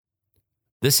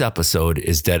This episode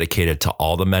is dedicated to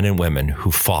all the men and women who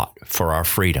fought for our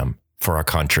freedom, for our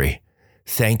country.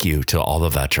 Thank you to all the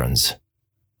veterans.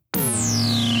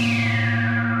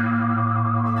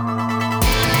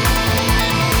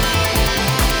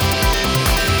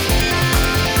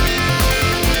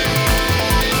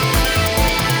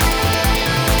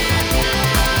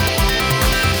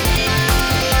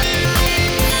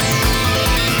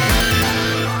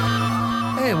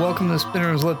 Welcome to the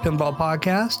Spinner's Lit Pinball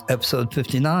Podcast, episode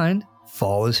 59.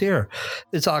 Fall is here.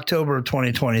 It's October of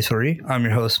 2023. I'm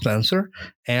your host, Spencer.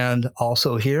 And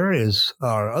also here is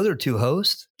our other two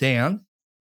hosts, Dan.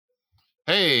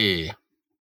 Hey.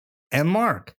 And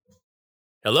Mark.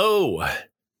 Hello.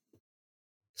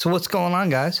 So what's going on,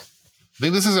 guys? I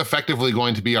think this is effectively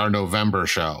going to be our November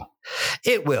show.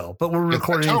 It will, but we're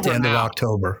recording at the end of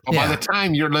October. Well, by the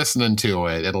time you're listening to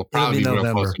it, it'll probably be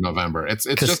real close to November. It's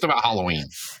just about Halloween.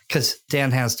 Because Dan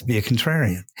has to be a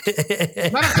contrarian.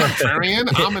 I'm not a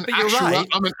contrarian.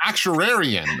 I'm an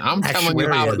actuarian. I'm telling you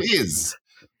how it is.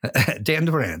 Dan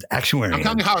Durand, actuarian. I'm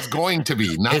telling you how it's going to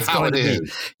be, not how it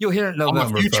is. You'll hear it in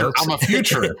November, folks. I'm a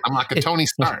futurist. I'm like a Tony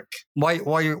Stark.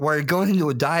 While you're going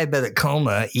into a diabetic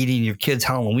coma, eating your kids'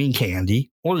 Halloween candy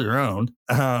or your own,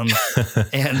 and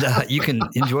you can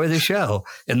enjoy the show,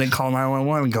 and then call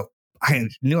 911 and go, I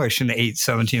knew I shouldn't have ate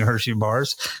 17 Hershey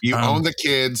bars. You own the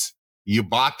kids. You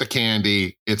bought the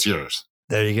candy. It's yours.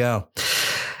 There you go.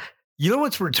 You know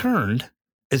what's returned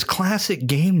is Classic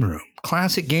Game Room.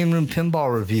 Classic Game Room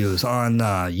pinball reviews on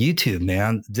YouTube,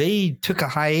 man. They took a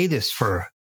hiatus for,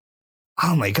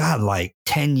 oh my God, like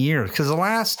 10 years. Because the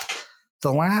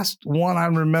last one I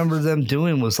remember them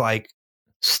doing was like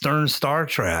Stern Star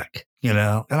Trek, you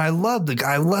know. And I love the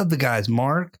guys.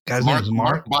 Mark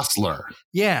Bussler.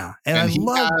 Yeah, and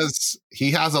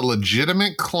he has a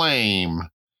legitimate claim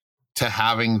to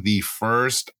having the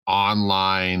first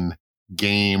online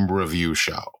game review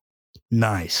show.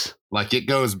 Nice. Like it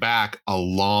goes back a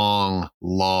long,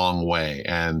 long way.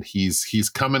 And he's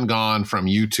come and gone from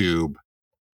YouTube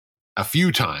a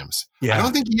few times. Yeah. I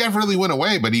don't think he ever really went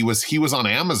away, but he was on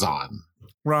Amazon.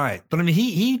 Right. But I mean,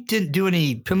 he didn't do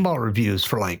any pinball reviews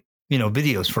for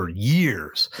videos for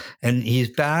years. And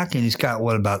he's back and he's got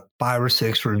about 5 or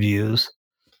 6 reviews.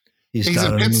 He's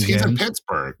in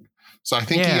Pittsburgh. So I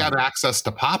think he had access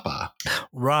to Papa.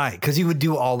 Right. Because he would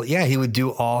do all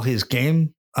his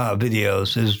game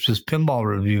videos, is just pinball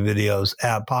review videos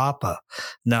at Papa.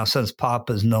 Now, since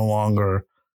Papa's no longer,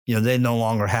 they no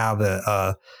longer have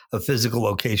a physical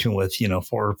location with 400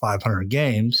 or 500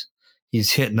 games,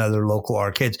 he's hitting other local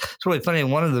arcades. It's really funny. In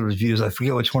one of the reviews, I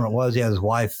forget which one it was, he had his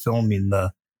wife filming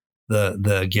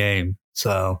the game.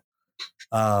 So,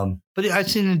 but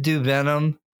I've seen him do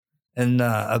Venom and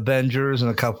Avengers and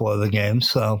a couple other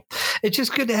games. So it's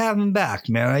just good to have him back,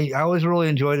 man. I always really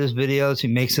enjoyed his videos. He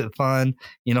makes it fun.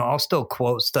 I'll still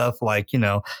quote stuff like,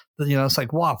 it's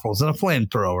like waffles and a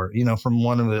flamethrower, from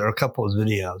one of it or a couple of his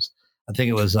videos. I think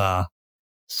it was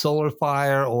Solar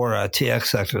Fire or a TX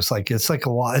Sector. It's like a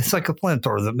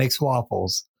flamethrower that makes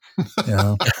waffles.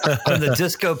 From the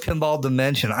Disco Pinball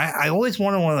Dimension. I always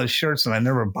wanted one of those shirts and I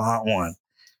never bought one.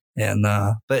 And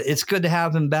but it's good to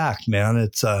have him back, man.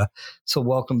 It's so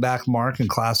welcome back, Mark, and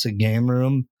Classic Game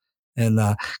Room. And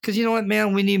because you know what,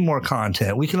 man, we need more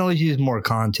content. We can always use more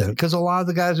content because a lot of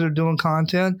the guys that are doing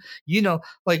content,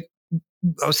 like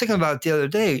I was thinking about it the other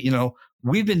day,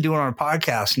 we've been doing our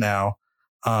podcast now.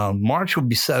 March will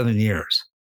be 7 years.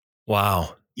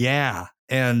 Wow. Yeah.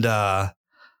 And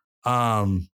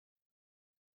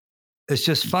it's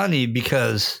just funny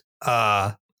because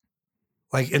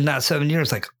like in that 7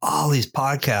 years, like all these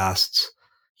podcasts,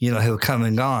 have come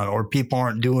and gone, or people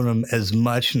aren't doing them as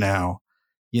much now.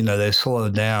 They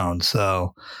slowed down.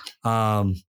 So,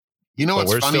 what's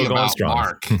funny about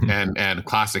Mark and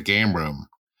Classic Game Room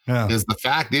is the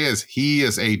fact is he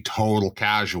is a total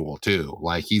casual too.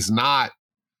 Like he's not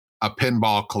a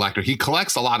pinball collector. He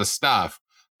collects a lot of stuff,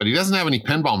 but he doesn't have any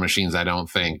pinball machines, I don't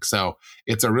think. So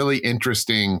it's a really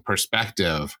interesting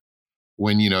perspective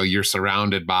when, you're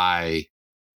surrounded by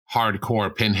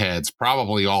hardcore pinheads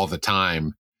probably all the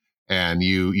time. And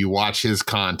you watch his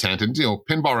content and,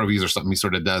 pinball reviews are something he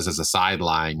sort of does as a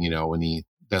sideline, when he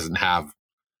doesn't have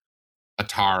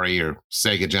Atari or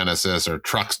Sega Genesis or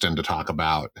Truxton to talk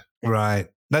about. Right.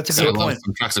 That's a good point.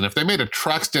 Truxton. If they made a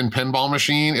Truxton pinball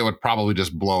machine, it would probably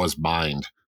just blow his mind.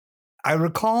 I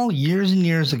recall years and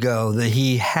years ago that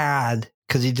he had,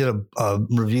 because he did a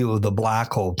review of the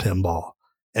Black Hole pinball.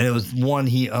 And it was one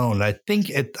he owned. I think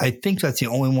that's the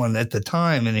only one at the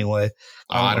time, anyway.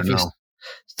 I don't know.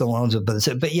 still owns it.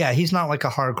 But yeah, he's not like a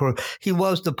hardcore. He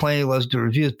loves to play, he loves to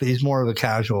reviews, but he's more of a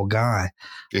casual guy.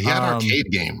 Yeah, he had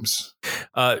arcade games.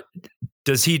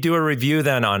 Does he do a review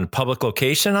then on public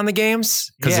location on the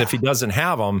games? Because if he doesn't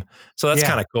have them, so that's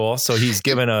kind of cool. So he's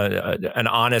given an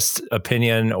honest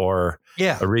opinion or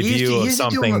a review of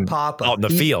something out in the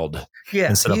field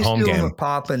instead of home game. With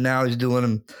Papa, and now he's doing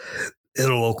them at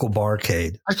a local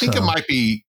barcade. I think it might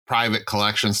be private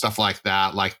collection, stuff like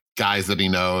that, like guys that he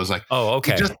knows. Like,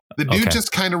 the dude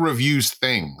just kind of reviews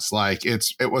things. Like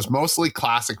it was mostly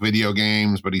classic video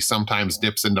games, but he sometimes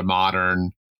dips into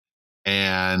modern.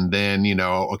 And then,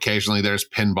 occasionally there's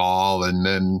pinball, and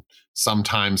then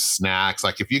sometimes snacks.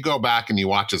 Like if you go back and you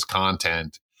watch his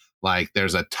content, like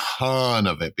there's a ton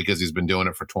of it because he's been doing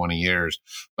it for 20 years.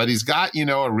 But he's got,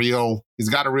 a real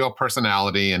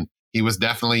personality, and he's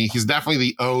definitely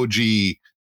the OG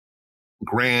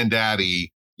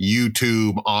granddaddy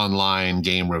YouTube online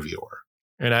game reviewer.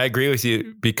 And I agree with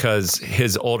you because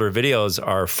his older videos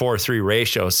are 4:3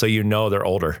 ratio, so they're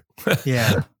older.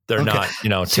 Yeah. They're not,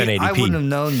 1080p. I wouldn't have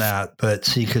known that, but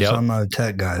because I'm not a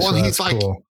tech guy. Well, so he's like,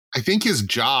 cool. I think his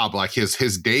job, like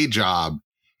his day job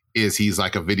is he's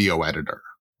like a video editor.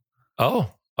 Oh,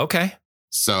 okay.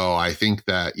 So I think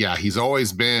that, he's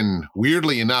always been,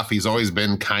 weirdly enough, he's always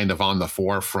been kind of on the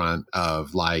forefront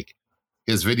of like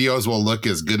his videos will look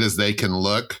as good as they can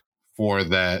look for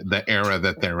the era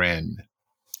that they're in.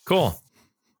 Cool.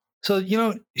 So,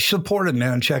 support him,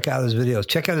 man. Check out his videos.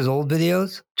 Check out his old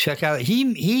videos. Check out, he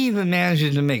even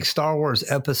manages to make Star Wars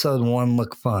Episode 1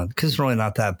 look fun, because it's really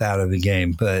not that bad of a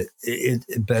game, but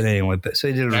anyway. So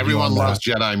he did. Everyone loves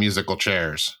Jedi musical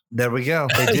chairs. There we go.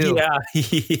 They do.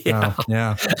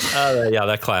 Yeah.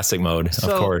 That classic mode, of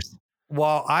course.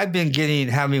 While I've been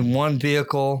having one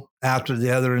vehicle after the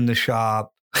other in the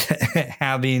shop,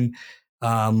 having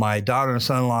my daughter and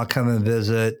son-in-law come and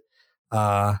visit,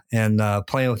 and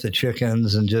playing with the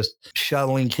chickens and just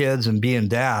shuttling kids and being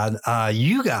dad.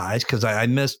 You guys, because I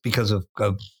missed because of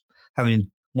having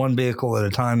one vehicle at a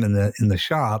time in the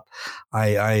shop,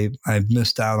 I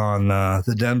missed out on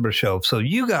the Denver show. So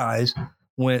you guys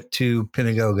went to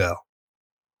Pinagogo.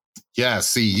 Yeah,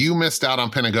 see, you missed out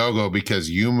on Pinagogo because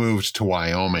you moved to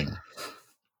Wyoming.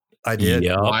 I did.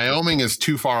 Yep. Wyoming is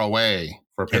too far away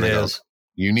for Pinagogo.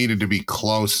 You needed to be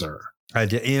closer. I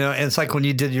did, and it's like when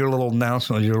you did your little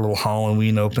announcement, your little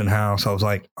Halloween open house, I was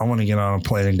like, I want to get on a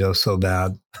plane and go so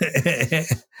bad.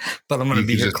 But I'm going to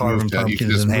be here carving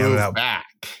pumpkins and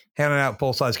handing out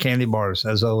full-size candy bars,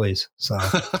 as always. So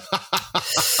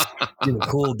you're a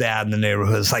cool dad in the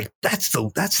neighborhood. It's like, that's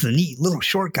the neat little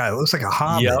short guy. It looks like a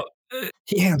hobbit. Yep.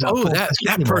 He hands out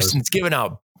that person's giving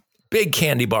out big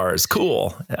candy bars.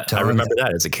 Cool. I remember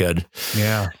that as a kid.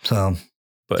 Yeah. So...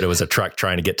 But it was a truck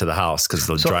trying to get to the house because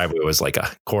the driveway was like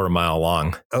a quarter mile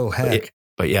long. Oh, heck.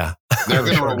 But yeah. They're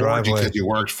going to reward you because you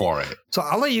worked for it. So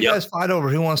I'll let you guys fight over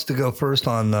who wants to go first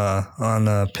on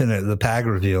the PAG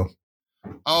review.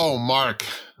 Oh, Mark,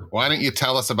 why don't you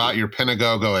tell us about your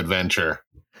Pinagogo adventure?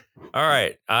 All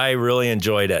right. I really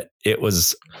enjoyed it. It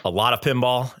was a lot of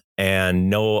pinball and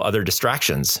no other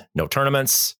distractions, no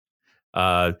tournaments.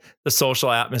 The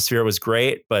social atmosphere was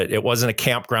great, but it wasn't a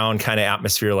campground kind of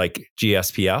atmosphere like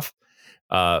GSPF.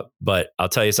 But I'll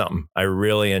tell you something. I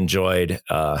really enjoyed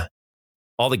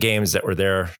all the games that were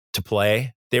there to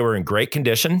play. They were in great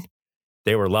condition.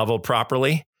 They were leveled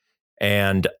properly.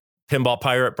 And Pinball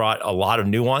Pirate brought a lot of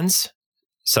new ones,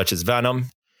 such as Venom,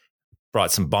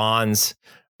 brought some Bonds,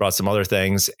 brought some other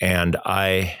things. And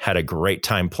I had a great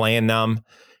time playing them.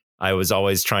 I was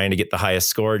always trying to get the highest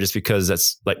score just because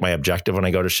that's like my objective when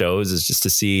I go to shows, is just to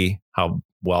see how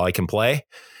well I can play.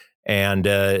 And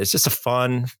it's just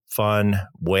a fun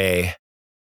way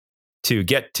to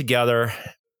get together,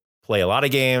 play a lot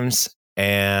of games,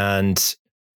 and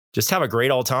just have a great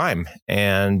old time.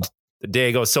 And the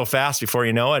day goes so fast before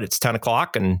you know it. It's 10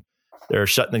 o'clock and they're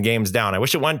shutting the games down. I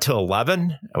wish it went till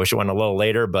 11. I wish it went a little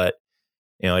later, but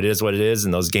it is what it is.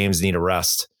 And those games need a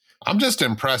rest. I'm just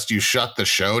impressed you shut the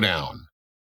show down.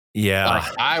 Yeah.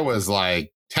 Like, I was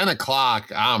like 10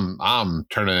 o'clock. I'm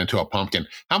turning into a pumpkin.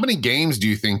 How many games do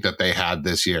you think that they had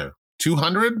this year?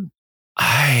 200?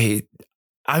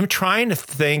 I'm trying to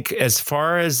think as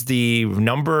far as the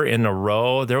number in a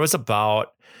row. There was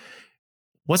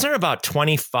wasn't there about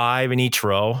 25 in each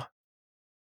row?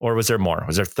 Or was there more?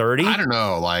 Was there 30? I don't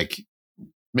know. Like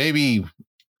maybe.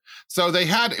 So they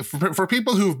had, for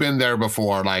people who've been there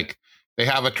before, like, they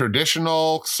have a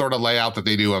traditional sort of layout that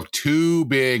they do of two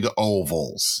big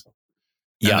ovals.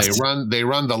 And they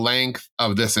run the length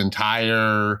of this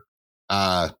entire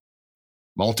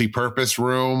multi-purpose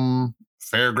room,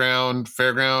 fairground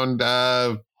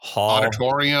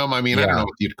auditorium. I mean, I don't know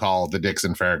what you'd call the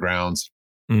Dixon Fairgrounds,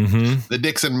 the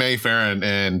Dixon Mayfair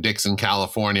and Dixon,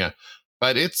 California.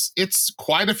 But it's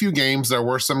quite a few games. There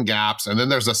were some gaps. And then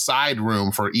there's a side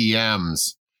room for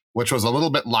EMs, which was a little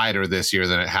bit lighter this year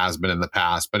than it has been in the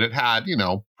past. But it had,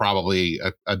 probably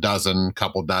a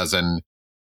couple dozen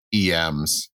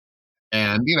EMs.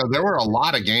 And, there were a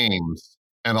lot of games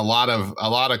and a lot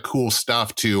of cool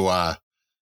stuff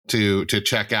to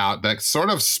check out that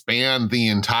sort of spanned the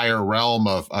entire realm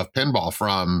of pinball.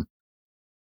 From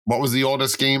what was the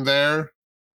oldest game there?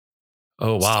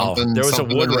 Oh, wow. There was a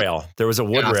wood rail. There was a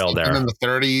wood rail there in the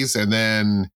 30s. And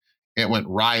then it went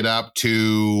right up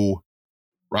to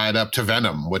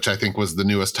Venom, which I think was the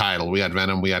newest title. We had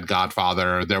Venom. We had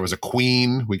Godfather. There was a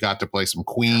Queen. We got to play some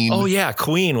Queen. Oh, yeah.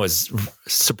 Queen was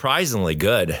surprisingly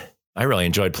good. I really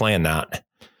enjoyed playing that.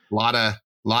 A lot of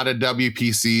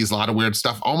WPCs, a lot of weird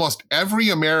stuff. Almost every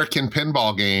American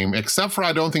pinball game, except for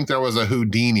I don't think there was a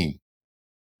Houdini.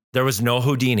 There was no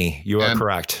Houdini. You are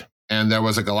correct. And there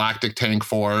was a Galactic Tank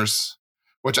Force,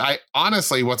 which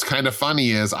what's kind of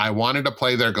funny is I wanted to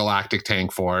play their Galactic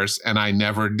Tank Force and I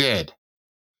never did,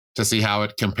 to see how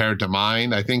it compared to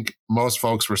mine. I think most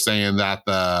folks were saying that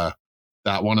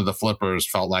that one of the flippers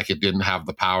felt like it didn't have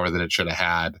the power that it should have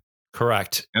had.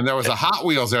 Correct. And there was a Hot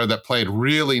Wheels there that played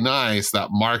really nice that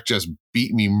Mark just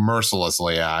beat me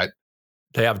mercilessly at.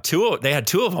 They had two of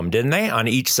them, didn't they? On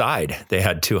each side, they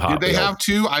had two Hot Wheels. Did they have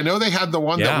two? I know they had the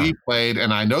one that we played,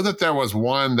 and I know that there was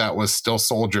one that was still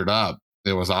soldiered up.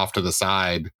 It was off to the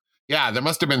side. Yeah, there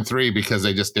must have been three because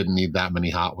they just didn't need that many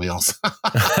Hot Wheels.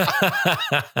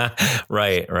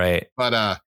 Right.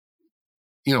 But,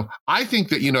 I think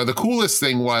that, the coolest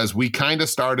thing was we kind of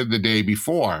started the day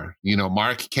before.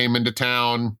 Mark came into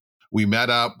town. We met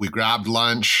up. We grabbed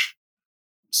lunch,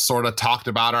 sort of talked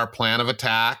about our plan of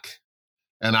attack.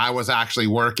 And I was actually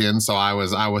working, so I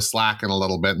was slacking a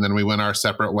little bit. And then we went our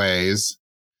separate ways.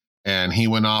 And he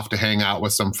went off to hang out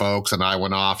with some folks, and I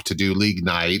went off to do league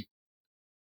night.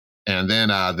 And then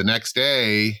the next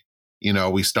day,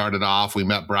 we started off. We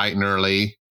met bright and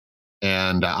early,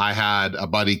 and I had a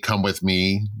buddy come with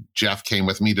me. Jeff came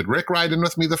with me. Did Rick ride in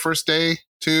with me the first day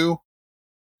too?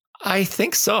 I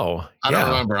think so. I don't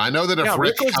remember. I know that if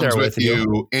Rick comes with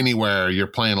you anywhere, you're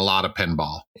playing a lot of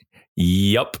pinball.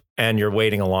 Yep. And you're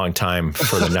waiting a long time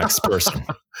for the next person.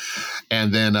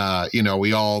 And then,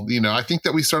 we all, I think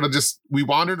that we sort of we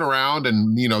wandered around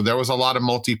and, there was a lot of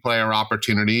multiplayer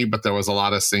opportunity, but there was a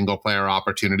lot of single player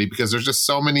opportunity because there's just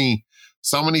so many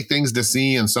things to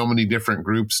see and so many different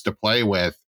groups to play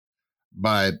with.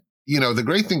 But, the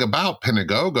great thing about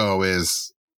Pinagogo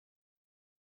is,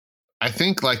 I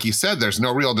think, like you said, there's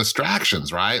no real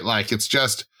distractions, right? Like it's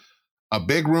just a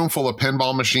big room full of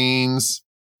pinball machines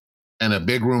and a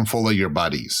big room full of your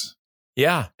buddies.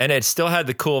 Yeah. And it still had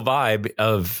the cool vibe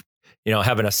of,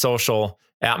 having a social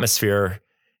atmosphere,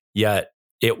 yet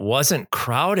it wasn't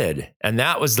crowded. And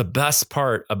that was the best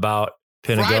part about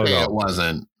Pinagogo. Friday it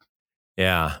wasn't.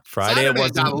 Yeah. Friday Saturday it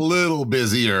wasn't. Got a little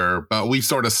busier, but we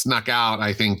sort of snuck out,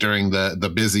 I think, during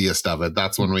the busiest of it.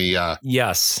 That's when we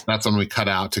that's when we cut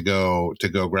out to go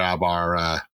grab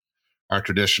our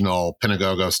traditional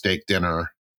Pinagogo steak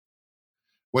dinner,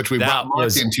 which we brought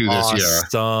Mark into this year.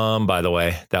 Awesome, by the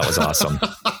way. That was awesome.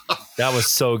 That was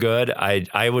so good.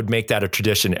 I would make that a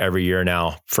tradition every year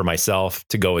now for myself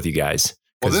to go with you guys.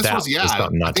 Well, this was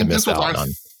something not to miss out on.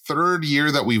 Third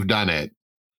year that we've done it.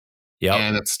 Yeah.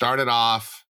 And it started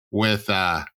off with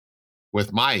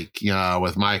Mike,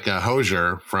 with Mike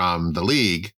Hosier from the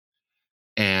league.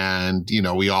 And,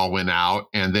 we all went out.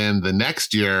 And then the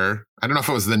next year, I don't know if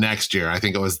it was the next year. I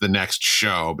think it was the next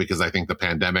show because I think the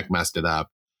pandemic messed it up.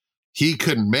 He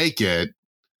couldn't make it.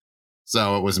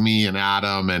 So it was me and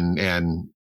Adam and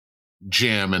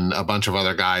Jim and a bunch of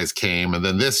other guys came. And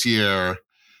then this year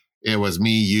it was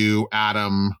me, you,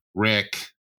 Adam, Rick,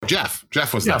 Jeff.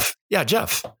 Jeff was there. Yeah,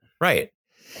 Jeff. Right.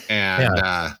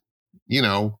 And,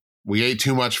 we ate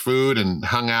too much food and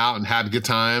hung out and had good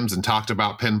times and talked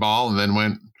about pinball and then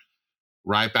went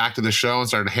right back to the show and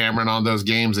started hammering on those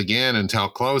games again until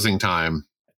closing time.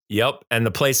 Yep. And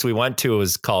the place we went to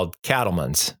was called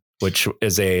Cattleman's, which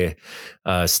is a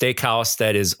steakhouse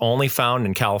that is only found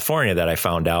in California that I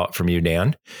found out from you,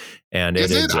 Dan. And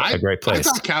it is a great place.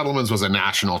 I thought Cattleman's was a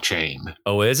national chain.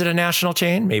 Oh, is it a national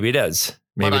chain? Maybe it is.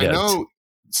 Maybe but I know,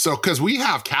 so because we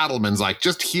have Cattleman's, like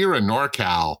just here in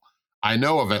NorCal, I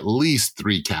know of at least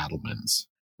 3 Cattleman's.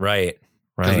 Right.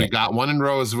 Because we got one in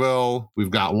Roseville, we've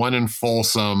got one in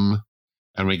Folsom,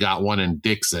 and we got one in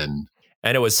Dixon.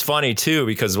 And it was funny too,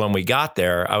 because when we got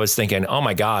there, I was thinking, oh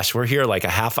my gosh, we're here like a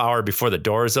half hour before the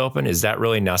doors open. Is that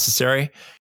really necessary?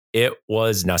 it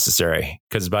was necessary,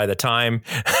 because by the time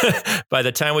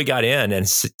we got in and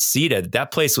seated,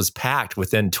 that place was packed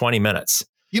within 20 minutes.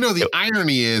 The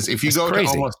irony is, if you go to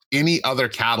almost any other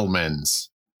cattlemen's,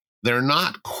 they're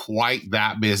not quite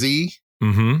that busy.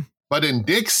 Mm-hmm. But in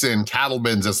Dixon,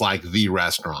 Cattleman's is like the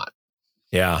restaurant.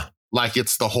 Yeah. Like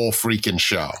it's the whole freaking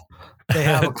show. They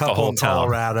have a couple in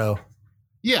Colorado.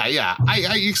 Yeah.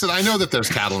 You said, I know that there's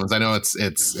Cattleman's. I know it's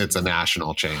a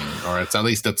national chain, or it's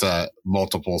a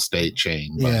multiple state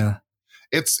chain. But yeah.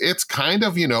 It's kind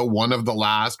of, one of the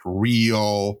last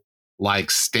real like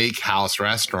steakhouse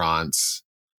restaurants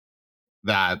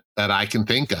that I can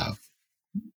think of.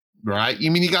 Right? I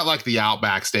mean, you got like the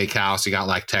Outback Steakhouse, you got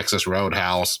like Texas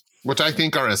Roadhouse, which I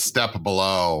think are a step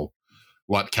below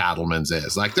what Cattleman's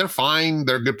is. Like they're fine,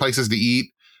 they're good places to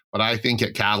eat, but I think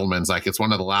at Cattleman's, like it's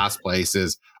one of the last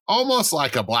places, almost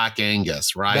like a Black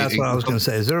Angus, right? That's what I was going to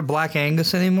say. Is there a Black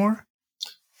Angus anymore?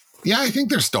 Yeah, I think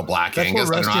there's still Black Angus.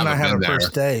 That's where Rusty and I had our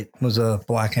first date, was a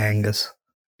Black Angus.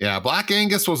 Yeah, Black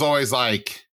Angus was always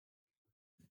like,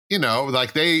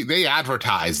 like they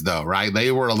advertised though, right?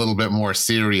 They were a little bit more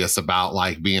serious about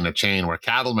like being a chain, where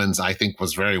Cattleman's, I think,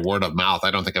 was very word of mouth.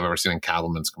 I don't think I've ever seen a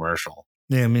Cattleman's commercial.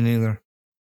 Yeah, me neither.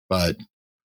 But,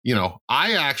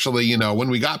 I actually, when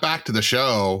we got back to the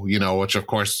show, which of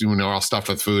course, all stuffed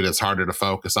with food, it's harder to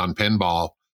focus on pinball.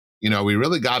 We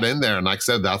really got in there. And like I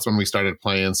said, that's when we started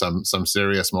playing some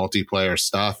serious multiplayer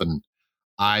stuff. And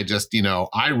I just,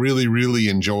 I really, really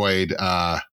enjoyed,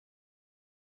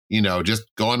 just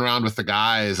going around with the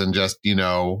guys and just,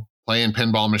 playing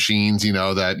pinball machines,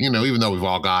 that, even though we've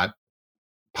all got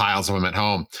piles of them at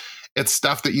home, it's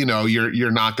stuff that,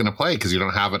 you're not going to play because you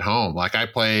don't have at home. Like I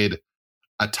played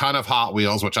a ton of Hot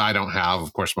Wheels, which I don't have.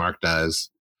 Of course, Mark does.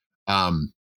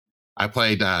 I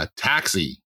played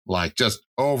Taxi, like just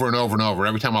over and over and over.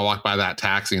 Every time I walked by that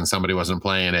Taxi and somebody wasn't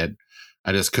playing it,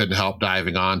 I just couldn't help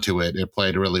diving onto it. It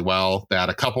played really well. They had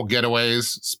a couple getaways,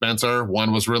 Spencer.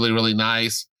 One was really, really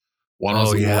nice. One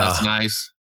was less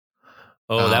nice.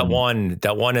 Oh, that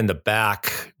one in the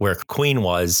back where Queen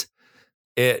was,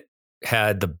 it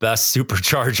had the best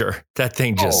supercharger. That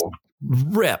thing just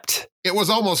ripped. It was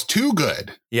almost too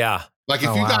good. Yeah. Like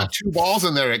if you got two balls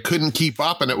in there, it couldn't keep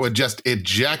up and it would just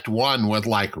eject one with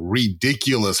like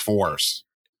ridiculous force.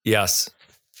 Yes.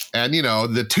 And,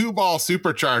 the 2-ball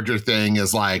supercharger thing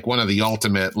is like one of the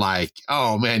ultimate, like,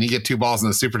 oh man, you get 2 balls in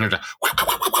the supercharger.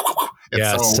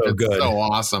 It's so good. So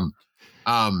awesome.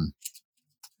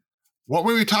 What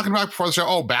were we talking about before the show?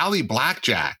 Oh, Bally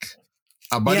Blackjack.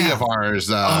 A buddy of ours.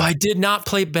 I did not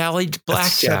play Bally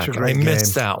Blackjack. I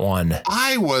missed that one.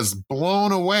 I was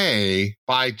blown away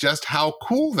by just how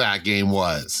cool that game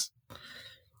was.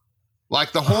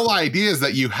 Like the whole idea is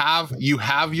that you have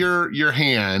your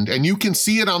hand and you can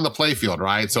see it on the playfield,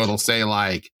 right? So it'll say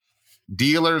like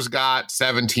dealer's got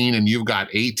 17 and you've got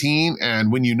 18. And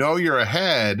when you're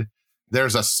ahead,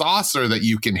 there's a saucer that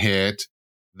you can hit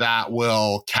that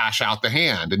will cash out the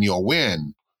hand and you'll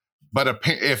win. But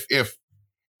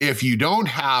if you don't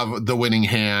have the winning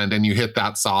hand and you hit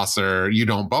that saucer, you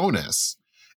don't bonus.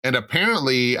 And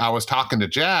apparently I was talking to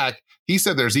Jack. He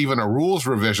said there's even a rules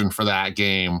revision for that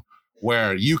game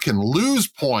where you can lose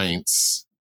points.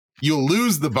 You'll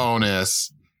lose the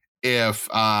bonus if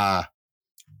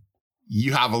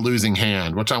you have a losing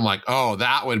hand, which I'm like, oh,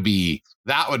 that would be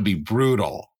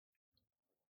brutal.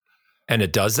 And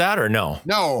it does that or no?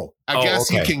 No, I guess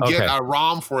you can get a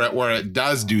ROM for it where it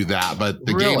does do that, but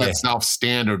the game itself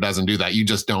standard doesn't do that. You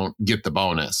just don't get the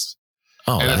bonus.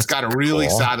 Oh, and it's got a really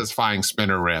satisfying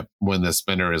spinner rip when the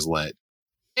spinner is lit.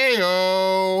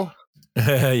 Heyo.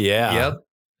 Yeah. Yep.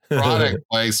 Product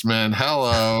placement.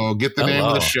 Hello. Get the name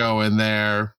of the show in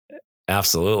there.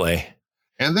 Absolutely.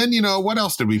 And then, what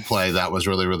else did we play that was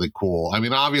really, really cool? I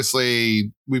mean,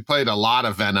 obviously, we played a lot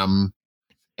of Venom.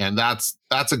 And that's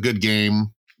a good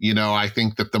game. I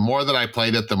think that the more that I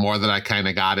played it, the more that I kind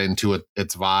of got into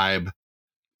its vibe.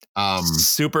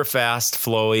 Super fast,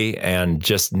 flowy, and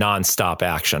just nonstop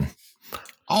action.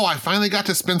 Oh, I finally got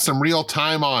to spend some real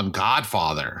time on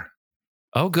Godfather.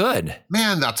 Oh, good.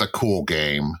 Man, that's a cool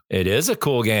game. It is a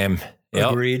cool game.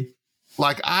 Yep. Agreed.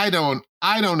 Like, I don't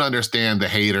understand the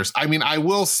haters. I mean, I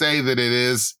will say that it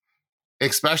is,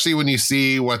 especially when you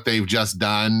see what they've just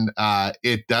done,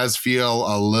 it does feel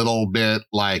a little bit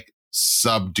like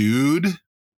subdued.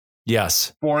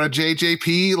 Yes. For a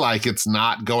JJP, like it's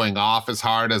not going off as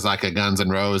hard as like a Guns N'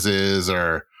 Roses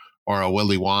or a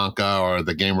Willy Wonka or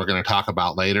the game we're going to talk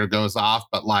about later goes off.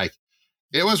 But like,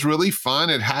 it was really fun.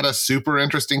 It had a super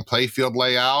interesting playfield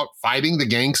layout. Fighting the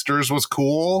gangsters was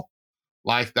cool.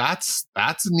 Like that's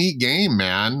a neat game,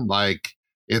 man. Like,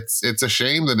 it's a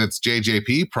shame that it's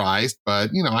JJP priced,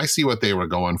 but I see what they were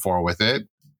going for with it.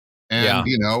 And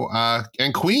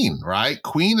and Queen, right?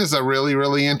 Queen is a really,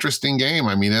 really interesting game.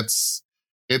 I mean, it's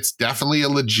definitely a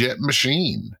legit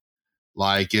machine.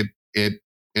 Like it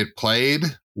played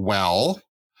well.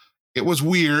 It was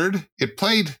weird. It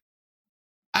played,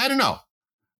 I don't know.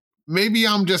 Maybe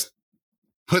I'm just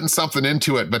putting something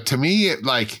into it, but to me,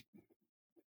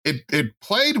 it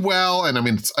played well, and I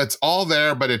mean it's all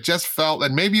there, but it just felt,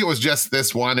 and maybe it was just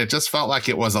this one, it just felt like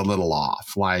it was a little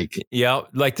off. Like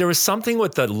there was something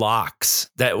with the locks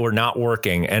that were not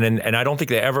working, and I don't think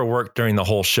they ever worked during the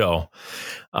whole show.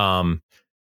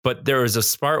 But there was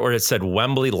a part where it said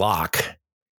Wembley lock,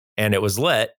 and it was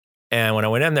lit, and when I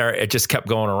went in there, it just kept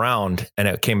going around, and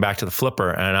it came back to the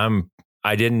flipper, and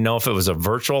I didn't know if it was a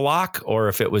virtual lock or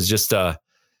if it was just a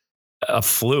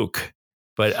fluke.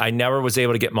 But I never was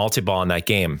able to get multi-ball in that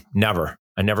game. Never.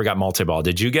 I never got multi-ball.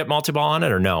 Did you get multi-ball on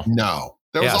it or no? No.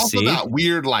 There was also that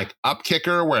weird up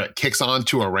kicker where it kicks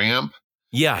onto a ramp.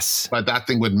 Yes. But that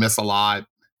thing would miss a lot.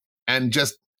 And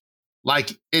just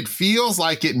it feels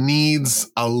like it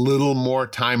needs a little more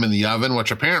time in the oven,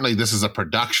 which apparently this is a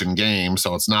production game,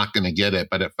 so it's not going to get it.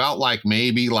 But it felt like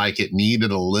maybe it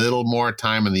needed a little more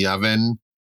time in the oven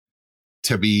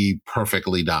to be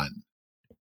perfectly done.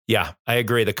 Yeah, I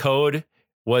agree. The code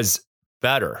was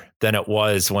better than it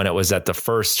was when it was at the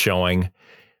first showing.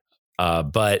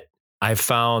 But I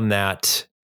found that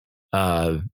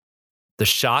the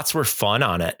shots were fun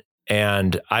on it,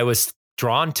 and I was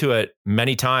drawn to it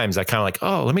many times. I kind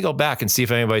of let me go back and see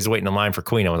if anybody's waiting in line for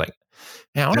Queen. I was like,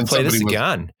 man, I want to play this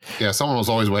again. Yeah, someone was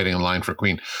always waiting in line for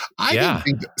Queen.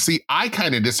 I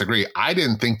kind of disagree. I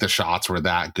didn't think the shots were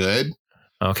that good.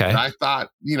 Okay. And I thought,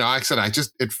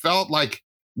 it felt like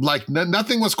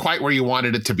nothing was quite where you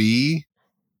wanted it to be.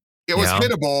 It was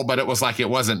hittable, but it was it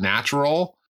wasn't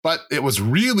natural. But it was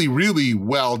really, really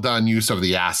well done use of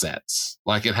the assets.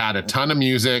 It had a ton of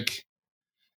music.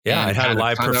 Yeah, it had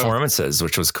live performances,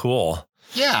 which was cool.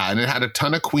 Yeah, and it had a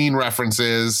ton of Queen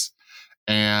references.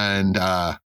 And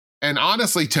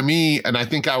honestly, to me, and I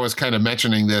think I was kind of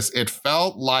mentioning this, it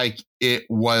felt like it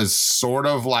was sort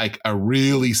of a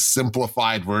really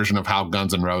simplified version of how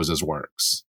Guns N' Roses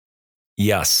works.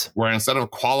 Yes. Where instead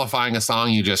of qualifying a song,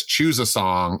 you just choose a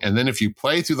song. And then if you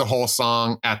play through the whole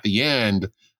song at the end,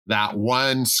 that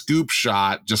one scoop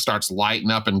shot just starts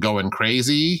lighting up and going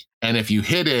crazy. And if you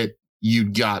hit it, you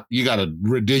got a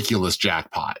ridiculous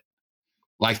jackpot.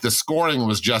 The scoring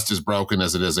was just as broken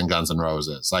as it is in Guns N'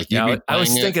 Roses. I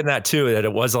was thinking that too, that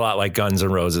it was a lot like Guns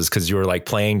N' Roses because you were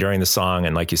playing during the song,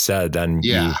 and like you said, then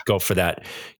you go for that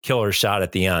killer shot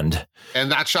at the end.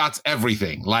 And that shot's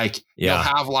everything. You'll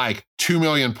have 2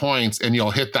 million points, and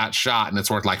you'll hit that shot, and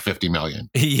it's worth 50 million.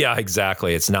 Yeah,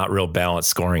 exactly. It's not real balanced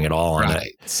scoring at all on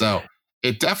it. So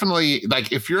it definitely,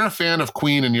 if you're a fan of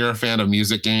Queen and you're a fan of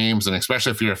music games, and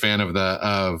especially if you're a fan of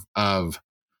the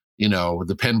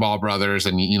Pinball Brothers,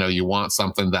 and you want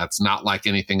something that's not like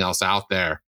anything else out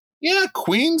there,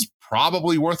 Queen's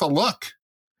probably worth a look.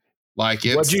 What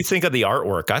do you think of the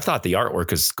artwork? I thought the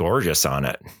artwork is gorgeous on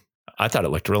it. I thought it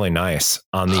looked really nice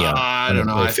on the. I don't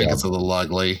know. I think it's a little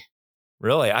ugly.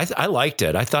 Really, I liked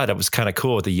it. I thought it was kind of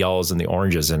cool with the yellows and the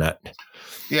oranges in it.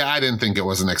 Yeah, I didn't think it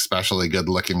was an especially good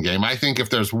looking game. I think if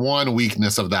there's one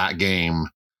weakness of that game,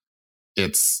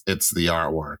 it's the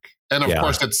artwork. And of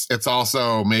course, it's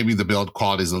also maybe the build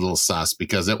quality is a little sus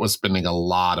because it was spending a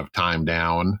lot of time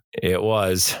down. It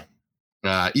was.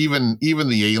 Even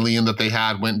the alien that they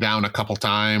had went down a couple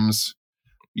times,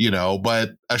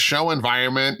 but a show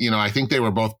environment, I think they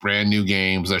were both brand new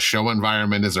games. A show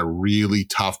environment is a really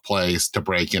tough place to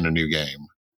break in a new game.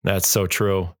 That's so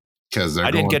true. Because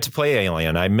I didn't get to play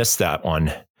Alien. I missed that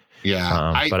one.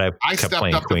 Yeah. But I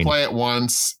stepped up Queen. To play it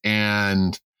once,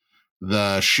 and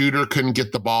the shooter couldn't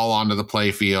get the ball onto the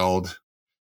play field.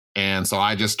 And so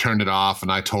I just turned it off,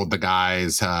 and I told the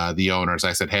guys, the owners,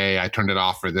 I said, hey, I turned it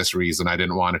off for this reason. I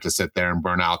didn't want it to sit there and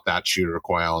burn out that shooter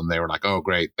coil. And they were like, oh,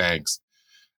 great, thanks.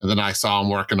 And then I saw them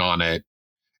working on it,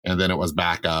 and then it was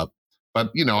back up.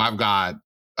 But, I've got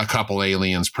a couple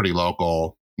aliens pretty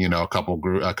local, a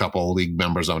couple league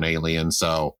members own aliens.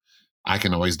 So I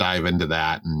can always dive into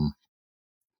that and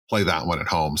play that one at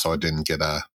home. So it didn't get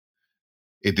a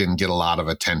lot of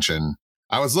attention.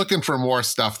 I was looking for more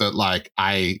stuff that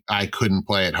I couldn't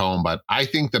play at home, but I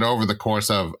think that over the course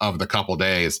of the couple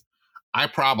days, I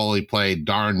probably played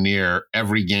darn near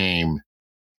every game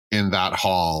in that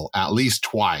hall at least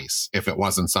twice if it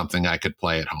wasn't something I could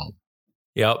play at home.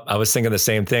 Yep. I was thinking the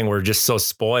same thing. We're just so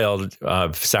spoiled,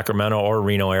 Sacramento or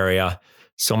Reno area.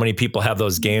 So many people have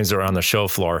those games that are on the show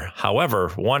floor. However,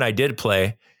 one I did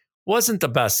play wasn't the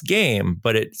best game,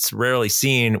 but it's rarely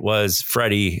seen, was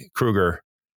Freddy Krueger.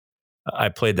 I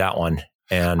played that one,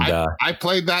 and I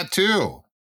played that too.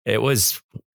 It was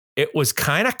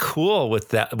kind of cool with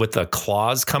the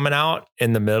claws coming out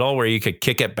in the middle where you could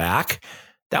kick it back.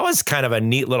 That was kind of a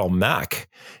neat little mech.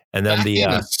 And then that game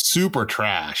is super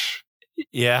trash.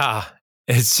 Yeah,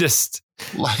 it's just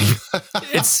like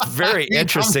it's very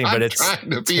interesting, but it's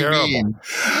terrible.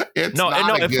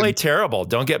 I played terrible.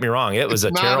 Don't get me wrong; it was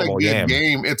a terrible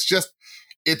game.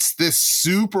 It's this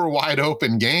super wide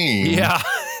open game. Yeah,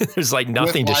 there's like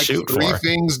nothing to shoot for. 3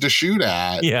 things to shoot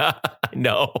at. Yeah, I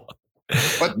know.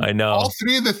 But I know all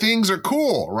 3 of the things are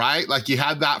cool, right? Like you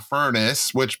had that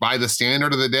furnace, which by the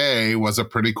standard of the day was a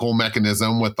pretty cool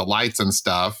mechanism with the lights and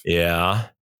stuff. Yeah.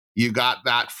 You got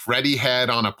that Freddy head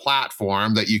on a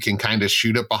platform that you can kind of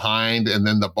shoot it behind, and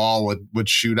then the ball would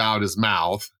shoot out his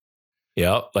mouth.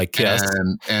 Yep, like Kiss.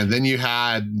 And then you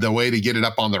had the way to get it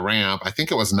up on the ramp. I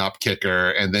think it was an up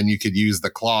kicker, and then you could use the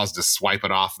claws to swipe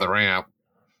it off the ramp.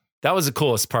 That was the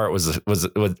coolest part was that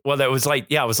was like,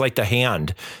 it was like the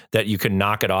hand that you could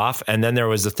knock it off. And then there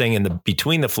was a thing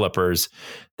between the flippers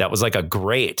that was like a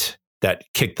grate that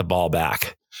kicked the ball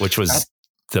back, which was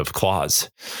the claws.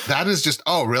 That is just,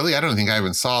 oh, really? I don't think I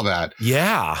even saw that.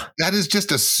 Yeah. That is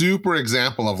just a super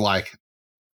example of like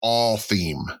all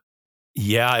theme.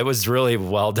 Yeah, it was really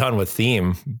well done with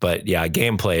theme, but yeah,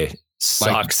 gameplay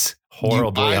sucks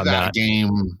horribly on that game.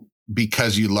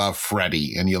 Because you love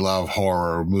Freddy and you love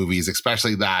horror movies,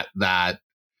 especially that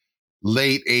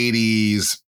late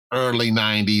 80s, early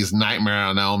 90s Nightmare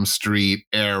on Elm Street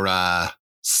era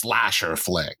slasher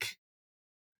flick.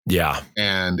 Yeah.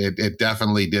 And it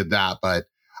definitely did that. But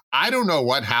I don't know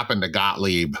what happened to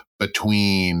Gottlieb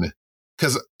between,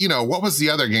 because, what was the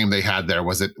other game they had there?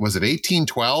 Was it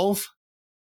 1812?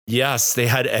 Yes, they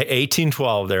had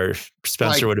 1812 there.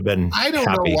 Spencer would have been I don't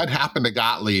know what happened to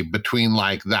Gottlieb between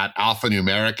like that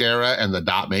alphanumeric era and the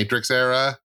dot matrix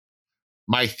era.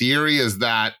 My theory is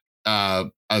that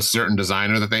a certain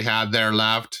designer that they had there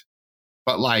left,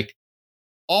 but like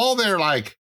all their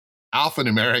like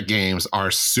alphanumeric games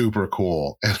are super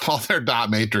cool and all their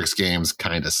dot matrix games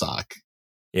kind of suck.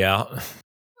 Yeah.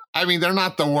 I mean, they're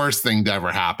not the worst thing to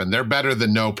ever happen. They're better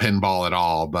than no pinball at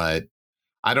all, but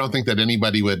I don't think that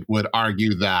anybody would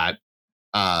argue that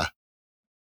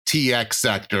TX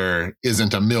Sector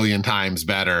isn't a million times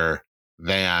better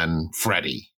than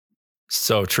Freddy.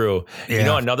 So true.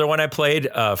 Yeah. Another one I played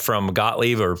from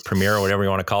Gottlieb or Premiere or whatever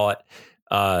you want to call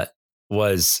it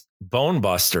was Bone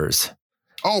Busters.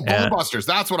 Oh, Bone Busters.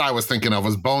 That's what I was thinking of,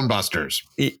 was Bone Busters.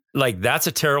 Like, that's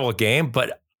a terrible game,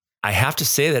 but I have to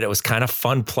say that it was kind of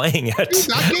fun playing it.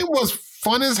 Dude, that game was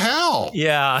fun as hell.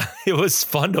 Yeah, it was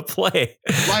fun to play.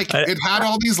 Like it had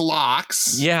all these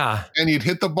locks. Yeah. And you'd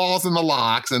hit the balls in the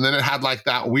locks, and then it had like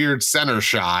that weird center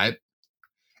shot.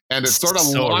 And it sort of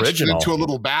launched into a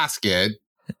little basket.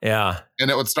 Yeah.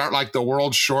 And it would start like the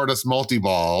world's shortest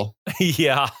multi-ball.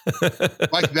 Yeah.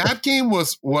 Like that game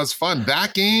was fun.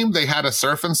 That game, they had a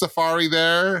surfing safari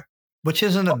there. Which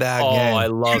isn't a bad game. Oh, I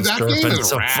love Surfing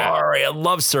Safari. I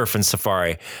love Surfing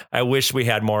Safari. I wish we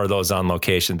had more of those on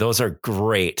location. Those are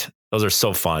great. Those are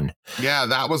so fun. Yeah,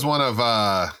 that was one of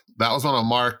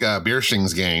Mark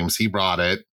Biersching's games. He brought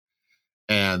it.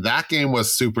 And that game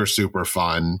was super, super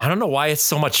fun. I don't know why it's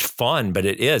so much fun, but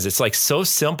it is. It's like so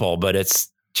simple, but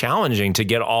it's challenging to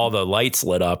get all the lights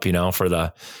lit up,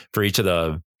 for each of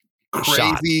the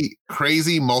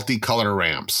crazy multicolor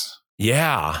ramps.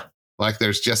 Yeah. Like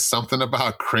there's just something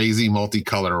about crazy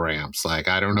multicolor ramps. Like,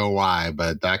 I don't know why,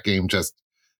 but that game just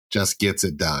gets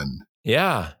it done.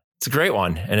 Yeah. It's a great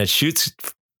one. And it shoots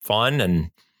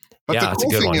fun. But the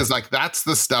cool thing is like, that's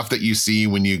the stuff that you see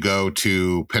when you go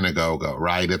to Pinagogo,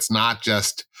 right? It's not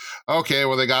just, okay,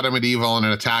 well, they got a medieval and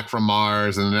an Attack from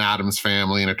Mars and an Addams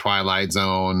Family and a Twilight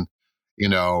Zone,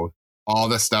 all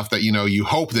the stuff that, you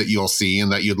hope that you'll see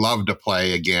and that you'd love to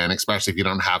play again, especially if you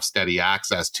don't have steady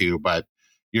access to. But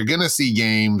you're going to see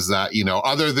games that,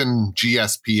 other than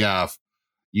GSPF,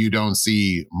 you don't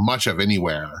see much of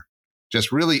anywhere.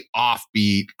 Just really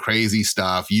offbeat, crazy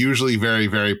stuff, usually very,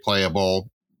 very playable.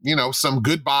 Some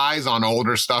good buys on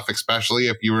older stuff, especially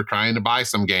if you were trying to buy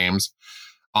some games.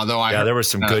 Although there were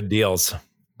some good deals.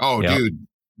 Oh, yeah. Dude,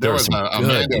 there was a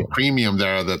Mando Premium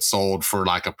there that sold for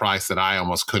like a price that I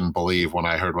almost couldn't believe when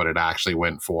I heard what it actually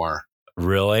went for.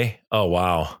 Really? Oh,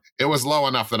 wow. It was low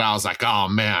enough that I was like, oh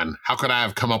man, how could I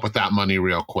have come up with that money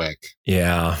real quick?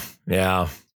 Yeah. Yeah.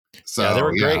 So they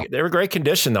were great. They were great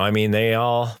condition though. I mean, they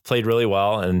all played really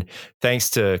well. And thanks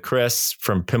to Chris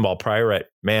from Pinball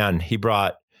Pirate, man, he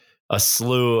brought a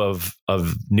slew of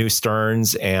new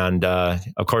Sterns and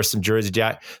of course some Jersey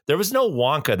Jack. There was no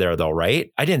Wonka there though,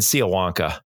 right? I didn't see a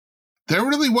Wonka. There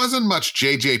really wasn't much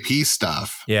JJP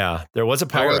stuff. Yeah, there was a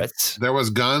Pirates. There was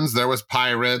Guns. There was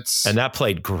Pirates, and that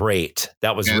played great.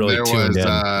 That was really tuned in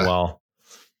well.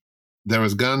 There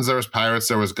was Guns. There was Pirates.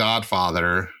 There was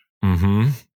Godfather. Mm-hmm.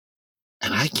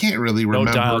 And I can't really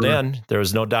remember. No dialed in. There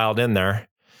was no dialed in there.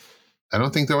 I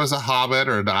don't think there was a Hobbit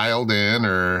or Dialed In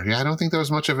I don't think there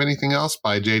was much of anything else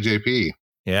by JJP.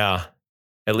 Yeah.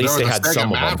 At least they had Sega some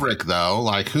Maverick, though.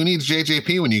 Like, who needs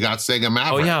JJP when you got Sega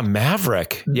Maverick? Oh, yeah,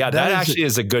 Maverick. Yeah, that actually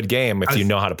is a good game if you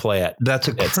know how to play it. That's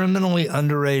a criminally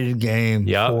underrated game.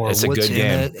 Yeah, it's a good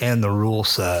game. And the rule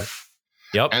set.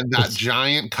 Yep. And that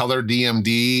giant color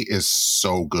DMD is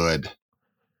so good.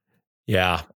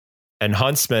 Yeah. And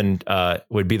Huntsman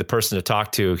would be the person to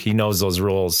talk to. He knows those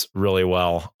rules really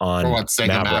well on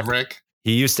Sega Maverick.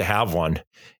 He used to have one.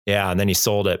 Yeah. And then he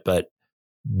sold it. But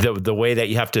the way that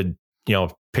you have to,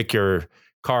 pick your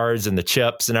cards and the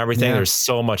chips and everything, there's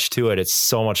so much to it. It's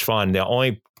so much fun. The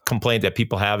only complaint that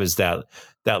people have is that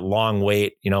long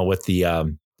wait, with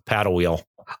the paddle wheel.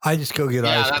 I just go get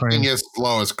ice cream. That thing is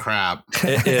slow as crap.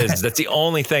 It is. That's the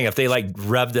only thing. If they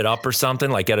revved it up or something,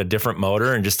 get a different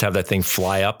motor and just have that thing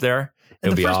fly up there, it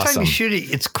would be awesome. The first time you shoot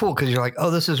it, it's cool because you're like,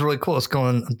 oh, this is really cool. It's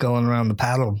going around the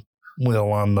paddle wheel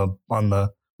on the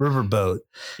riverboat.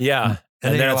 Yeah.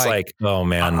 And then it's like, oh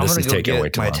man, this is taking way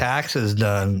too long. My taxes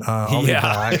done. I'll be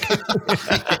back.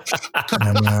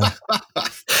 I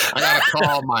gotta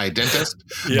call my dentist.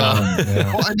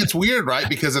 Yeah. Well, and it's weird, right?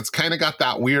 Because it's kind of got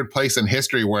that weird place in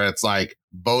history where it's like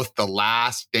both the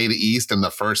last Data East and the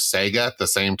first Sega at the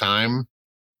same time.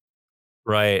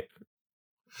 Right.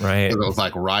 Right. It was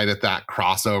right at that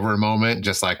crossover moment,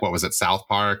 just like what was it, South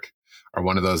Park? Or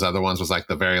one of those other ones was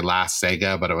the very last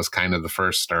Sega, but it was kind of the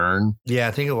first Stern. Yeah,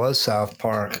 I think it was South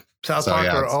Park.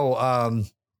 Hold on,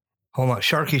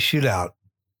 Sharky Shootout.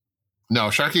 No,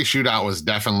 Sharky Shootout was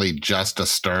definitely just a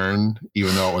Stern,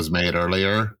 even though it was made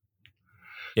earlier.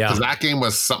 Yeah. Because that game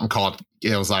was something called,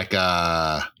 it was like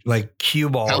Cue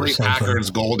Ball. Kelly Packard's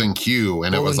Golden Q,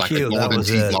 and it was like a Golden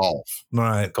Tee Golf.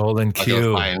 Right. Golden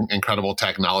Q. By Incredible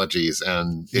Technologies.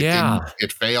 And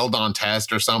it failed on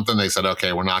test or something. They said,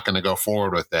 okay, we're not going to go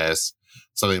forward with this.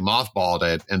 So they mothballed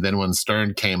it. And then when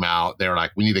Stern came out, they were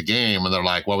like, we need a game. And they're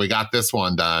like, well, we got this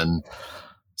one done.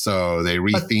 So they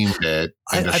rethemed it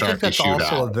into Sharky Shootout. I think that's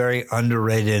also a very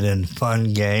underrated and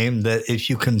fun game that if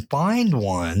you can find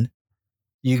one,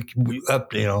 you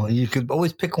could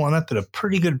always pick one up at a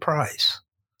pretty good price.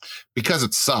 Because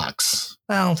it sucks.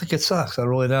 I don't think it sucks. I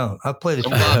really don't. I've played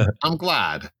it. I'm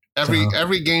glad.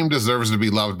 Every game deserves to be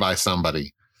loved by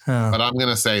somebody. But I'm going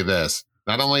to say this.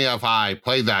 Not only have I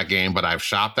played that game, but I've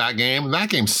shopped that game. And that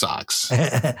game sucks.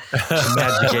 Magic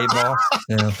 8-Ball.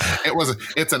 Yeah.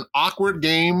 It's an awkward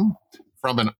game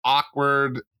from an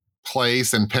awkward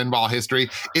place in pinball history.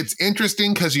 It's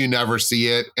interesting because you never see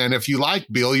it. And if you like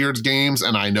billiards games,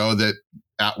 and I know that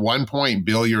at one point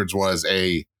billiards was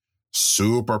a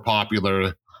super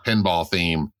popular pinball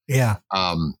theme. Yeah.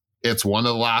 It's one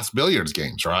of the last billiards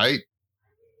games, right?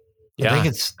 Yeah. I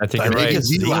think you're right. It's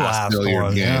the last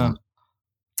billiard game. Yeah.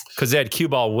 Because they had Cue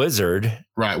Ball Wizard.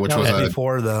 Right, which was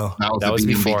before, though. That was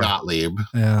before Gottlieb.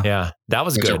 Yeah. That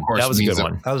was good. That was a good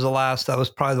one. That was the last. That was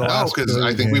probably the last. No, because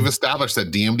I think we've established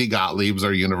that DMD Gottliebs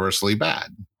are universally bad.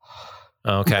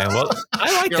 Okay. Well,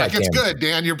 I like that game. It's good,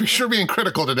 Dan. You're sure being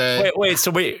critical today. Wait.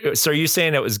 So are you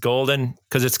saying it was golden?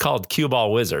 Because it's called Cue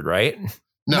Ball Wizard, right?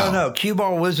 No. Cue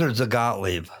Ball Wizard's a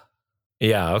Gottlieb.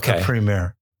 Yeah. Okay. The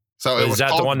premier. So is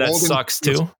that the one that sucks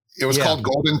too? It was called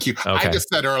Golden Q. Okay. I just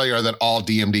said earlier that all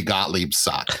DMD Gottlieb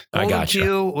suck. I got you.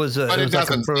 Golden Q was a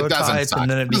prototype, and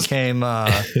then it became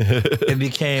Sharky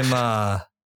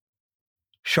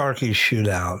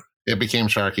Shootout. It became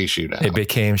Sharky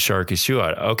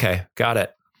Shootout. Okay, got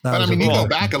it. But I mean, you go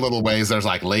back a little ways. There's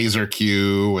like Laser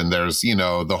Q, and there's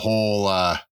the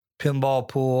whole Pinball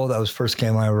Pool. That was the first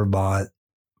game I ever bought.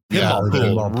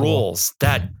 Pinball rules.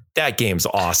 That game's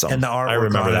awesome. And the artwork, I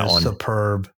remember that one.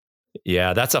 Superb.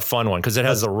 Yeah, that's a fun one because it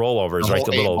has the rollovers, the right?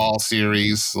 The little 8-ball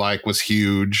series was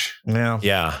huge.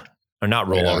 Yeah. Or not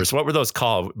rollovers. What were those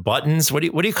called? Buttons? What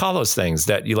do you call those things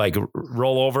that you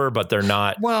roll over, but they're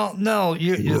not? Well, no, a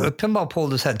pinball pool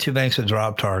just had two banks of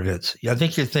drop targets. I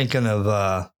think you're thinking of.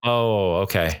 Oh,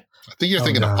 okay. I think you're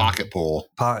thinking of pocket pool.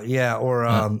 Or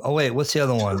oh wait, what's the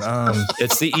other one?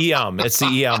 It's the EM. It's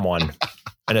the EM one,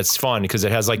 and it's fun because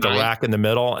it has the rack in the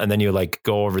middle, and then you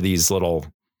go over these little.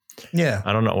 Yeah,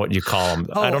 I don't know what you call them.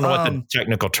 I don't know what the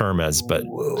technical term is, but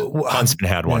Huntsman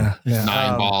had one. Yeah.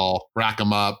 9-ball, rack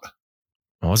them up.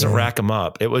 It wasn't Rack 'em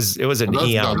Up. It was an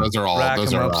EM. No, those are all. Rack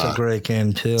those 'em are Up's a great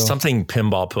game too. Something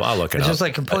pinball pool. I'll look it up. It's just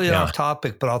like completely off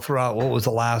topic, but I'll throw out what was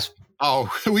the last.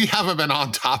 Oh, we haven't been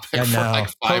on topic for like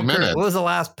 5 minutes. What was the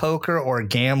last poker or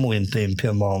gambling themed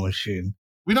pinball machine?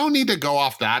 We don't need to go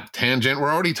off that tangent.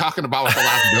 We're already talking about what the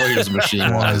last billiards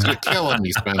machine was. You're killing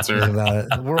me, Spencer. About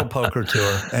it. World Poker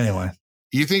Tour. Anyway.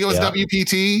 You think it was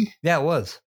WPT? Yeah, it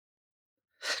was.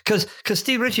 Because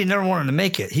Steve Ritchie never wanted to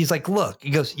make it. He's like, look,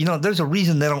 he goes, there's a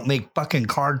reason they don't make fucking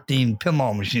card-themed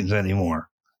pinball machines anymore.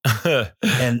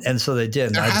 and so they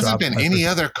did. There hasn't been any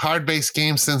other card-based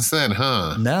game since then,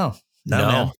 huh? No.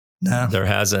 There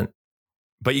hasn't.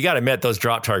 But you got to admit, those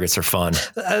drop targets are fun.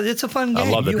 It's a fun game. I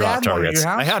love the drop targets.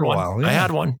 I had one. I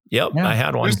had one. Yep, I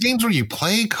had one. There's games where you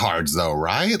play cards, though,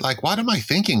 right? Like, what am I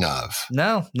thinking of?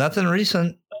 No, nothing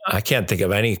recent. I can't think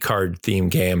of any card-themed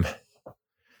game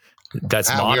that's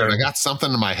modern. Weird. I got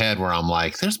something in my head where I'm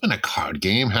like, there's been a card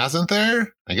game, hasn't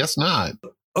there? I guess not.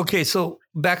 Okay, so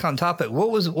back on topic.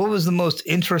 What was the most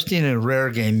interesting and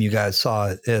rare game you guys saw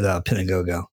at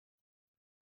Pinagogo?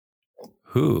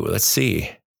 Let's see.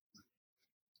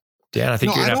 Dan, I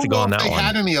think you're gonna have to go on that one. They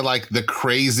had any like the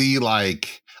crazy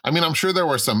I'm sure there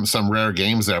were some rare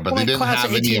games there, but they didn't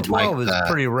have any of like is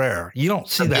pretty rare. You don't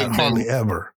see that hardly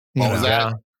ever. What was that?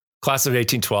 Yeah. Class of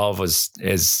 1812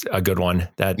 is a good one.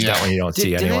 That one you don't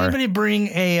see anywhere. Did anybody bring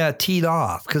a teed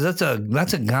off? Because that's a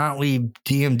Gottlieb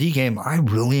DMD game I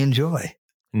really enjoy.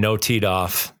 No teed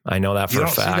off. I know that for a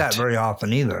fact. You don't see that very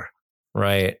often either.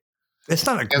 Right. It's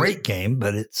not a great game,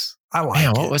 but I like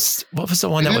it. What was the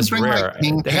one that was rare?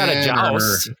 They had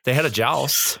a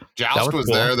joust. Joust was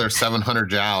cool. There. There's 700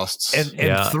 jousts. And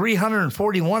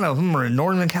 341 of them are in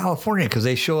Northern California because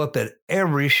they show up at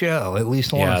every show, at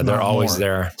least once. Yeah, they're always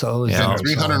there. So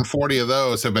 340 of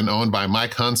those have been owned by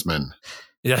Mike Huntsman.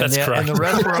 Yeah, that's correct. And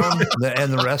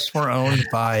the rest were owned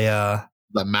by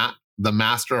the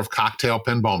master of cocktail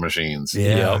pinball machines.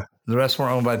 Yeah. Yep. The rest were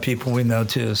owned by people we know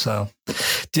too. So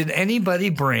did anybody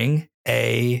bring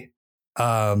a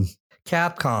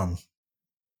Capcom?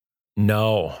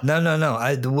 No.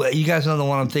 You guys know the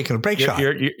one I'm thinking of. Break Shot.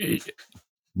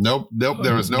 Nope.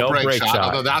 There was no break shot.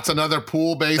 Although that's another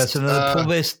pool-based. That's another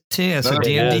pool-based team. That's a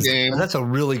DMD game. That's a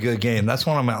really good game. That's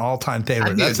one of my all-time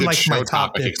favorites. That's like my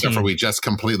top 15. Except for we just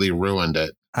completely ruined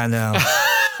it. I know.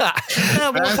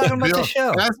 No, we're talking about the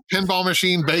show. That's pinball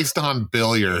machine based on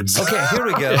billiards. Okay, here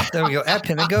we go. There we go. At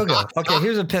Pinagogo. Okay,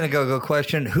 here's a Pinagogo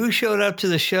question. Who showed up to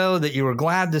the show that you were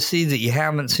glad to see that you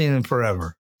haven't seen in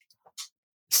forever?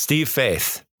 Steve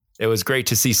Faith. It was great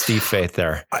to see Steve Faith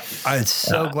there. I'm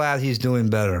so glad he's doing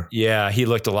better. Yeah, he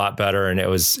looked a lot better, and it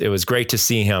was great to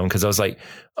see him because I was like,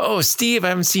 "Oh, Steve, I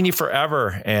haven't seen you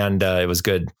forever," and it was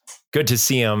good to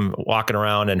see him walking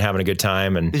around and having a good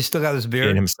time. And he still got his beard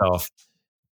being himself.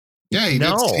 Yeah, he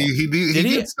did. He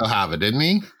did still have it, didn't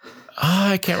he?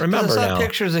 I can't remember. I saw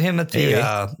pictures of him at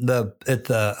the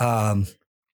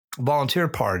volunteer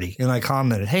party, and I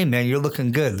commented, "Hey, man, you're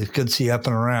looking good. It's good to see you up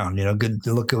and around. Good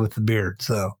to look good with the beard."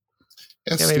 So,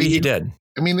 maybe he did.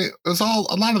 I mean, it was a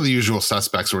lot of the usual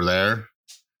suspects were there.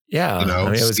 Yeah, it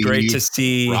was great to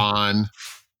see Ron.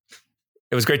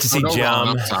 It was great to see Jim. Ron,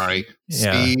 I'm sorry,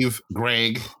 Steve,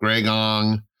 Greg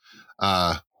Ong.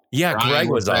 Yeah, Ryan Greg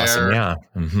was awesome. Yeah.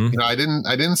 Mm-hmm.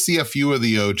 I didn't see a few of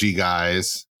the OG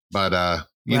guys, but by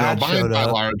and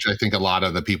large, I think a lot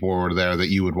of the people were there that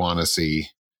you would want to see. It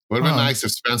would have been nice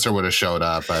if Spencer would have showed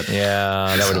up, but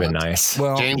yeah, that would have been nice.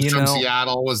 Well, James from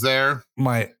Seattle was there.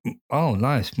 Nice.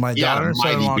 My daughter and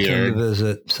son-in-law came to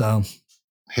visit, so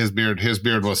his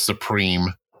beard was supreme.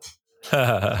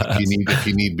 if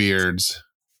you need beards.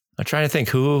 I'm trying to think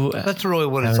who. That's really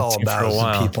what it's all about. Is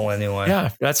the people anyway. Yeah,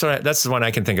 that's the one I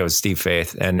can think of. Is Steve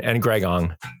Faith and Greg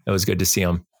Ong. It was good to see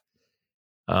him.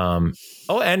 And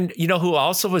who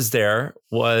also was there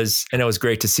and it was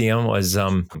great to see him was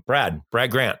Brad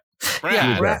Grant.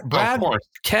 Brad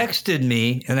texted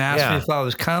me and asked me if I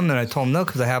was coming. I told him no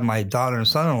because I have my daughter and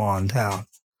son-in-law in town.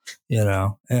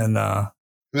 And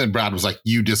then Brad was like,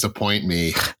 "You disappoint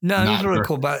me." No, he was really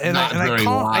cool about it. And I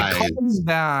called him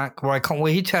back.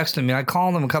 He texted me. I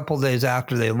called him a couple of days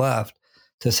after they left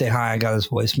to say hi. I got his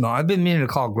voicemail. I've been meaning to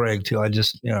call Greg too. I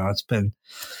just, it's been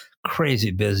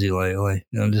crazy busy lately.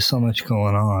 Just so much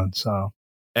going on. So,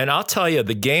 and I'll tell you,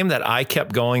 the game that I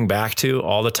kept going back to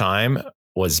all the time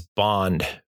was Bond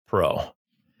Pro.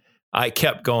 I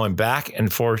kept going back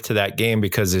and forth to that game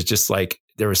because it's just like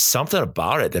there was something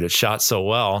about it that it shot so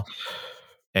well.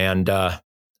 And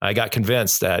I got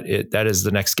convinced that that is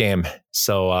the next game.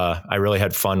 So I really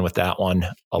had fun with that one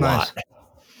a lot.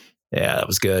 Yeah, that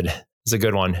was good. It's a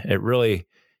good one. It really,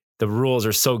 the rules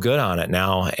are so good on it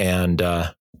now. And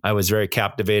I was very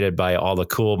captivated by all the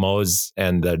cool modes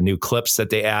and the new clips that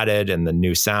they added and the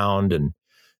new sound and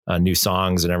new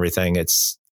songs and everything.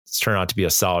 It's turned out to be a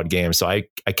solid game. So I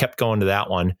kept going to that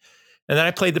one. And then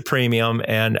I played the premium,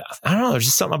 and I don't know, there's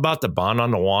just something about the Bond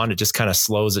on the Wand. It just kind of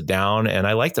slows it down. And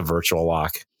I like the virtual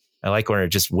lock. I like when it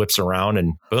just whips around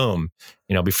and boom,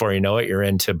 before you know it, you're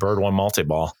into Bird One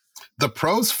multi-ball. The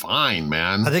Pro's fine,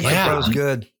 man. I think the Pro's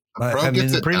good.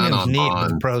 The premium's neat, but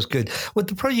the Pro's good. With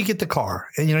the Pro, you get the car,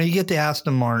 and you get the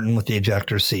Aston Martin with the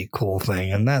ejector seat, cool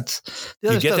thing, and that's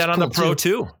you get that on the Pro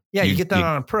too. Yeah, you get that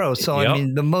on a Pro. So I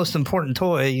mean, the most important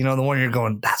toy, the one you're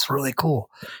going, that's really cool.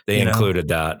 They included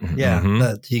that. Yeah,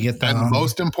 you get that. And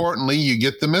most importantly, you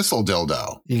get the missile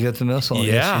dildo. You get the missile.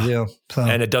 Yeah, yes, you do. So.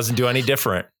 And it doesn't do any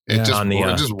different. It just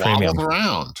wobbles premium.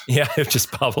 around. Yeah, it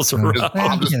just bobbles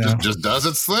around. Just does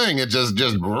its thing. It just.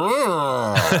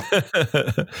 No,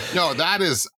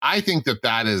 I think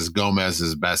that is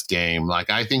Gomez's best game. Like,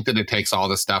 I think that it takes all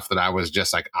the stuff that I was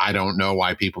just like, I don't know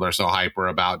why people are so hyper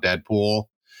about Deadpool,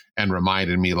 and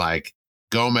reminded me like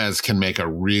Gomez can make a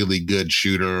really good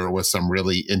shooter with some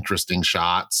really interesting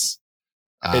shots.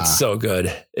 It's so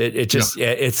good. It's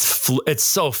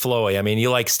so flowy. I mean, you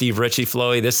like Steve Ritchie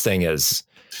flowy. This thing is.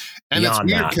 And it's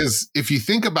weird because if you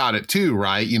think about it too,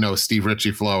 right? Steve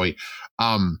Ritchie flowy,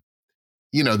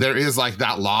 there is like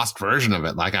that lost version of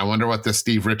it. Like, I wonder what the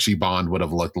Steve Ritchie Bond would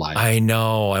have looked like. I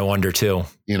know. I wonder too.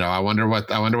 I wonder what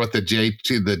the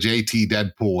JT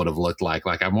Deadpool would have looked like.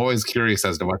 Like, I'm always curious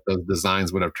as to what those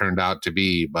designs would have turned out to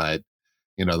be. But,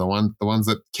 the ones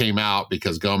that came out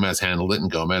because Gomez handled it,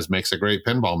 and Gomez makes a great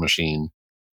pinball machine,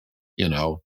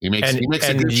 He makes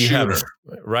a good shooter.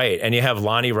 Right. And you have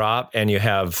Lonnie Ropp and you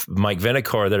have Mike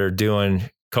Vinokur that are doing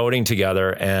coding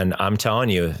together. And I'm telling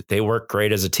you, they work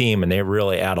great as a team, and they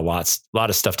really add a lot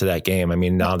of stuff to that game. I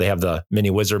mean, now they have the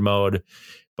mini wizard mode,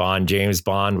 James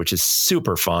Bond, which is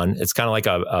super fun. It's kind of like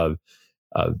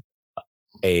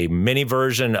a mini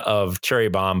version of Cherry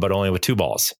Bomb, but only with 2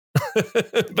 balls,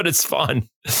 but it's fun.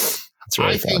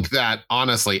 Really think that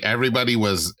honestly, everybody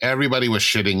was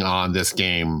shitting on this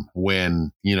game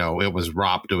when, it was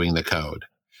Ropp doing the code.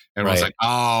 Everyone's like,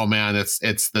 oh man,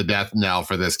 it's the death knell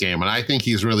for this game. And I think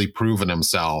he's really proven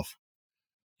himself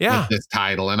with this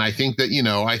title. And I think that,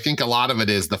 I think a lot of it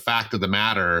is the fact of the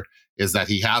matter is that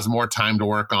he has more time to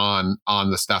work on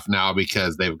the stuff now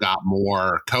because they've got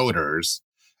more coders.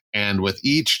 And with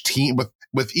each team,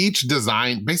 with each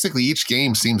design, basically each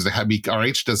game seems to have, or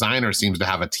each designer seems to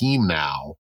have a team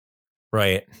now.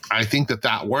 Right. I think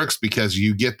that works because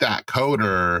you get that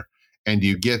coder and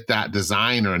you get that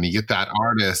designer and you get that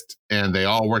artist, and they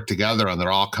all work together and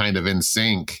they're all kind of in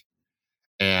sync.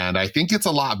 And I think it's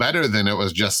a lot better than it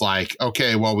was just like,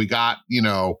 okay, well, we got,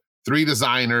 3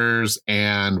 designers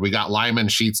and we got Lyman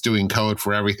Sheets doing code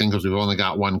for everything because we've only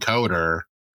got one coder.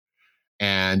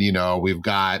 And, we've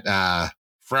got,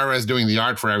 Freres doing the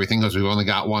art for everything because we've only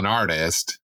got one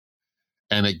artist.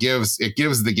 And it gives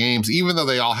the games, even though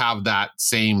they all have that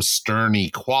same Stern-y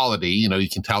quality, you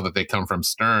can tell that they come from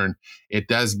Stern, it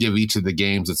does give each of the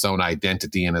games its own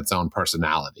identity and its own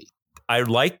personality. I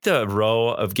like the row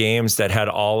of games that had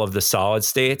all of the solid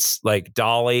states, like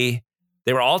Dolly.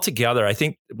 They were all together. I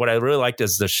think what I really liked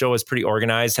is the show was pretty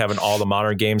organized, having all the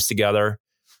modern games together.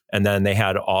 And then they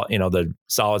had all, the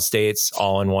solid states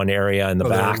all in one area in the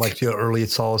back. Like the early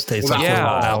solid states. Well,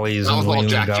 alleys that was all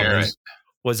Jack Jarrett.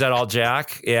 Was that all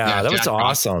Jack? Yeah, that was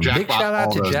awesome. Big shout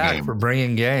out to Jack for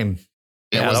bringing game.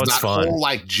 It was that fun. Whole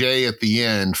like J at the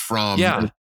end from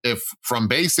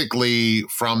basically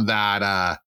from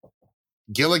that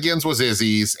Gilligan's was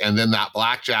Izzy's, and then that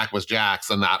Blackjack was Jack's,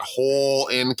 and that whole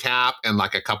end cap and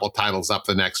like a couple titles up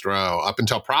the next row up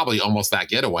until probably almost that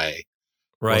Getaway.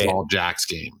 Right. Was all Jack's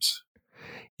games.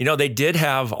 They did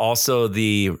have also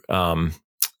the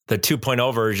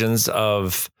 2.0 versions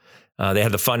of, they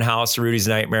had the Funhouse, Rudy's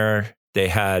Nightmare. They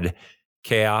had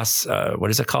Chaos.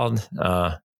 What is it called?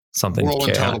 Something.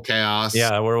 Whirlwind Total Chaos.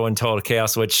 Yeah, Whirlwind Total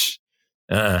Chaos, which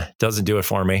doesn't do it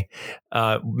for me.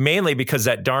 Mainly because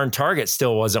that darn target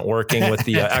still wasn't working with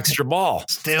the extra ball.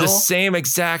 Still? The same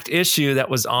exact issue that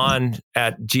was on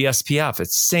at GSPF.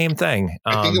 It's the same thing.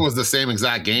 I think it was the same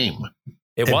exact game.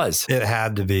 It was. It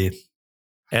had to be.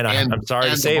 And I'm sorry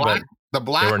to say, but the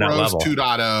Black Rose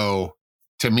 2.0,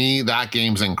 to me, that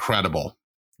game's incredible.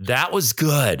 That was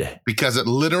good. Because it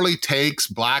literally takes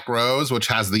Black Rose, which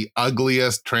has the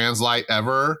ugliest translite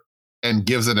ever, and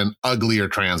gives it an uglier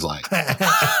translite.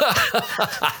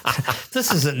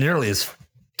 This isn't nearly as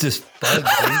just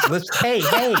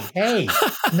hey,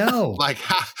 no.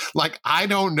 Like I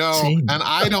don't know, and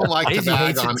I don't like to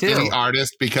bag on any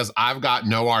artist because I've got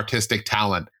no artistic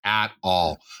talent at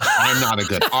all. I'm not a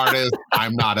good artist.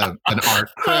 I'm not an art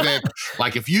critic.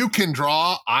 Like if you can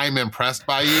draw, I'm impressed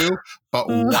by you. But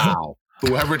wow,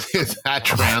 whoever did that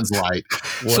translite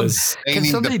was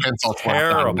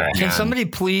terrible. Can somebody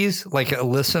please, like a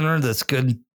listener that's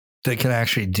good, that can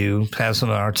actually has some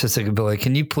artistic ability,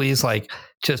 can you please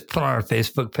just put on our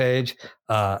Facebook page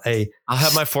I'll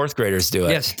have my fourth graders do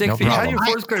it. Yeah, stick figure. How do your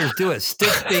fourth graders do it?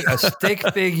 A stick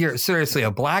figure, seriously,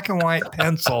 a black and white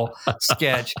pencil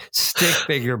sketch, stick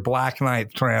figure, black and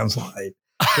white translate.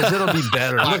 Because it'll be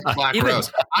better. Black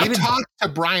Rose. I talked to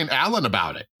Brian Allen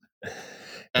about it.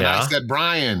 And I said,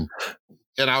 Brian,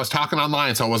 and I was talking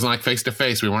online, so it wasn't like face to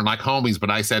face. We weren't like homies, but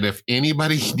I said, if any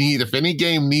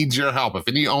game needs your help, if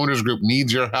any owners group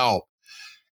needs your help,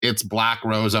 it's Black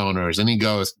Rose owners. And he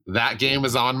goes, that game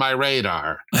is on my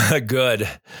radar. Good.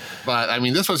 But I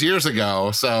mean, this was years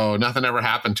ago, so nothing ever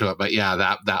happened to it. But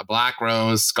yeah, that Black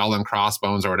Rose Skull and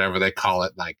Crossbones or whatever they call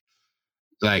it,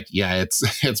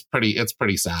 it's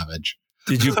pretty savage.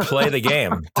 Did you play the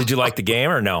game? Did you like the game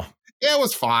or no? It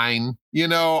was fine.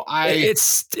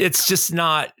 It's just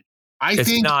not.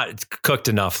 It's not cooked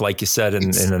enough, like you said in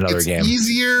another game. It's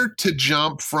easier to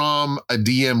jump from a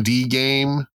DMD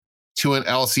game to an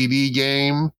LCD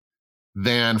game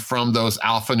than from those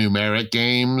alphanumeric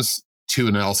games to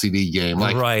an LCD game.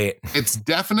 Right. It's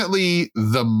definitely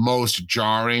the most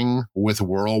jarring with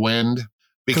Whirlwind.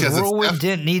 Because Whirlwind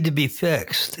didn't need to be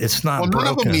fixed. It's not broken.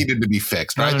 None of them needed to be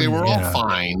fixed, right? They were all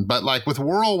fine. But like with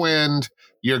Whirlwind,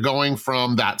 you're going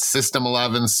from that System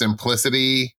 11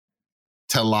 simplicity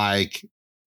to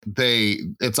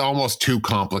it's almost too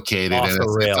complicated.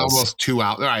 It's almost too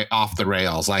off the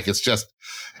rails. Like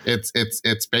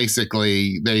it's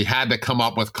basically, they had to come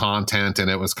up with content and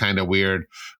it was kind of weird.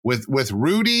 With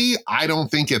Rudy, I don't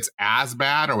think it's as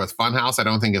bad, or with Funhouse, I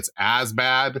don't think it's as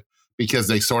bad, because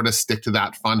they sort of stick to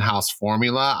that Funhouse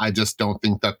formula. I just don't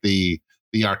think that the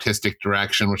artistic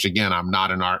direction, which again, I'm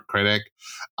not an art critic,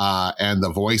 and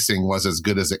the voicing was as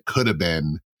good as it could have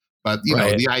been. But you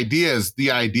know, the idea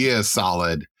is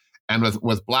solid. And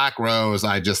with Black Rose,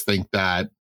 I just think that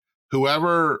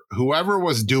whoever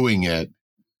was doing it,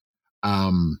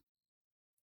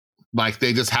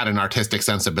 they just had an artistic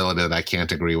sensibility that I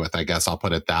can't agree with. I guess I'll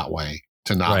put it that way.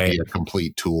 To not be a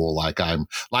complete tool, like I'm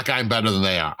better than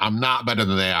they are. I'm not better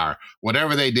than they are.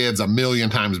 Whatever they did is a million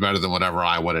times better than whatever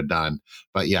I would have done.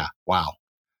 But yeah, wow.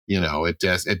 It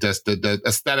just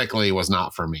aesthetically was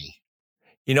not for me.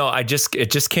 It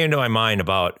just came to my mind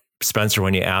about Spencer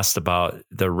when you asked about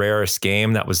the rarest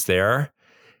game that was there.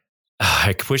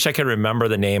 I wish I could remember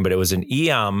the name, but it was an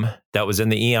EM that was in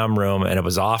the EM room, and it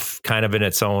was off kind of in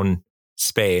its own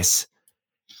space.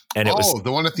 And it was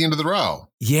the one at the end of the row.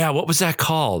 Yeah. What was that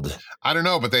called? I don't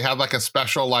know, but they had like a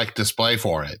special display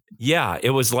for it. Yeah.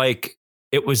 It was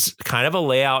kind of a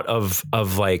layout of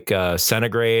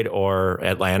Centigrade or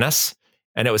Atlantis.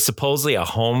 And it was supposedly a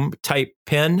home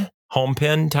pin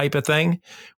type of thing,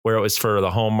 where it was for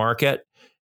the home market.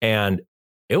 And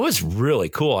it was really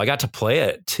cool. I got to play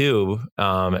it too.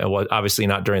 It was obviously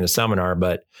not during the seminar,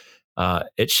 but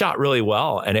it shot really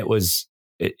well. And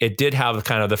it did have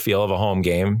kind of the feel of a home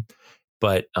game,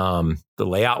 but the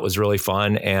layout was really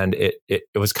fun, and it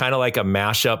was kind of like a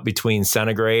mashup between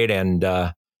Centigrade and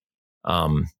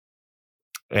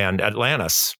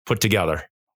Atlantis put together.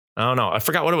 I don't know. I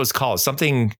forgot what it was called.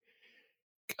 Something.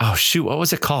 Oh shoot! What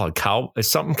was it called?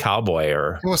 Something cowboy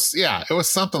or it was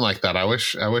something like that. I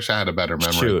wish I had a better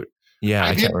memory. Shoot. Yeah,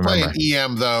 I did can't play remember. an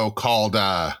EM though called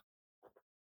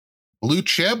Blue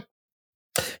Chip.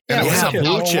 And it was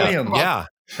Blue Chip. Yeah.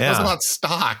 It was about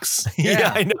stocks.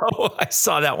 Yeah, I know. I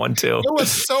saw that one too. It was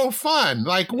so fun.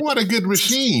 What a good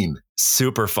machine.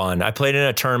 Super fun. I played in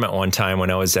a tournament one time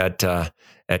when I was at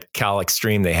Cal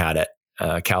Extreme. They had it.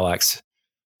 CalX.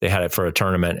 They had it for a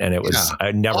tournament, and it was,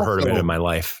 I'd never heard of it in my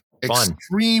life. Fun.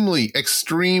 Extremely,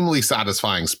 extremely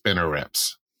satisfying spinner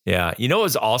rips. Yeah. You know what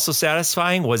was also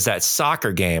satisfying was that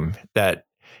soccer game that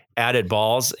added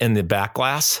balls in the back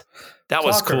glass. That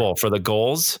was cool for the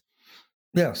goals.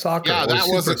 Yeah, soccer. Yeah, that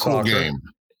was a cool game.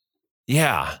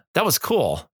 Yeah, that was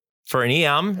cool. For an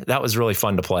EM, that was really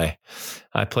fun to play.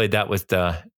 I played that with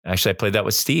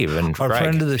Steve and our Greg.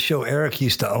 friend of the show, Eric,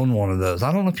 used to own one of those.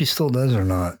 I don't know if he still does or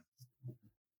not.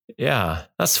 Yeah,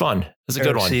 that's fun. That's a Eric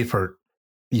good one. Seifert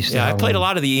used to I played a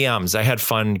lot of the EMs. I had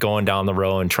fun going down the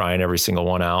row and trying every single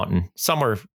one out. And some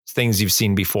were things you've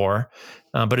seen before,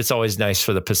 but it's always nice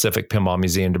for the Pacific Pinball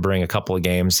Museum to bring a couple of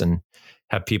games and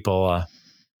have people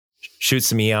shoot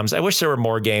some EMs. I wish there were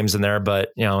more games in there,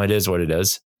 but it is what it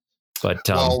is. But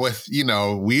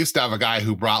we used to have a guy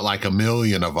who brought like 1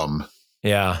 million of them.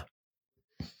 Yeah.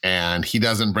 And he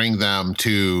doesn't bring them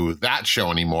to that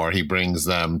show anymore. He brings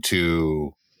them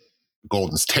to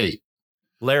Golden State.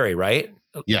 Larry, right?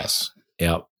 Yes.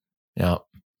 Yep.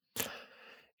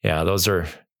 Yeah, those are.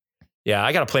 Yeah,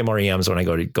 I got to play more EMs when I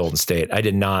go to Golden State. I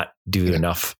did not do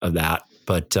enough of that,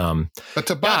 but to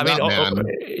buy man,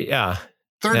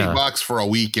 $30 for a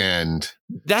weekend.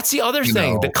 That's the other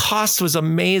thing. The cost was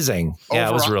amazing. Yeah,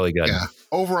 it was really good. Yeah,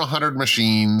 over 100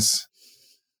 machines.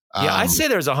 I'd say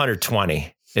there's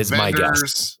 120 is vendors, my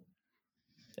guess.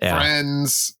 Yeah.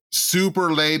 Friends,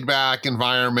 super laid back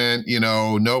environment,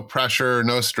 no pressure,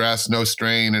 no stress, no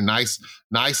strain, a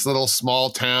nice little small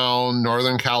town,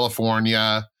 Northern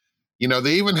California.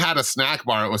 They even had a snack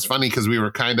bar. It was funny because we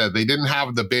were they didn't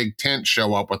have the big tent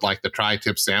show up with like the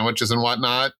tri-tip sandwiches and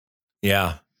whatnot.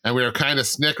 Yeah. And we were kind of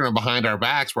snickering behind our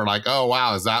backs. We're like, oh,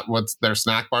 wow, is that what their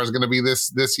snack bar is going to be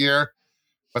this year?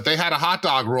 But they had a hot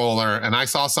dog roller, and I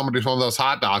saw somebody with one of those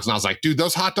hot dogs, and I was like, dude,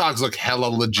 those hot dogs look hella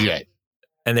legit.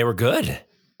 And they were good.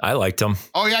 I liked them.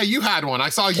 Oh, yeah, you had one. I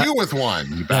saw you with one.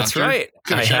 You that's right.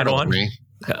 I had one. Me.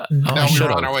 We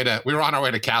were on our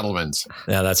way to Cattleman's.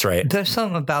 Yeah, that's right. There's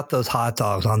something about those hot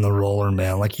dogs on the roller,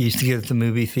 man. Like you used to get at the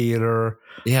movie theater.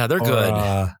 Yeah, they're good.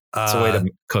 It's a way to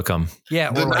cook them.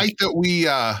 Yeah, the night that we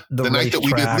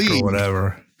did league, or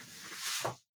whatever.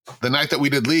 The night that we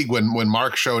did league, when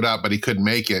Mark showed up, but he couldn't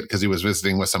make it because he was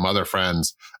visiting with some other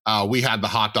friends. We had the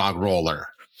hot dog roller.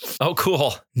 Oh,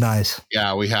 cool. Nice.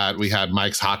 Yeah, we had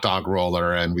Mike's hot dog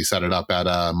roller, and we set it up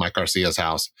at Mike Garcia's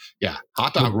house. Yeah,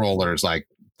 hot dog rollers, like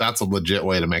that's a legit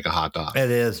way to make a hot dog. It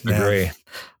is, man. Agree.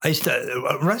 I used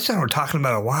to, Russ and I were talking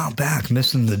about a while back,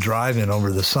 missing the drive-in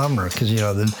over the summer because,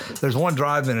 there's one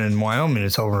drive-in in Wyoming.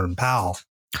 It's over in Powell.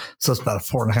 So it's about a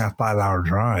 4.5, 5 hour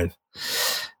drive.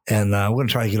 And we're going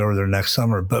to try to get over there next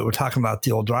summer. But we're talking about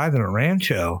the old drive-in at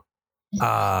Rancho.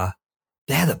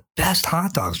 They had the best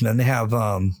hot dogs, man. They have,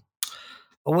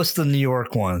 what's the New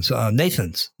York ones?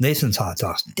 Nathan's hot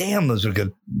dogs. Damn, those are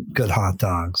good hot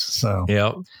dogs. So,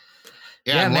 yep.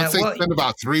 Yeah, and once they spend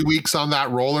about 3 weeks on that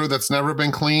roller that's never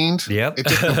been cleaned. Yep. It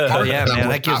just man,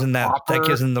 that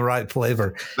gives them the right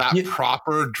flavor. That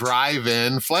proper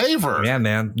drive-in flavor. Yeah,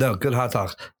 man. No, good hot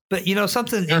dogs. But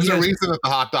something. There's a reason that the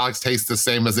hot dogs taste the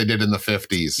same as they did in the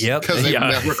 50s. Yep. Because they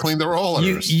never cleaned the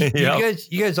rollers. You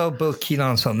guys all both keyed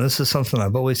on something. This is something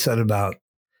I've always said about,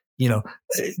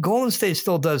 Golden State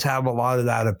still does have a lot of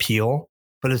that appeal,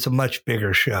 but it's a much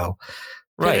bigger show.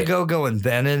 Right. Pinagogo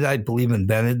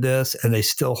invented this, and they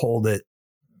still hold it.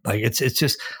 Like it's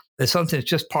something. It's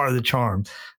just part of the charm.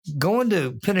 Going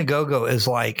to Pinagogo is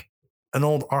like an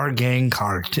old Our Gang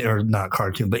cartoon, or not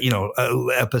cartoon, but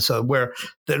episode where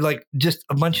they're like just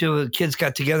a bunch of kids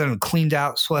got together and cleaned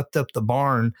out, swept up the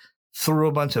barn, threw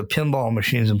a bunch of pinball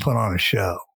machines, and put on a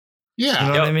show. Yeah.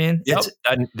 You know what I mean? Yep.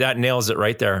 That nails it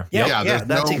right there. Yeah.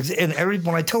 And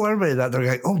when I tell everybody that, they're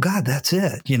like, oh God, that's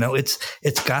it.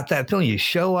 It's got that feeling. You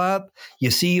show up, you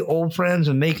see old friends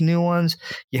and make new ones.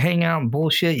 You hang out and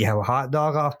bullshit. You have a hot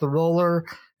dog off the roller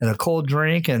and a cold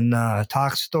drink and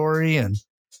talk story and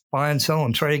buy and sell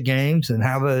and trade games and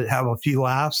have a few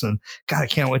laughs. And God, I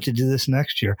can't wait to do this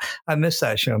next year. I miss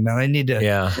that show, man. I need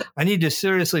to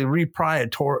seriously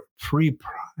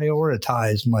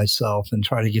prioritize myself and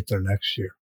try to get there next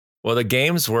year. Well, the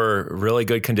games were really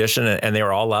good condition and they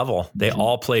were all level. They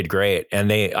all played great, and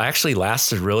they actually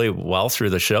lasted really well through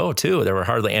the show too. There were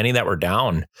hardly any that were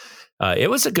down. It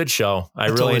was a good show. I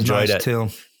really enjoyed it too.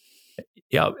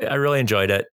 Yeah, I really enjoyed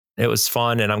it. It was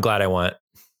fun, and I'm glad I went.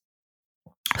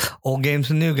 Old games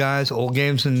and new, guys. Old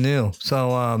games and new.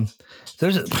 So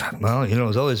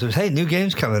as always, there's new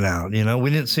games coming out. We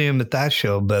didn't see them at that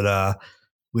show, but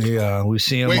we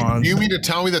see them on. You mean to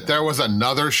tell me that there was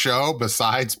another show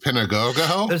besides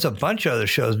Pinagogo? There's a bunch of other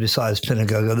shows besides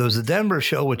Pinagogo. There was the Denver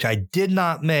show, which I did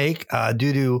not make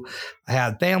due to I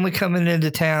had family coming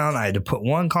into town. I had to put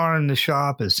one car in the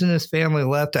shop. As soon as family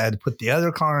left, I had to put the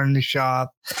other car in the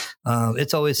shop.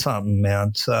 It's always something,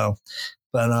 man. So.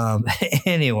 But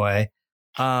anyway.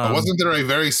 Wasn't there a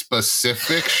very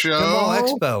specific show? Pinball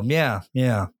Expo.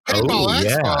 Yeah. Pinball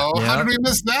Expo? Yeah. How did we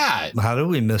miss that? How did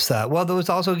we miss that? Well, there was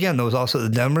also the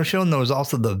Denver show, and there was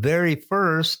also the very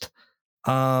first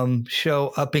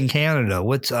show up in Canada.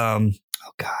 What's I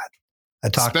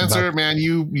talked Spencer, about, man,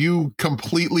 you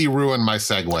completely ruined my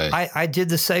segue. I did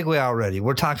the segue already.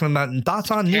 We're talking about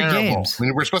thoughts on new games. I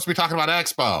mean, we're supposed to be talking about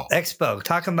Expo.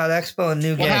 Talking about Expo and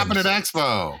new games. What happened at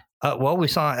Expo? Well, we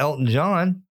saw Elton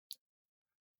John,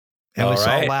 and we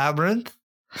saw Labyrinth,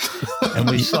 And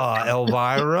we saw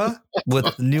Elvira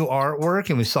with new artwork,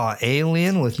 and we saw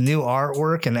Alien with new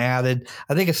artwork and added,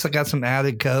 I think it's got some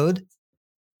added code.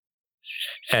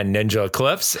 And Ninja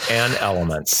Eclipse and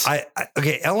Elements.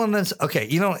 Okay, Elements. Okay,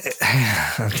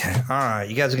 okay. All right.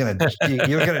 You guys are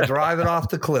you're gonna drive it off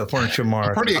the cliff, weren't you, Mark?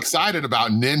 I'm pretty excited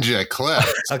about Ninja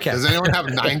Eclipse. Okay. Does anyone have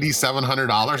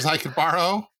 $9,700 I could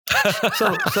borrow?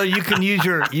 So you can use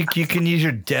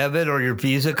your debit or your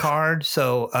Visa card.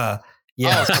 So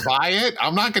yeah, to buy it.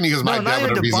 I'm not going to use my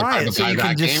debit or Visa card to buy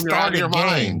that game. You're out of your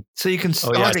mind. So you can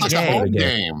start a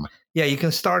game. Yeah, you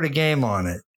can start a game on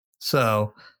it.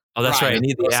 So. Oh, that's right. I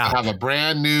need the app. Have a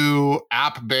brand new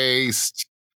app-based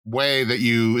way that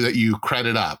you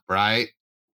credit up, right?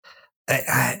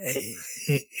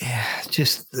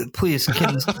 Just please,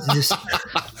 just.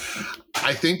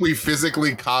 I think we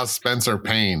physically caused Spencer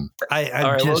pain. All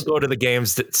right, we'll go to the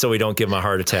games so we don't give him a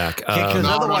heart attack. Because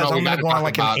otherwise, I'm going to go on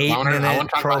like an 8-minute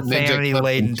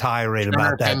profanity-laden tirade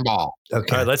about that. Pinball.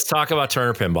 Okay. All right, let's talk about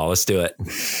Turner Pinball. Let's do it.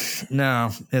 No,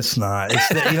 it's not.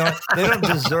 They don't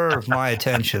deserve my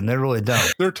attention. They really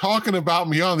don't. They're talking about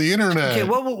me on the internet. Okay,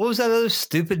 what was that other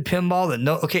stupid pinball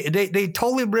that Okay, they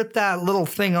totally ripped that little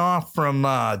thing off from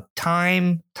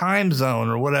Time Zone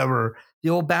or whatever, the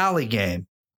old Bally game.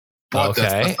 What,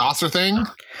 the saucer thing?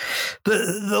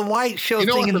 The light show thing.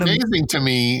 What's amazing to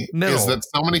me is that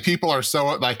so many people are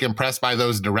so impressed by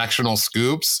those directional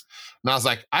scoops. And I was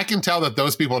like, I can tell that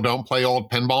those people don't play old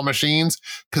pinball machines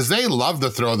because they love to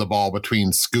throw the ball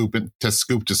between scoop to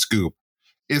scoop.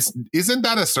 Isn't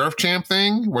that a Surf Champ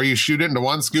thing where you shoot it into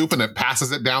one scoop and it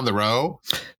passes it down the row?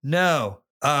 No.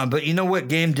 But you know what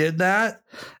game did that?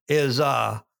 It's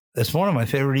one of my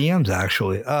favorite EMs,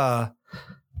 actually.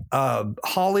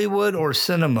 Hollywood or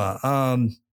Cinema.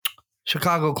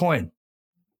 Chicago Coin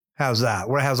has that,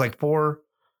 where it has like 4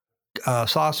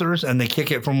 saucers and they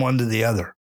kick it from one to the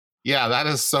other. Yeah, that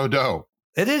is so dope.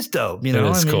 It is dope. It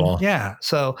is cool. Yeah.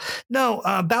 So no,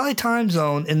 Bally Time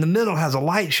Zone in the middle has a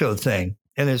light show thing,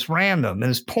 and it's random and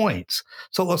it's points.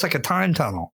 So it looks like a time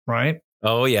tunnel, right?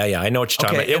 Oh yeah. I know what you're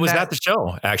talking about. It was at the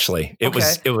show, actually. It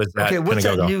was okay, what's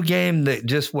that new game that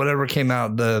just whatever came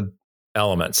out, the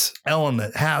Element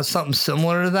has something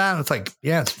similar to that? It's like,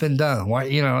 yeah, it's been done. Why,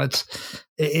 it's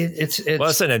well,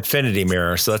 it's an infinity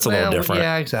mirror, so that's a little different.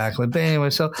 Yeah, exactly. But anyway,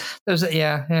 so there's it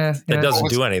doesn't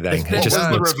do anything. It just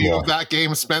looks the review cool. of that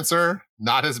game, Spencer.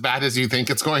 Not as bad as you think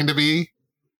it's going to be.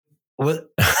 What?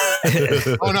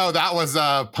 Oh no, that was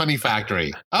Punny Factory.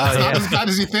 It's not as bad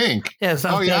as you think. Yeah, it's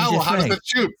not how does it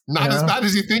shoot? Not as bad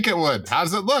as you think it would. How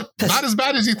does it look? Not as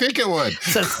bad as you think it would.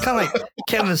 So it's kind of like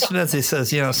Kevin Smith. He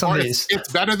says, somebody's.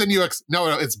 It's better than you.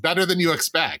 It's better than you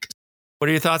expect. What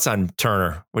are your thoughts on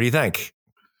Turner? What do you think?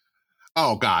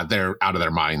 Oh God, they're out of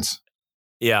their minds.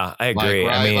 Yeah, I agree.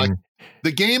 Right?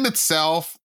 The game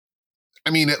itself.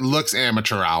 It looks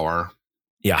amateur hour.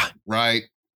 Yeah. Right.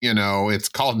 It's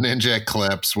called Ninja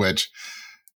Eclipse, which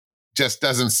just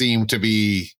doesn't seem to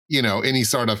be, any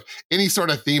sort of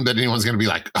theme that anyone's going to be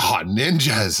like, oh,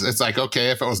 ninjas. It's like, okay,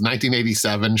 if it was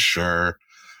 1987, sure.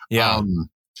 Yeah.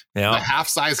 The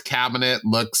half-size cabinet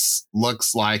looks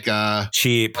like a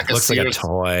cheap. Looks like a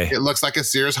toy. It looks like a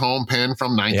Sears home pin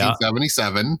from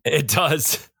 1977. Yeah, it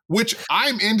does. Which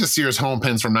I'm into Sears home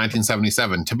pins from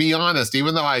 1977. To be honest,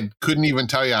 even though I couldn't even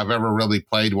tell you I've ever really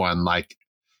played one, like,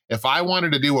 if I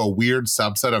wanted to do a weird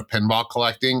subset of pinball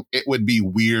collecting, it would be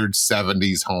weird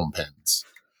 70s home pins.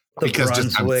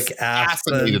 Because I'm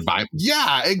fascinated by them.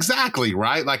 Yeah, exactly,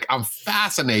 right? Like, I'm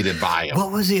fascinated by them.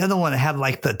 What was the other one that had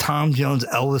like the Tom Jones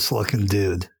Elvis looking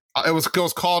dude? It was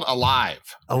called Alive.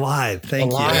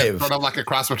 Thank you. Yeah, sort of like a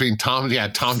cross between Tom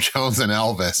Jones and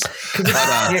Elvis.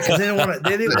 Because they didn't want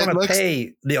to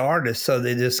pay the artist, so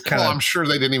they just kind of. Well, I'm sure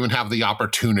they didn't even have the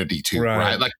opportunity to,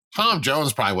 right? Like Tom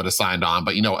Jones probably would have signed on,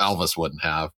 but Elvis wouldn't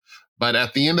have. But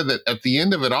at the end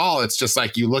of it all, it's just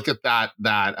like you look at that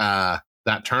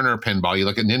Turner pinball, you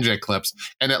look at Ninja Eclipse,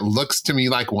 and it looks to me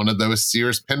like one of those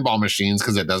Sears pinball machines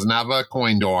because it doesn't have a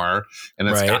coin door and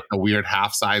it's got a weird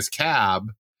half-size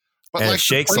cab. But and it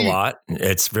shakes a lot.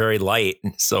 It's very light,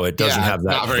 so it doesn't have that,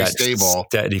 not very stable,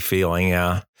 steady feeling.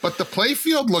 Yeah, but the play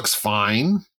field looks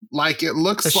fine. Like it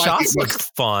looks the like shots look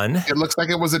fun. It looks like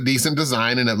it was a decent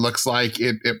design, and it looks like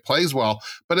it plays well.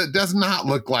 But it does not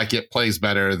look like it plays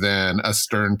better than a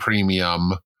Stern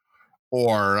Premium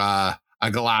or a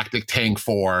Galactic Tank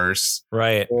Force,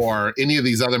 right? Or any of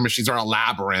these other machines, or a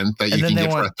Labyrinth that you can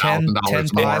get for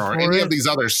 $1,000 more, or any of these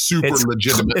other super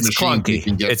legitimate machines clunky. You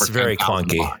can get it's for very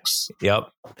clunky. $10,000.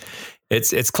 Yep,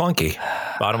 it's clunky.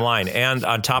 Bottom line, and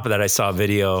on top of that, I saw a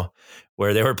video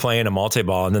where they were playing a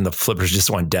multi-ball and then the flippers just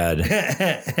went dead.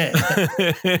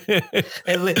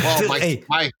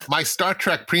 My Star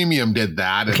Trek Premium did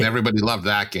that, and everybody loved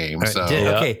that game. Right, so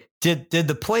did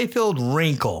the playfield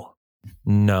wrinkle?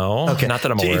 No, not that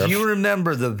I'm aware of. If you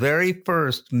remember the very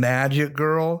first Magic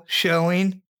Girl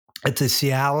showing at the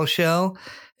Seattle show,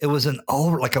 it was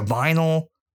like a vinyl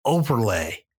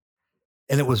overlay.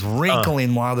 And it was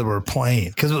wrinkling while they were playing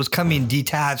because it was coming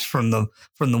detached from the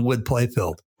wood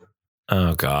playfield.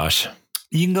 Oh gosh!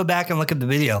 You can go back and look at the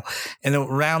video, and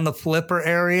around the flipper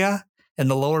area and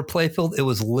the lower playfield, it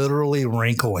was literally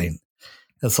wrinkling.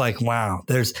 It's like wow.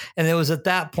 And it was at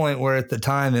that point where at the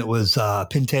time it was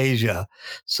Pintasia.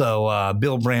 So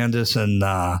Bill Brandis and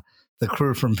the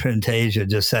crew from Pintasia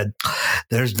just said,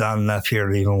 "There's not enough here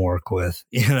to even work with."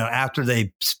 After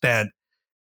they spent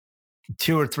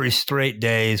 2 or 3 straight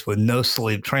days with no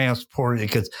sleep, transporting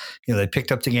because they picked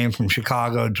up the game from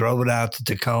Chicago, drove it out to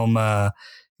Tacoma,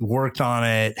 worked on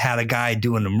it, had a guy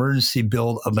do an emergency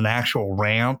build of an actual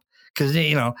ramp because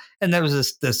and there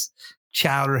was this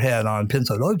chowderhead on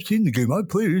Pinside. I've seen the game, I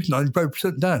played it, it's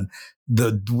 95% done.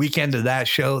 The weekend of that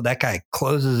show, that guy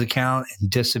closed his account and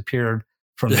disappeared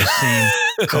from the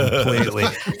scene completely.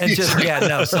 And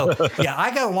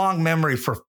I got a long memory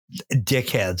for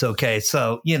dickheads. Okay.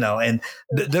 So, and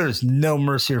there's no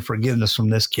mercy or forgiveness from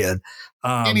this kid.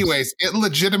 Anyways, it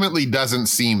legitimately doesn't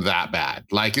seem that bad.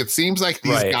 Like it seems like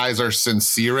these guys are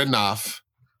sincere enough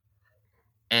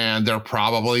and they're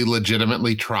probably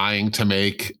legitimately trying to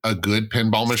make a good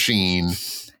pinball machine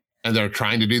and they're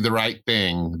trying to do the right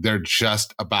thing. They're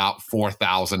just about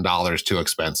 $4,000 too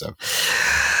expensive.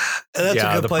 That's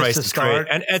a good place to start.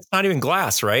 And it's not even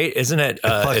glass, right? Isn't it?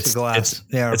 Plexiglass.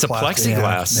 It's a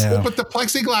plexiglass. Yeah. Well, but the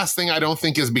plexiglass thing, I don't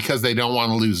think is because they don't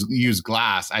want to use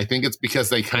glass. I think it's because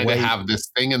they kind of have this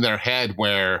thing in their head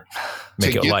where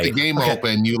to get the game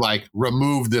open, you like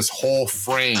remove this whole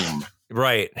frame.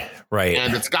 Right.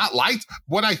 And it's got lights.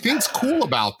 What I think's cool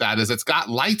about that is it's got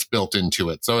lights built into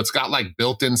it. So it's got like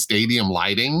built-in stadium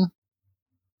lighting.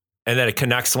 And then it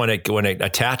connects when it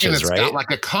attaches, and it's right? Got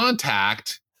like a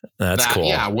contact. That's cool.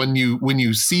 Yeah, when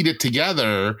you seat it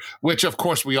together, which of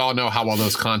course we all know how well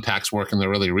those contacts work in the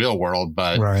really real world,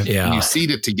 but when you seat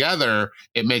it together,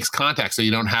 it makes contact so you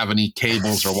don't have any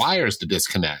cables or wires to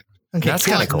disconnect. Okay, that's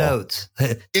kind of cool. Notes.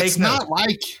 It's not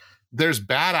like there's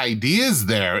bad ideas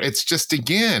there. It's just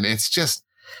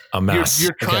a mess.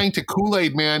 You're trying to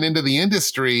Kool-Aid man into the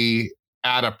industry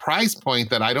at a price point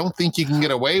that I don't think you can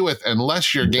get away with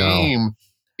unless your game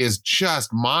is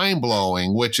just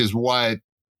mind-blowing, which is what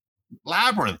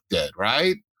Labyrinth did,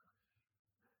 right?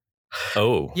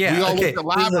 Oh, yeah. We all looked at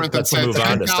Labyrinth and said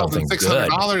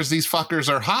 $10,600. These fuckers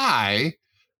are high,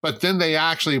 but then they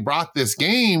actually brought this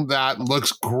game that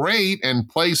looks great and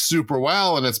plays super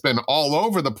well, and it's been all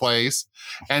over the place,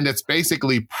 and it's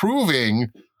basically proving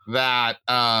that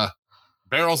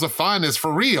Barrels of Fun is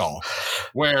for real.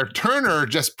 Where Turner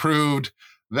just proved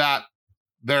that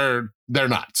they're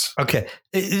nuts. Okay.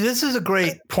 This is a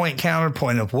great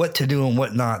counterpoint of what to do and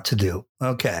what not to do.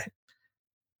 Okay.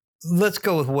 Let's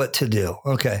go with what to do.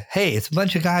 Okay. Hey, it's a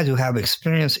bunch of guys who have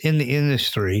experience in the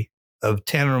industry of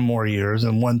 10 or more years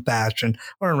in one passion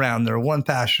or around there, one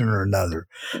passion or another.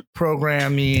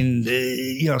 Programming,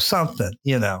 something,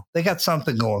 they got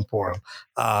something going for them.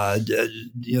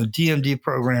 DMD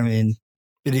programming,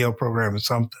 video programming,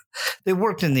 something. They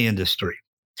worked in the industry.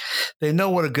 They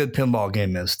know what a good pinball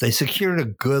game is. They secured a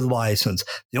good license.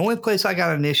 The only place I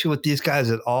got an issue with these guys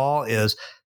at all is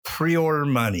pre-order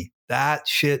money. That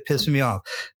shit pissed me off.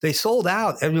 They sold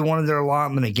out every one of their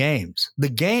allotment of games.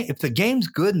 If the game's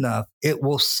good enough, it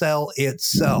will sell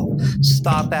itself.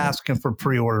 Stop asking for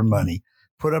pre-order money.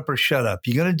 Put up or shut up.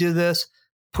 You're going to do this?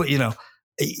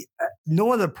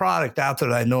 No other product out there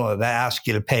that I know of asks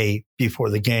you to pay before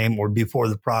the game or before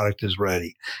the product is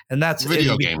ready. And that's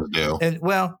video games do. And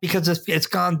because it's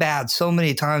gone bad so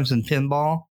many times in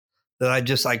pinball that I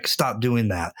just stopped doing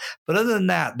that. But other than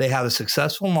that, they had a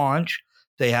successful launch.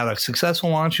 They had a successful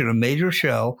launch at a major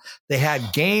show. They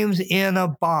had games in a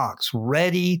box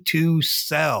ready to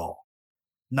sell.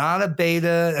 Not a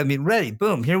beta. I mean, ready.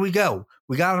 Boom. Here we go.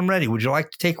 We got them ready. Would you like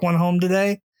to take one home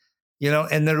today?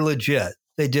 And they're legit.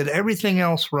 They did everything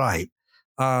else right.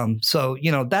 So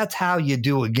that's how you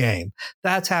do a game.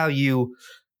 That's how you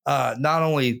not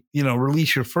only,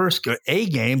 release your first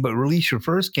game, but release your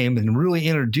first game and really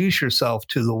introduce yourself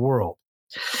to the world.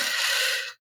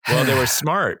 Well, they were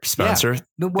smart, Spencer.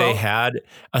 Yeah. They had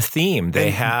a theme. They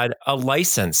had a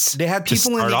license. They had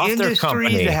people in the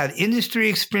industry that had industry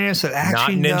experience that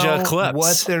actually know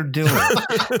what they're doing.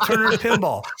 Turner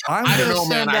Pinball. I don't know,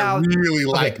 man. I really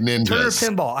like ninjas. Turner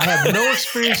Pinball. I have no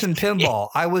experience in pinball.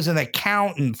 I was an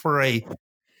accountant for a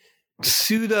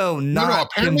pseudo.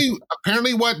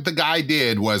 Apparently, what the guy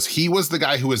did was he was the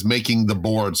guy who was making the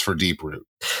boards for Deep Root.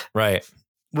 Right.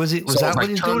 Was that what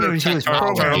he's doing, or he was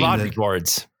programming logic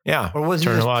boards? Yeah. Or was he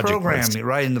just programming,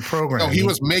 right, in the program? No, he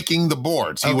was making the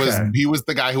boards. He was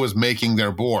the guy who was making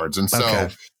their boards. And so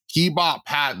he bought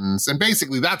patents. And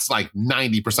basically that's like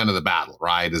 90% of the battle,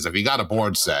 right? Is if he got a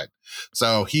board set.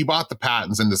 So he bought the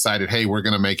patents and decided, hey, we're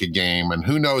going to make a game. And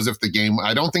who knows if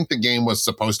I don't think the game was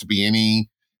supposed to be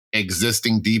any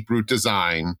existing Deep Root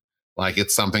design. Like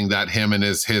it's something that him and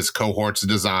his cohorts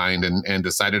designed and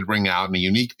decided to bring out in a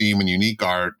unique theme and unique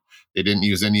art. They didn't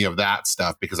use any of that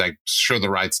stuff because I'm sure the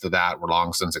rights to that were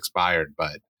long since expired.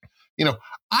 But,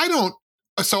 I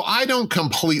don't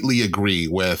completely agree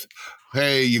with,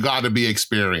 hey, you got to be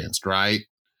experienced, right?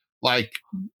 Like,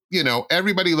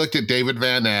 everybody looked at David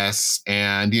Van Ness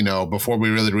and, before we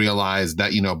really realized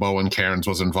that, Bowen Cairns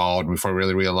was involved, before we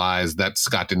really realized that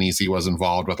Scott Denisi was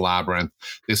involved with Labyrinth,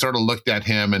 they sort of looked at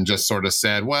him and just sort of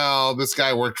said, well, this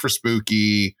guy worked for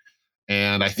Spooky.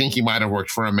 And I think he might have worked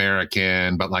for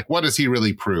American, but like, what does he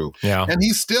really prove? Yeah. And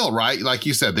he's still, right? Like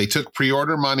you said, they took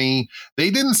pre-order money. They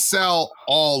didn't sell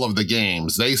all of the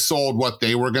games. They sold what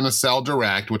they were going to sell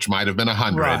direct, which might have been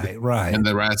 100. Right. And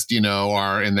the rest,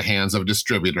 are in the hands of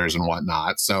distributors and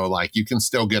whatnot. So like, you can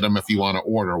still get them if you want to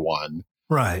order one.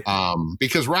 Right.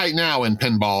 Because right now in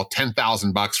pinball,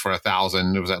 $10,000 for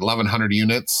 1,000, it was at 1,100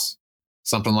 units,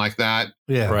 something like that.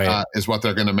 Yeah. Right. Is what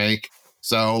they're going to make.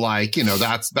 So like,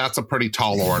 that's a pretty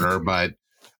tall order, but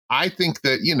I think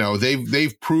that,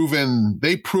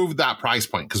 they proved that price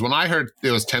point. Cause when I heard it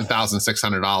was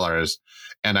 $10,600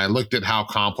 and I looked at how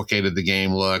complicated the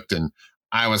game looked and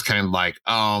I was kind of like,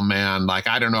 oh man, like,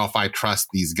 I don't know if I trust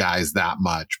these guys that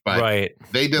much, but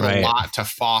they did a lot to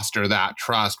foster that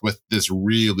trust with this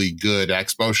really good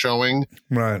expo showing.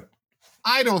 Right.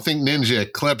 I don't think Ninja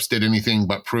Eclipse did anything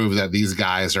but prove that these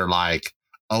guys are like,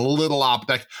 a little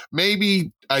like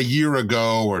maybe a year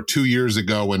ago or 2 years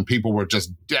ago when people were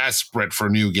just desperate for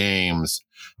new games,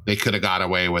 they could have got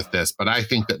away with this. But I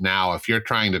think that now if you're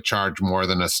trying to charge more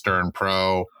than a Stern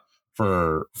Pro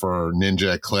for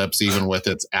Ninja Eclipse, even with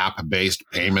its app-based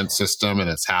payment system and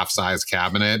its half-size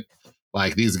cabinet,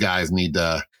 like these guys need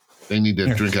to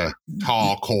drink a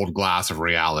tall, cold glass of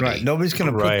reality. Right. Nobody's going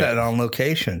to put that on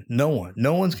location. No one.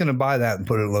 No one's going to buy that and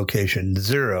put it on location.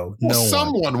 Zero. Well,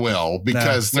 someone will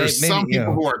because there's some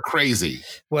people who are crazy.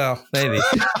 Well, maybe.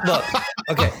 Look,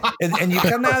 okay. And you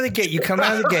come out of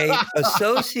the gate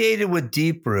associated with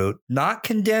Deep Root, not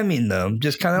condemning them,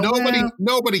 just kind of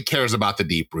nobody cares about the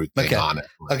Deep Root thing on it.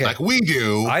 Okay. Like we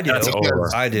do. I do.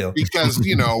 I do. Because,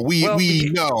 we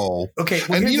know. Okay.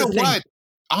 Well, and you know what?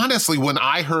 Honestly, when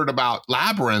I heard about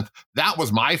Labyrinth, that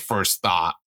was my first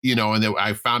thought, and then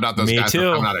I found out those guys were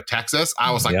coming out of Texas.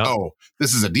 I was like, oh,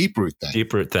 this is a Deep Root thing.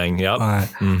 Deep Root thing. Yep.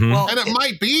 Mm-hmm. Well, and it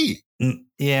might be.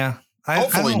 Yeah.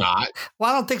 Hopefully not. Well,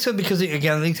 I don't think so because,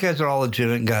 again, these guys are all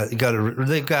legitimate.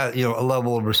 They've got a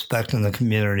level of respect in the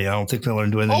community. I don't think they'll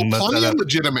do anything. Plenty of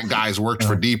legitimate guys worked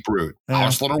for Deep Root.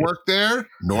 Ausler worked there.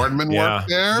 Nordman worked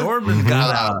there. Nordman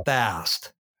got out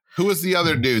fast. Who was the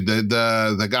other dude?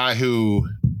 The guy who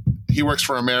he works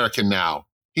for American now.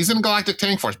 He's in Galactic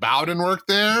Tank Force. Bowden worked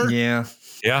there. Yeah.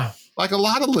 Yeah. Like a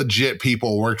lot of legit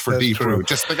people worked for Deep Root.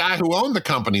 Just the guy who owned the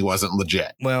company wasn't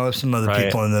legit. Well, there's some other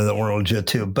people in there that weren't legit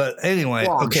too. But anyway,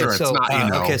 so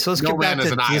let's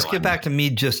get back to me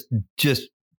just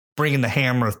bringing the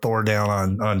hammer of Thor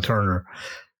down on Turner.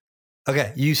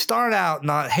 Okay, you start out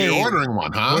not, hey, you're ordering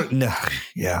one, huh? No,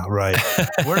 yeah, right.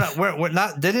 we're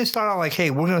not. They didn't start out like,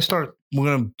 hey, we're going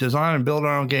to design and build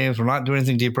our own games. We're not doing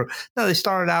anything deeper. No, they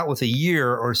started out with a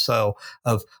year or so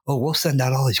of, we'll send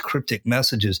out all these cryptic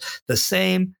messages. The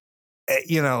same,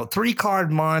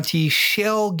 3-card Monty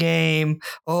shell game.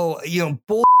 Bull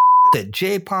that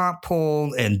J-Pop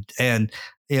pulled and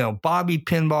Bobby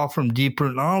Pinball from Deep Root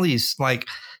and all these like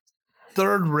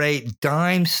third-rate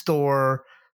dime store.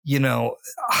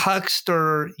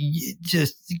 Huckster,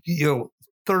 just,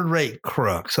 third-rate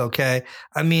crooks, okay?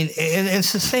 I mean, and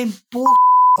it's the same bull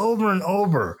over and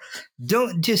over.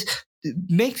 Don't just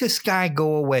make this guy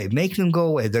go away. Make them go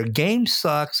away. Their game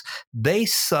sucks. They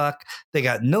suck. They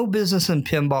got no business in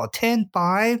pinball.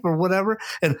 10-5 or whatever.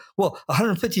 And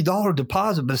 $150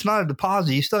 deposit, but it's not a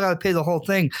deposit. You still got to pay the whole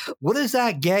thing. What does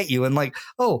that get you? And like,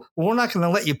 we're not going to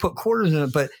let you put quarters in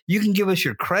it, but you can give us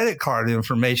your credit card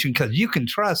information because you can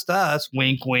trust us.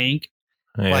 Wink, wink.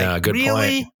 Yeah, like, good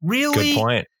point. Really? Good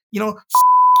point.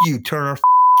 You, Turner.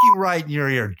 You right in your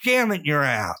ear. Jam it in your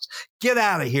ass. Get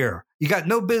out of here. You got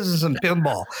no business in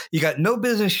pinball. You got no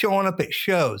business showing up at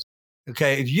shows.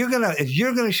 Okay. If you're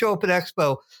gonna show up at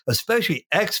Expo, especially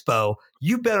Expo,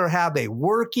 you better have a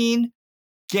working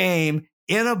game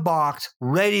in a box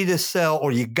ready to sell,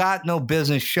 or you got no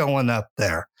business showing up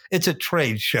there. It's a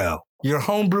trade show. Your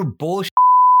homebrew bullshit.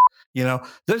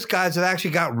 There's guys that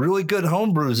actually got really good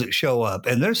homebrews that show up,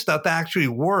 and their stuff actually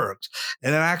works,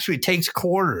 and it actually takes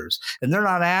quarters, and they're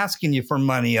not asking you for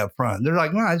money up front. They're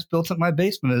like, no, I just built up my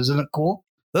basement. Isn't it cool?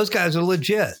 Those guys are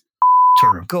legit.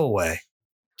 Turner, go away.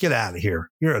 Get out of here.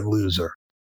 You're a loser.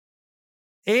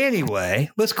 Anyway,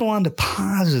 let's go on to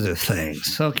positive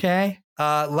things, okay?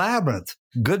 Labyrinth,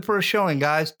 good for a showing,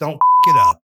 guys. Don't it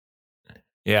up.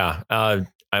 Yeah.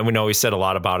 I know we said a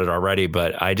lot about it already,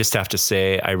 but I just have to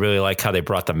say, I really like how they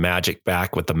brought the magic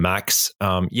back with the mechs.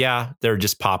 They're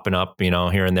just popping up,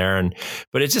 here and there.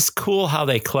 But it's just cool how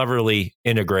they cleverly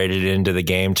integrated it into the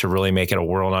game to really make it a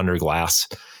world under glass.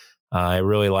 I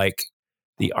really like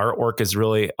the artwork is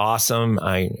really awesome.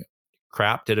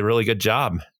 Crap did a really good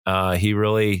job. He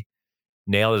really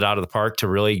nailed it out of the park to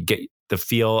really get the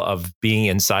feel of being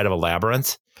inside of a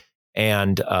labyrinth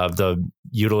and of the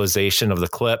utilization of the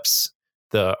clips,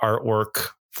 the artwork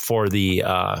for the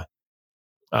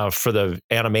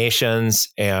animations,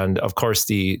 and of course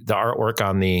the artwork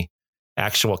on the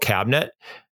actual cabinet.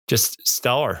 Just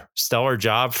stellar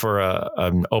job for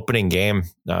an opening game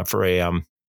for a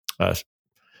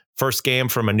first game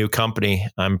from a new company.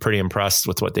 I'm pretty impressed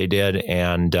with what they did,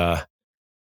 and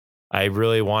I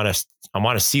really want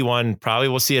to see one. Probably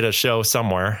we'll see it at a show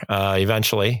somewhere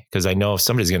eventually, because I know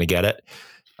somebody's going to get it,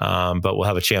 but we'll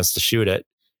have a chance to shoot it.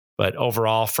 But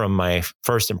overall, from my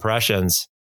first impressions,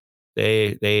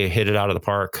 they hit it out of the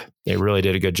park. They really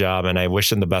did a good job, and I wish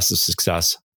them the best of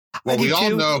success. Well, we all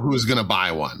know who's going to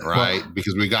buy one, right?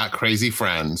 Because we got crazy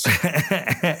friends.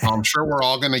 I'm sure we're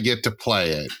all going to get to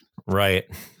play it. Right.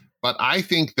 But I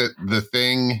think that the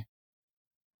thing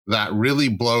that really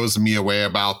blows me away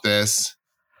about this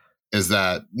is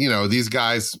that, these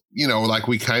guys, like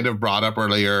we kind of brought up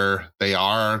earlier, they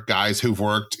are guys who've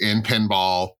worked in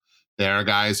pinball. There are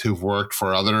guys who've worked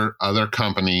for other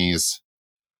companies.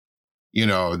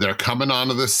 They're coming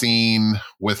onto the scene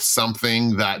with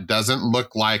something that doesn't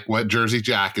look like what Jersey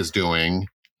Jack is doing,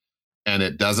 and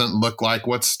it doesn't look like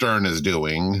what Stern is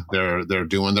doing. They're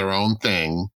doing their own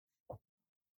thing.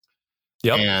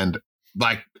 Yep. And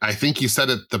like I think you said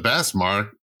it the best, Mark,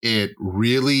 it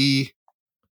really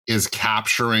is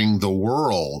capturing the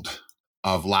world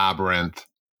of Labyrinth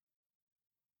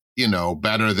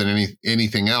better than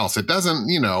anything else. It doesn't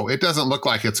look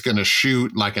like it's going to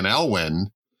shoot like an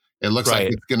Elwyn. It looks like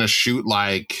it's going to shoot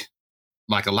like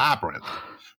a Labyrinth.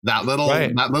 That little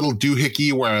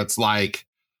doohickey where it's like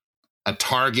a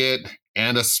target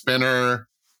and a spinner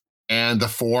and the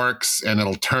forks, and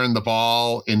it'll turn the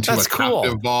ball into a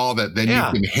captive ball that then you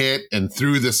can hit and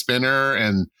through the spinner,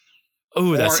 and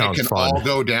that sounds it can fun. all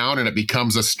go down and it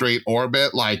becomes a straight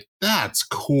orbit. Like, that's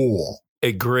cool.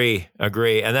 Agree.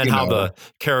 And then how the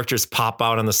characters pop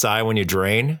out on the side when you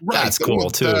drain. Right. That's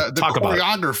cool too. The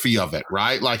choreography of it,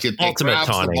 right? Like it grabs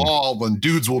the ball when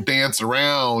dudes will dance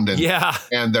around, and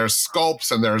and there's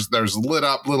sculpts and there's lit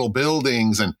up little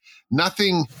buildings, and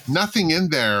nothing in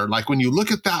there. Like when you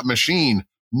look at that machine,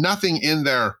 nothing in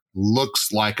there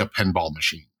looks like a pinball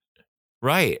machine.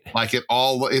 Right. Like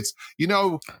it's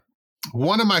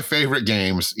one of my favorite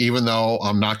games, even though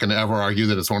I'm not going to ever argue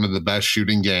that it's one of the best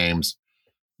shooting games,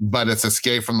 but it's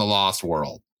Escape from the Lost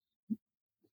World.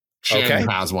 Shannon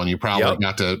has one. You probably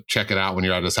got to check it out when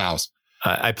you're at his house.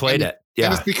 I played it. Yeah.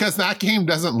 And it's because that game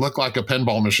doesn't look like a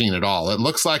pinball machine at all. It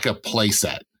looks like a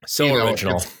playset. So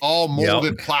original. It's all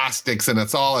molded plastics, and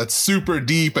it's super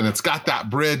deep, and it's got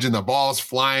that bridge and the balls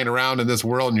flying around in this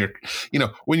world. And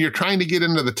when you're trying to get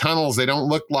into the tunnels, they don't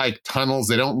look like tunnels.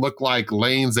 They don't look like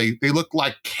lanes. They look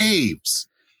like caves.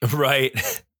 Right.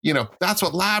 That's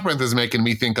what Labyrinth is making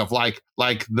me think of, like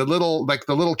the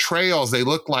little trails. They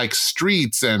look like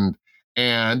streets, and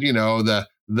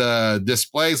the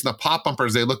displays and the pop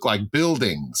bumpers, they look like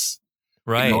buildings.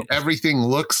 Right. Everything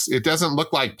it doesn't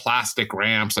look like plastic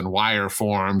ramps and wire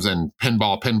forms and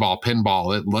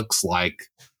pinball. It looks like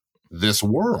this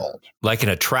world. Like an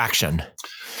attraction.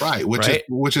 Right,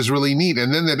 which is really neat.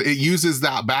 And then it uses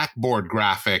that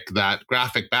graphic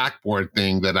backboard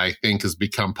thing that I think has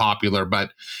become popular, but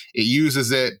it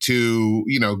uses it to,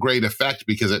 great effect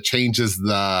because it changes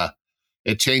the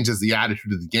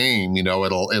attitude of the game.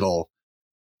 It'll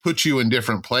put you in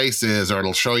different places, or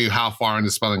it'll show you how far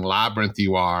into Spelling Labyrinth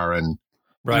you are. And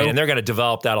right. And they're going to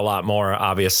develop that a lot more,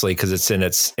 obviously, because it's in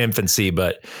its infancy.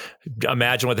 But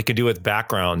imagine what they could do with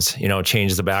backgrounds,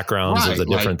 change the backgrounds of the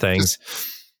different things.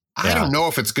 I don't know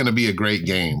if it's going to be a great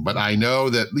game, but I know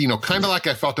that, kind of like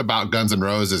I felt about Guns N'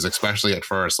 Roses, especially at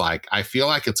first, like I feel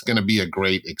like it's going to be a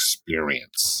great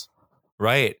experience.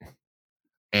 Right.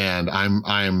 And and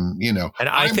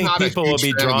I think people will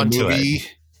be drawn to it.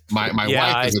 My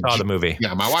wife is saw the movie.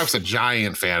 Yeah, my wife's a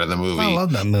giant fan of the movie. I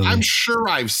love that movie. I'm sure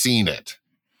I've seen it.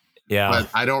 Yeah. But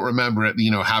I don't remember it,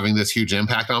 having this huge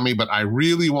impact on me. But I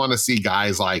really want to see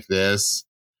guys like this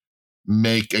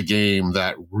make a game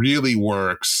that really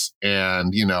works.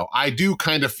 And, I do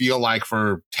kind of feel like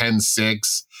for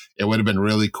 10.6, it would have been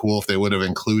really cool if they would have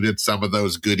included some of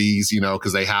those goodies,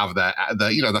 because they have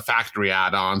the factory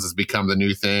add-ons has become the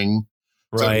new thing.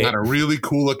 Right. So they've got a really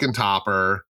cool looking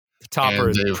topper. The topper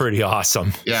is pretty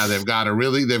awesome. Yeah, they've got a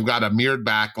mirrored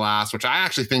back glass, which I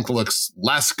actually think looks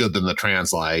less good than the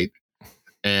Translite.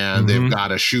 And they've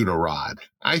got a shooter rod.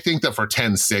 I think that for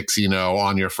 10.6,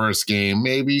 on your first game,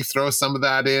 maybe throw some of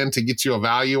that in to get you a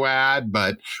value add,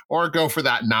 or go for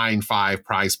that 9.5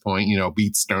 price point,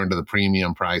 beat Stern to the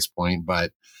premium price point.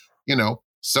 But,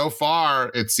 so far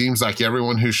it seems like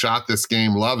everyone who shot this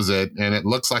game loves it, and it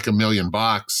looks like $1 million.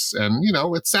 And,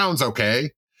 it sounds okay.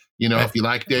 If you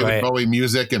like David Bowie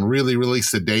music and really, really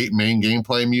sedate main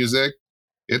gameplay music,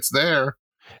 it's there.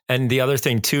 And the other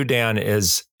thing too, Dan,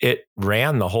 is it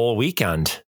ran the whole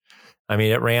weekend. I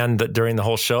mean, it ran during the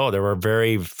whole show. There were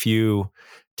very few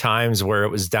times where it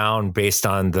was down based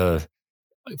on the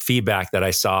feedback that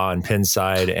I on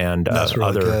Pinside and that's really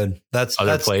other good.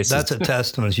 Other places. That's a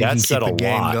testament. You can keep a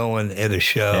game going at a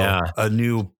show, a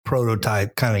new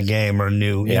prototype kind of game, or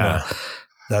new.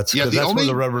 That's where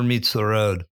the rubber meets the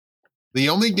road. The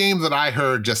only game that I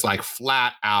heard just like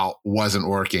flat out wasn't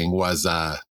working was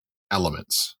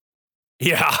Elements.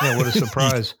 Yeah, what a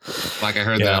surprise! Like I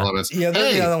heard the Elements. Yeah,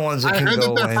 they're the other ones that can go away now. I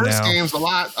heard that their first game's a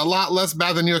lot less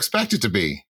bad than you expect it to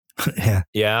be.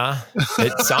 Yeah.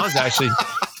 It sounds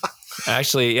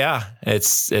actually, yeah.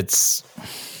 It's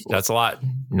that's a lot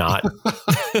not.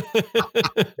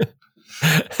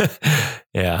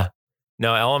 Yeah.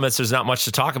 No, Elements, there's not much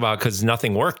to talk about because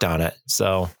nothing worked on it.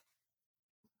 So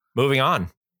moving on.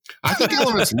 I think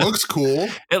Elements looks cool.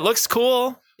 It looks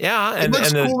cool. Yeah. It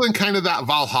looks cool in kind of that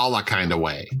Valhalla kind of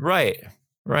way. Right.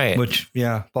 Which,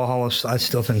 Valhalla, I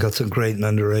still think that's a great and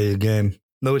underrated game.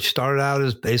 Though it started out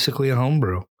as basically a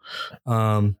homebrew.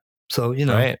 So,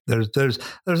 there's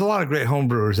a lot of great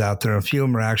homebrewers out there. A few of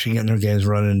them are actually getting their games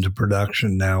run into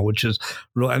production now, which is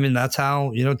real. I mean, that's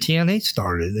how, TN8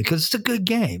 started, because it's a good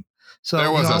game. So I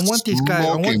want these guys,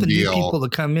 I want the new people to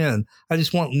come in. I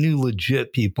just want new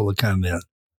legit people to come in.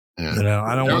 Yeah.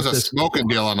 I don't there want was a smoking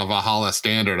deal on a Valhalla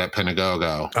standard at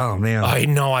Pinagogo. Oh man, I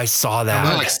know, I saw that.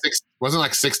 Wasn't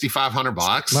like $6,500. Oh,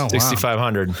 wow.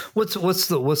 $6,500.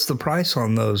 What's the price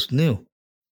on those new?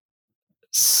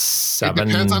 It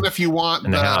depends on if you want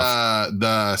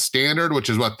the standard, which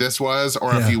is what this was,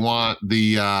 or if you want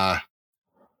the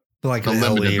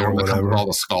limited or whatever, with all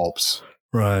the sculpts.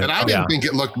 Right. And I didn't think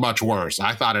it looked much worse.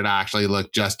 I thought it actually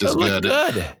looked just as good.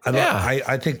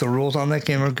 I think the rules on that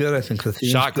game are good. I think the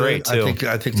theme's shot great too.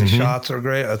 I think the shots are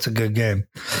great. That's a good game.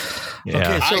 Yeah.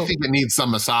 Okay, I think it needs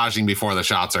some massaging before the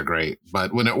shots are great,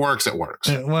 but when it works, it works.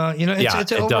 Well,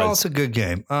 overall it's a good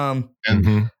game. And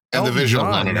the visual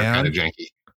on it are kind of janky.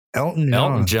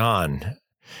 Elton John.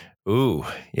 Ooh,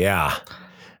 yeah.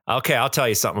 Okay, I'll tell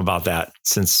you something about that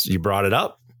since you brought it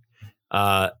up.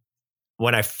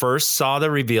 When I first saw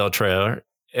the reveal trailer,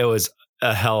 it was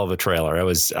a hell of a trailer. It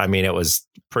was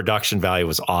production value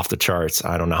was off the charts.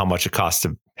 I don't know how much it cost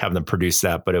to have them produce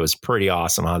that, but it was pretty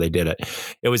awesome how they did it.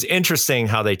 It was interesting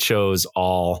how they chose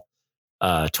all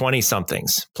 20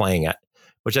 somethings playing it,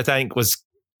 which I think was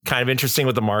kind of interesting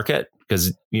with the market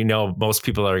because, most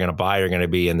people that are going to buy are going to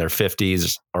be in their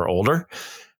 50s or older,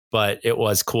 but it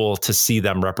was cool to see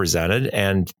them represented.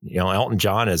 And, Elton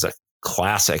John is a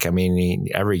classic. I mean,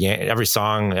 every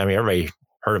song, everybody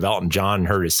heard of Elton John,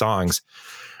 heard his songs.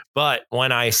 But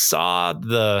when I saw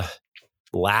the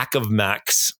lack of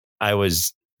mechs, I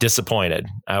was disappointed.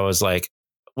 I was like,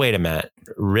 wait a minute.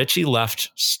 Richie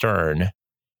left Stern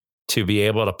to be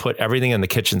able to put everything in the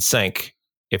kitchen sink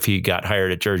if he got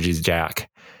hired at Jersey's Jack.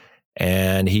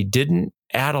 And he didn't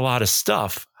add a lot of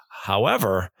stuff.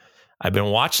 However, I've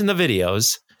been watching the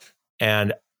videos.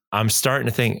 and I'm starting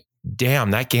to think,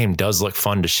 damn, that game does look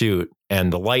fun to shoot.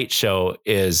 And the light show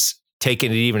is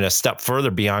taking it even a step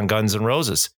further beyond Guns N'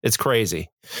 Roses. It's crazy.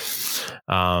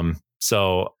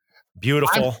 So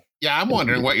beautiful. I'm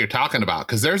wondering what you're talking about,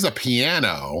 because there's a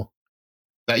piano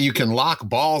that you can lock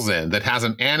balls in that has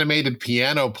an animated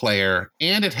piano player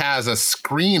and it has a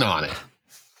screen on it.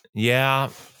 Yeah.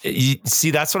 You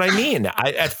see, that's what I mean.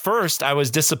 At first I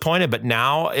was disappointed, but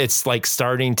now it's like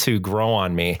starting to grow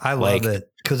on me. I love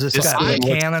it because it's got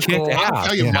mechanical. I'll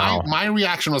tell you, my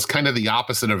reaction was kind of the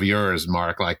opposite of yours,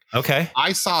 Mark. Like, okay,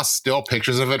 I saw still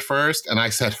pictures of it first, and I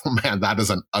said, "Oh man, that is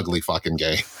an ugly fucking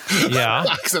game." Yeah,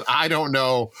 I said, I don't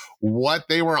know what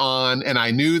they were on, and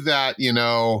I knew that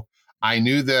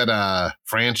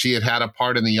Franchi had a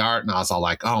part in the art, and I was all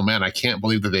like, oh man, I can't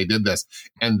believe that they did this.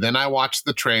 And then I watched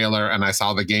the trailer and I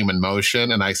saw the game in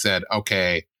motion and I said,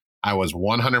 okay, I was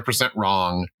 100%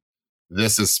 wrong.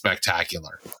 This is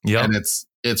spectacular. Yeah. And it's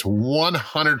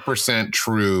 100%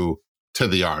 true to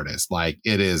the artist. Like,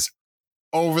 it is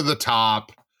over the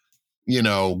top,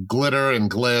 glitter and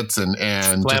glitz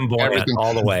and flamboyant everything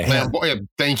all the way. Flamboyant.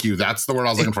 Thank you. That's the word I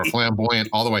was looking for. Flamboyant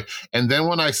all the way. And then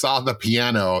when I saw the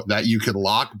piano that you could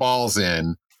lock balls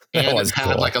in, and it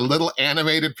had like a little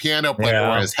animated piano player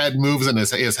where his head moves and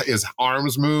his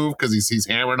arms move because he's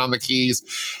hammering on the keys,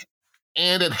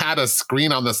 and it had a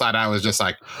screen on the side, I was just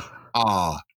like,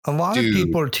 a lot of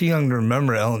people are too young to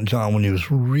remember Elton John when he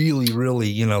was really,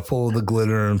 really, full of the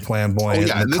glitter and flamboyant.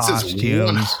 And the this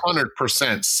costumes. Is 100%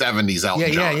 70s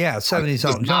Elton John. Yeah, 70s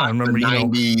Elton John. I remember,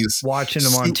 90s, watching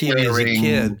him on TV as a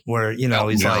kid where,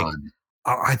 he's like,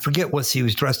 I forget he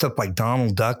was dressed up like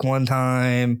Donald Duck one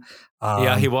time.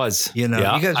 Yeah, he was. You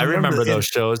guys I remember those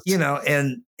shows.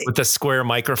 And with the square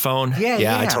microphone.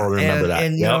 Yeah. I totally remember that.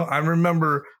 And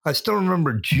I still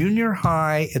remember junior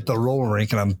high at the roller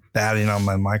rink, and I'm batting on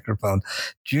my microphone.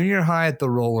 Junior high at the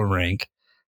roller rink,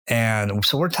 and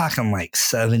so we're talking like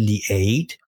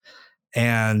 78,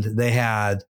 and they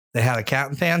had a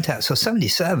Captain Fantastic. So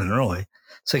 77, really.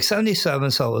 It's like 77.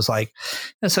 So it was like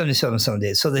 77,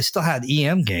 78. So they still had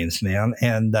EM games, man,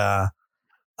 and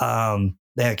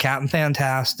they had Captain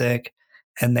Fantastic,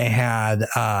 and they had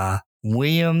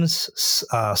Williams'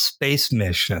 Space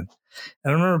Mission.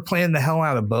 And I remember playing the hell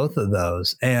out of both of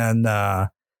those. And, and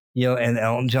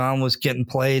Elton John was getting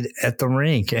played at the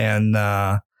rink. And,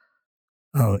 I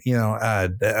don't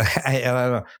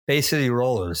know, Bay City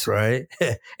Rollers, right?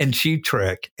 And Cheap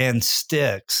Trick and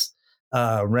Styx,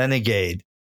 Renegade.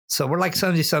 So we're like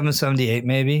 77, 78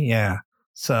 maybe. Yeah.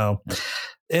 So...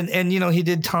 And he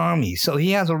did Tommy, so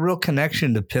he has a real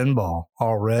connection to pinball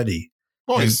already.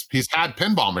 Well, he's had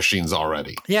pinball machines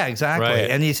already. Yeah, exactly. Right.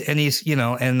 And he's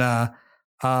and I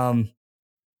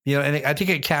think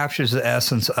it captures the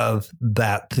essence of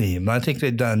that theme. I think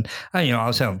they've done. I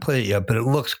obviously haven't played it yet, but it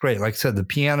looks great. Like I said, the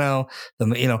piano, the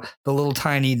little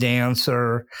tiny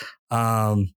dancer.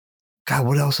 God,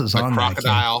 what else is on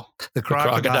crocodile? The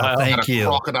crocodile. Thank you.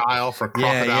 Crocodile for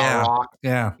Crocodile Rock.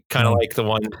 Yeah. Kind of like the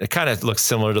one. It kind of looks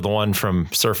similar to the one from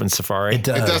Surf and Safari. It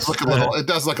does. It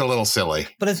does look a little silly.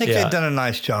 But I think they've done a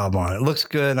nice job on it. It looks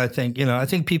good. I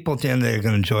think people at the end of the day are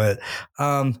going to enjoy it.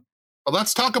 Well,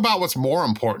 let's talk about what's more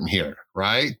important here,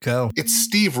 right? Go. It's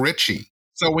Steve Ritchie.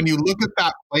 So when you look at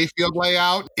that playfield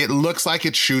layout, it looks like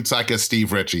it shoots like a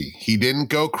Steve Ritchie. He didn't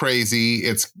go crazy.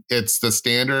 It's the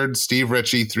standard Steve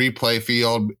Ritchie 3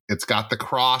 playfield. It's got the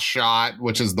cross shot,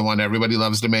 which is the one everybody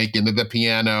loves to make into the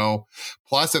piano.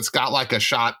 Plus, it's got like a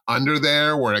shot under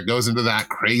there where it goes into that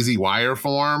crazy wire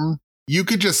form. You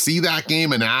could just see that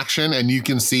game in action, and you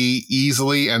can see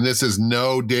easily, and this is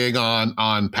no dig on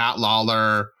Pat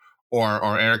Lawler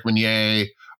or Eric Meunier,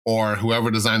 or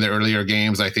whoever designed the earlier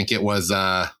games. I think it was,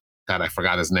 I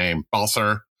forgot his name,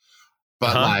 Balser.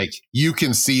 But you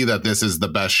can see that this is the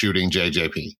best shooting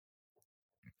JJP.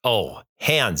 Oh,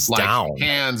 hands down.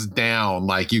 Hands down.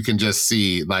 Like, you can just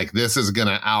see, like, this is going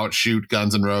to outshoot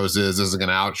Guns N' Roses. This is going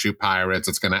to outshoot Pirates.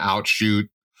 It's going to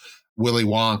outshoot Willy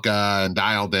Wonka and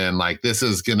Dialed In. Like, this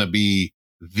is going to be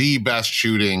the best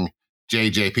shooting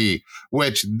JJP,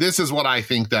 which this is what I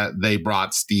think that they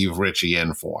brought Steve Ritchie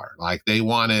in for. Like, they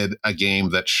wanted a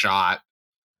game that shot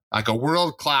like a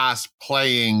world-class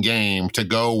playing game to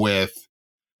go with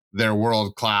their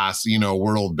world-class,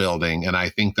 world building. And I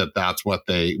think that that's what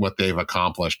they've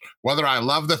accomplished. Whether I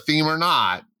love the theme or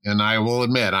not, and I will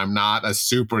admit, I'm not a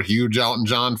super huge Elton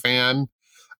John fan.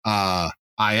 I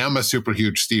am a super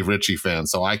huge Steve Ritchie fan,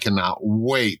 so I cannot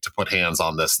wait to put hands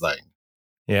on this thing.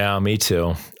 Yeah, me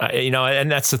too. And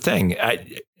that's the thing.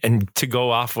 And to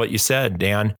go off what you said,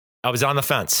 Dan, I was on the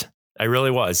fence. I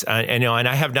really was. And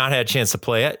I have not had a chance to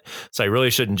play it, so I really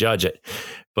shouldn't judge it.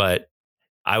 But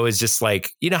I was just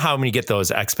like, you know how when you get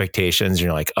those expectations,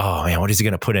 you're like, oh man, what is he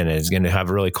going to put in it? He's going to have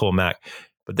a really cool mech.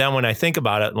 But then when I think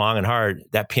about it long and hard,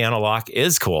 that piano lock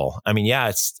is cool. I mean, yeah,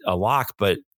 it's a lock,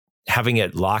 but having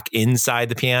it lock inside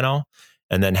the piano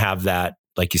and then have that,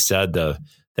 like you said, the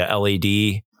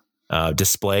LED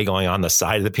display going on the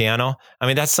side of the piano. I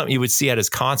mean, that's something you would see at his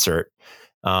concert.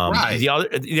 Right.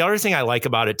 The other thing I like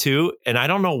about it too, and I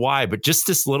don't know why, but just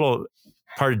this little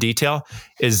part of detail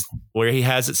is where he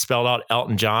has it spelled out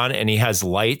Elton John and he has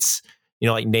lights,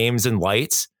 like names and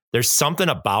lights. There's something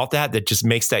about that just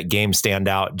makes that game stand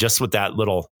out just with that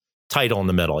little title in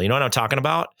the middle. You know what I'm talking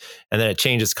about? And then it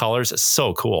changes colors. It's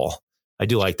so cool. I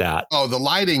do like that. Oh, the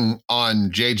lighting on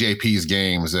JJP's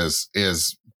games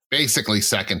is basically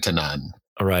second to none.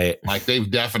 Right. Like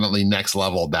they've definitely next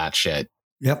leveled that shit.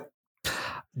 Yep.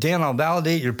 Dan, I'll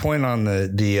validate your point on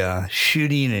the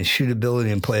shooting and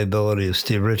shootability and playability of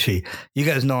Steve Ritchie. You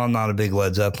guys know I'm not a big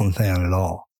Led Zeppelin fan at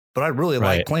all, but I really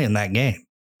like playing that game.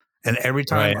 And every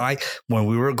time when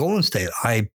we were at Golden State,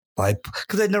 I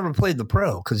because I'd never played the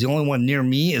Pro because the only one near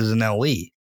me is an LE.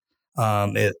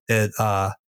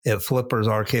 At Flipper's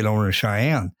Arcade over in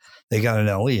Cheyenne, they got an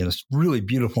LE and it's really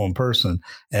beautiful in person.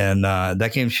 And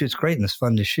that game shoots great and it's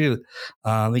fun to shoot.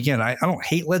 Again, I don't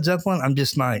hate Led Zeppelin. I'm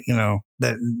just not,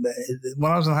 that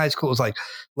when I was in high school, it was like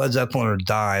Led Zeppelin or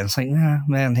die. And it's like,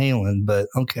 Van Halen, but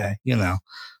okay, yeah,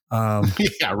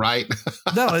 right.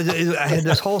 No, I had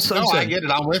this whole subset. No, I get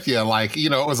it. I'm with you. Like, it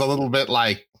was a little bit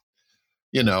like,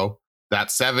 that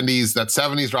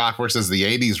 70s rock versus the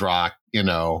 80s rock,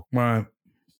 Right.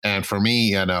 And for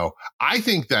me, I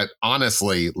think that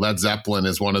honestly, Led Zeppelin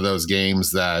is one of those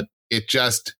games that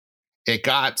it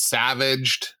got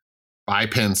savaged by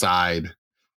Pinside.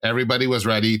 Everybody was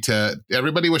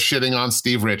shitting on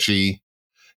Steve Ritchie.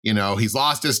 He's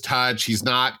lost his touch. He's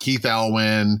not Keith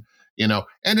Elwin,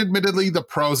 and admittedly the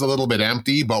Pro's a little bit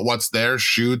empty, but what's there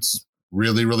shoots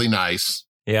really, really nice.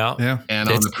 Yeah. And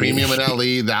on the premium and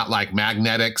LE, that like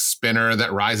magnetic spinner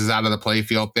that rises out of the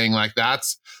playfield thing, like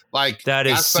that's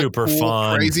super cool,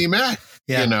 fun. Crazy mech.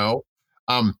 Yeah.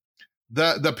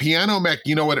 The piano mech,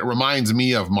 what it reminds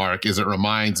me of, Mark, is it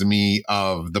reminds me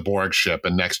of the Borg ship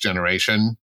in Next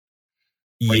Generation.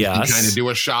 Yes. You can kind of do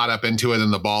a shot up into it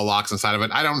and the ball locks inside of it.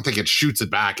 I don't think it shoots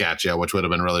it back at you, which would have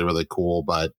been really, really cool.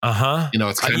 But,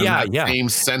 it's kind of that same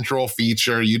central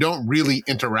feature. You don't really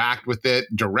interact with it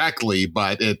directly,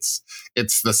 but it's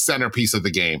the centerpiece of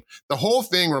the game. The whole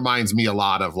thing reminds me a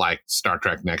lot of like Star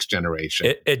Trek Next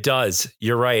Generation. It does.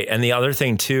 You're right. And the other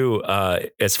thing too,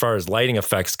 as far as lighting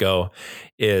effects go,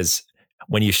 is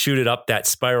when you shoot it up that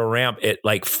spiral ramp, it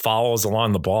like follows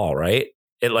along the ball, right?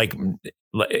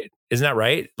 Isn't that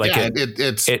right? Like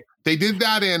they did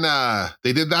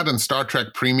that in Star Trek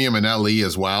Premium and LE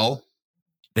as well.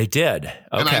 They did. Okay.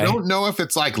 And I don't know if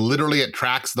it's like literally it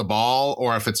tracks the ball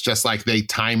or if it's just like they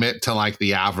time it to like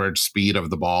the average speed of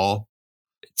the ball.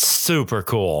 It's super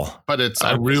cool. But it's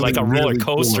really, like a roller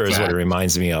coaster cool is what it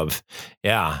reminds me of.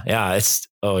 Yeah. Yeah. It's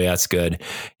good.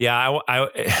 Yeah.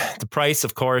 The price,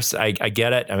 of course, I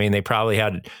get it. I mean, they probably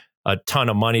had a ton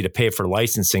of money to pay for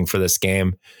licensing for this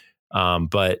game.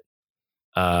 But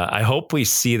I hope we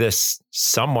see this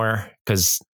somewhere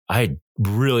because I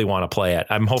really want to play it.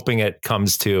 I'm hoping it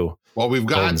comes to we've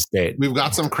Golden State. We've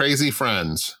got some crazy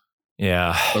friends.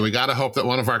 Yeah. So we got to hope that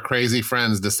one of our crazy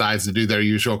friends decides to do their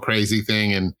usual crazy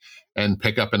thing and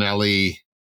pick up an LE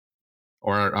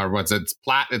or what's it?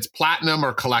 It's platinum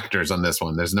or collectors on this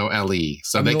one. There's no LE,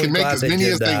 so they can make as many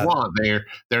as they want.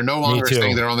 They're no longer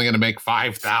saying they're only going to make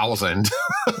 5,000.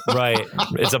 Right.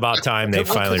 It's about time they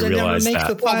finally realized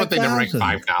that. But they never make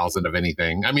 5,000 of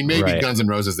anything. I mean, maybe Guns N'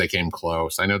 Roses, they came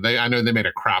close. I know they made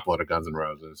a crap load of Guns N'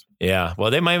 Roses. Yeah.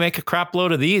 Well, they might make a crap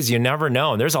load of these. You never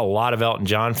know. And there's a lot of Elton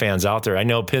John fans out there. I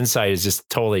know Pinside is just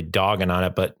totally dogging on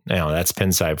it, but that's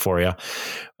Pinside for you.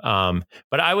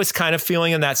 But I was kind of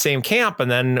feeling in that same camp. And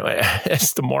then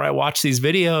as the more I watch these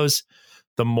videos,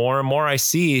 the more and more I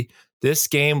see this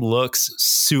game looks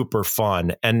super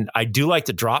fun. And I do like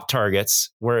the drop targets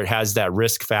where it has that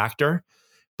risk factor,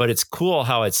 but it's cool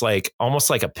how it's like almost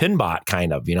like a pinbot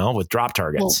kind of, with drop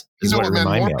targets. Well,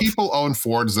 more people own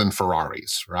Fords than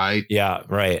Ferraris, right? Yeah,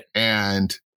 right.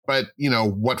 But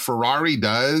what Ferrari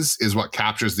does is what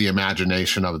captures the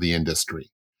imagination of the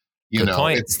industry.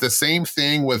 It's the same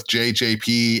thing with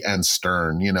JJP and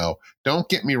Stern. Don't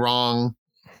get me wrong.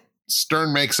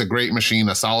 Stern makes a great machine,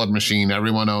 a solid machine.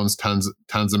 Everyone owns tons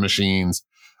of machines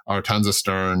or tons of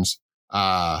Sterns.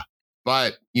 But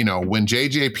when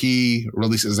JJP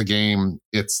releases a game,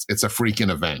 it's a freaking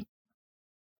event.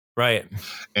 Right.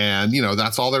 And,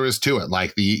 that's all there is to it.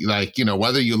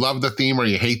 Whether you love the theme or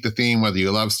you hate the theme, whether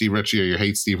you love Steve Ritchie or you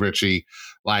hate Steve Ritchie,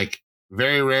 like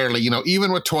very rarely,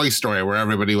 even with Toy Story, where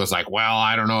everybody was like, well,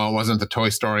 I don't know, it wasn't the Toy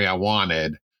Story I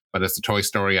wanted, but it's the Toy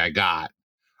Story I got.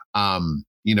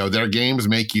 Their games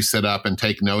make you sit up and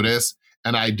take notice.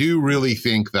 And I do really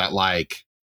think that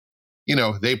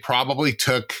they probably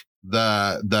took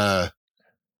the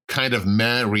kind of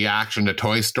meh reaction to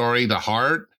Toy Story to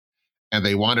heart. And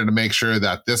they wanted to make sure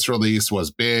that this release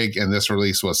was big and this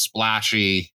release was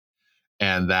splashy,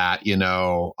 and that,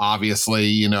 obviously,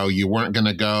 you weren't going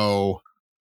to go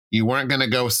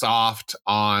soft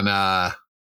on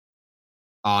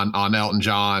Elton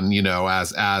John,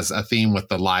 as a theme with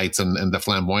the lights and the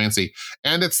flamboyancy.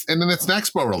 And it's in its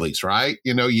Expo release, right?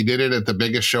 You did it at the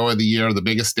biggest show of the year, the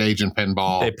biggest stage in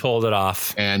pinball. They pulled it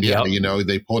off. And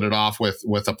they pulled it off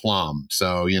with aplomb.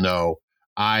 So,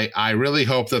 I really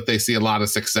hope that they see a lot of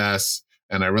success,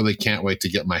 and I really can't wait to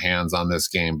get my hands on this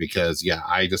game because,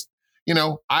 I just,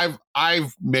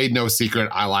 I've made no secret.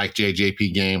 I like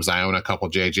JJP games. I own a couple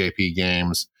JJP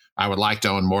games. I would like to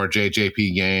own more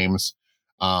JJP games.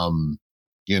 I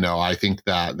think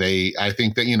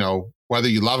that whether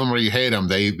you love them or you hate them,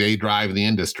 they drive the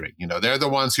industry. They're the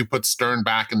ones who put Stern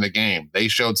back in the game. They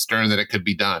showed Stern that it could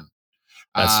be done.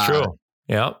 That's true.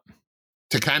 Yep.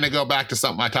 To kind of go back to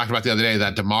something I talked about the other day,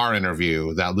 that DeMar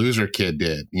interview that Loser Kid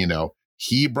did,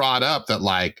 he brought up that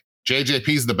JJP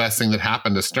is the best thing that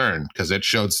happened to Stern because it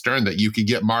showed Stern that you could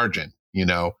get margin.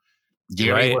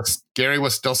 Gary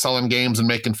was still selling games and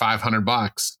making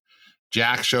 $500.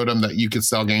 Jack showed him that you could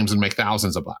sell games and make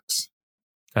thousands of bucks.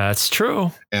 That's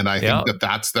true. And I think that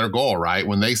that's their goal, right?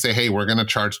 When they say, hey, we're going to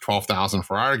charge $12,000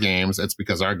 for our games, it's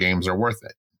because our games are worth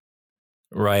it.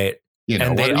 Right.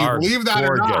 And whether you believe that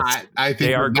gorgeous. Or not, I think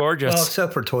they are gorgeous. Well,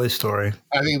 except for Toy Story.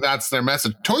 I think that's their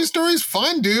message. Toy Story's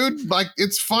fun, dude.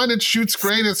 It's fun. It shoots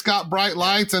great. It's got bright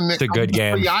lights, and it's a good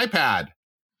game. The iPad.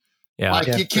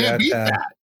 Yeah. You can't beat that.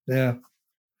 Yeah.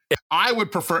 I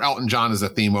would prefer Elton John as a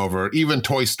theme over even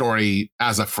Toy Story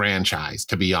as a franchise,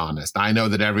 to be honest. I know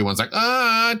that everyone's like,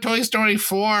 Toy Story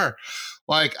 4.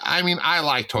 I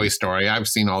like Toy Story. I've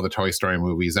seen all the Toy Story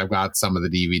movies. I've got some of the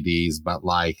DVDs, but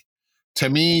to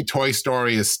me, Toy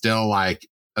Story is still a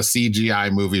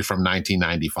CGI movie from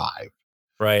 1995.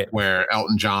 Right. Where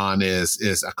Elton John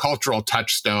is a cultural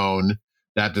touchstone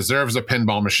that deserves a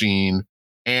pinball machine.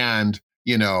 And,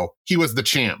 he was the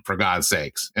champ, for God's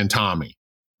sakes, and Tommy.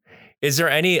 Is there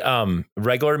any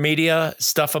regular media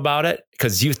stuff about it?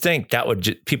 Because you think that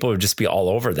people would just be all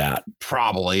over that.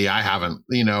 Probably. I haven't,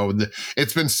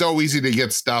 it's been so easy to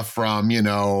get stuff from,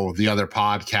 the other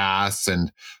podcasts and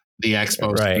the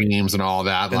expo streams and all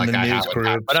that. And I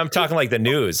haven't. But I'm talking the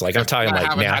news. I'm talking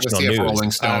national news.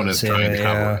 Rolling Stone is trying to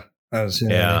cover.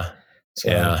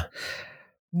 Yeah.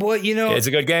 Well, it's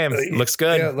a good game. Looks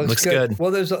good. Yeah, it looks good.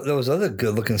 Well, there was other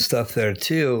good looking stuff there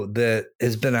too that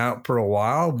has been out for a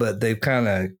while, but they've kind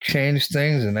of changed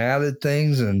things and added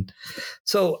things. And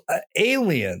so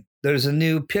Alien, there's a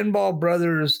new Pinball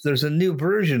Brothers. There's a new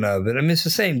version of it. I mean, it's the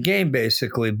same game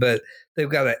basically, but they've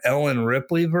got an Ellen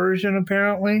Ripley version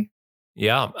apparently.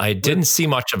 Yeah, I didn't see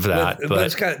much of that, but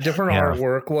it's got different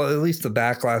artwork. Well, at least the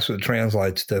backlash with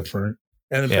Translite's different.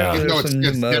 And it's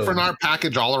different art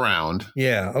package all around.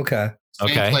 Yeah. Okay.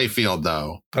 Same play field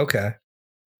though. Okay.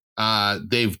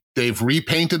 They've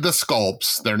repainted the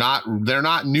sculpts. They're not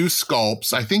new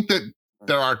sculpts. I think that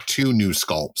there are 2 new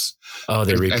sculpts. Oh,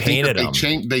 they repainted them.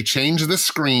 They changed the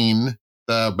screen,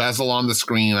 the bezel on the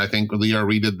screen. I think Leo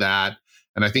redid that,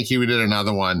 and I think he redid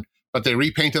another one. But they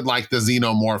repainted the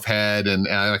xenomorph head, and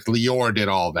Lior did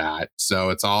all that. So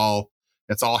it's all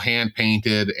hand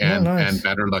painted and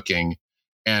better looking.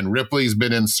 And Ripley's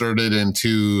been inserted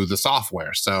into the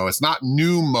software. So it's not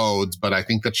new modes, but I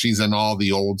think that she's in all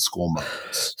the old school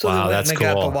modes. So they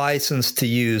got the license to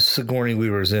use Sigourney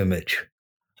Weaver's image.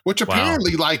 Which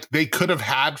apparently they could have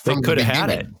had from the beginning.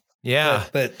 Had it. Yeah.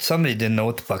 But somebody didn't know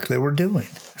what the fuck they were doing.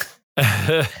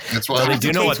 That's why they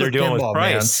do know what they're doing with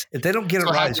price. Man. If they don't get it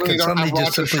right, because somebody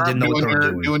just simply didn't know what they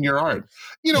were doing your art.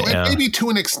 And maybe to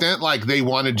an extent, they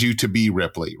wanted you to be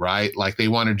Ripley, right? They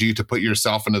wanted you to put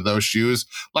yourself into those shoes.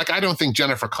 I don't think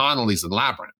Jennifer Connelly's in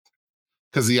Labyrinth,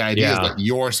 because the idea is that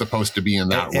you're supposed to be in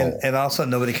that role. And also,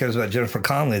 nobody cares about Jennifer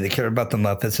Connelly. They care about the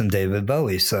Muppets and David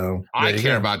Bowie. So I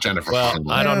care about Jennifer Connelly.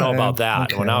 I don't know about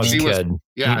that. Okay. When I was a kid.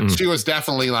 She was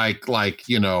definitely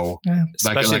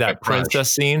especially that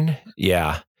princess scene.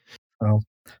 Yeah.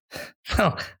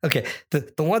 Oh, okay.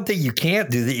 The one thing you can't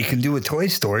do that you can do with Toy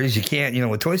Story is you can't,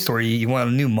 with Toy Story, you want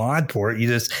a new mod for it. You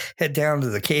just head down to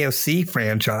the KFC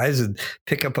franchise and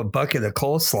pick up a bucket of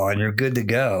coleslaw and you're good to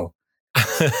go.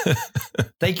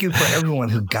 Thank you for everyone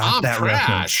who got that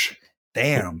trash. reference.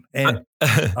 Damn. And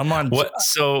I'm on. What?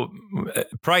 So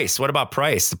price, what about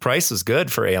price? The price was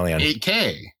good for Alien.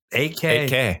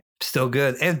 8K. Still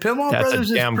good. And Pinball Brothers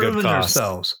has proven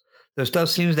themselves. Their stuff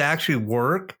seems to actually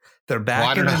work. They're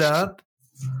backing it up.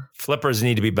 Flippers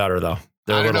need to be better though.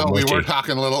 I don't know. We were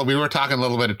talking a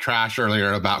little bit of trash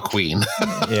earlier about Queen.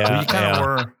 Yeah, you kind of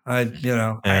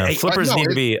were. Flippers need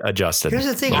to be adjusted. Here's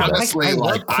the thing. Honestly, I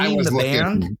love Queen the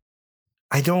band.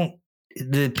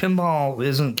 The pinball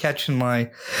isn't catching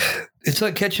it's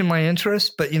not catching my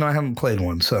interest, but I haven't played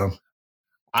one, so.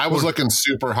 I was looking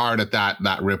super hard at that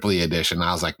Ripley edition.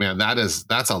 I was like, man,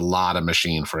 that's a lot of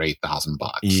machine for $8,000.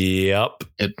 Yep.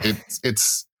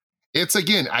 It's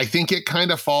again, I think it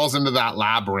kind of falls into that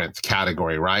labyrinth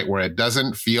category, right? Where it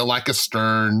doesn't feel like a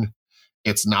Stern.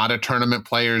 It's not a tournament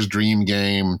player's dream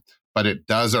game, but it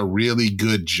does a really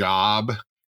good job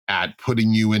at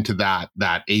putting you into that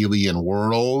alien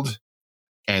world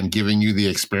and giving you the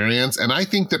experience. And I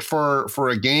think that for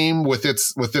a game with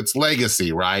its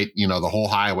legacy, right? The whole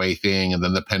highway thing and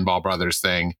then the Pinball Brothers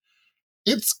thing,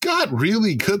 it's got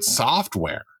really good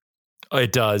software.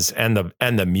 It does. And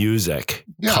the music.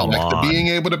 Yeah, come on. Being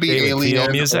able to be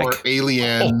Alien or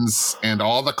Aliens and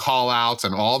all the call outs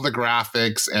and all the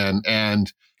graphics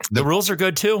and the rules are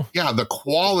good too. Yeah, the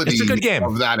quality it's a good game.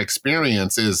 of that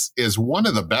experience is one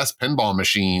of the best pinball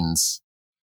machines,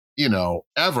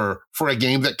 ever for a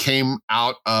game that came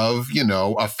out of,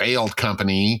 a failed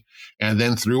company and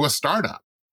then through a startup.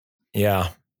 Yeah.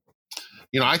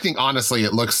 I think honestly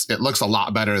it looks a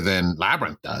lot better than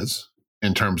Labyrinth does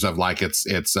in terms of like its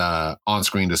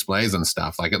on-screen displays and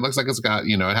stuff. Like it looks like it's got,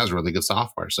 it has really good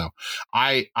software. So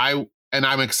I'm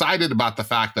excited about the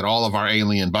fact that all of our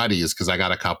Alien buddies, because I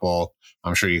got a couple,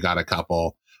 I'm sure you got a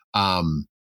couple,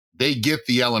 they get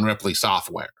the Ellen Ripley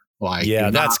software. Like,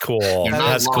 that's cool.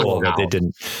 That's cool that they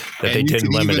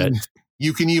didn't limit it.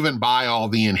 You can even buy all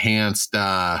the enhanced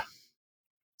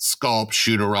sculpt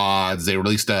shooter rods. They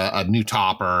released a new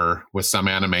topper with some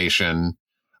animation.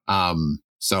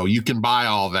 So you can buy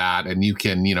all that, and you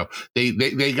can,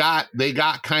 they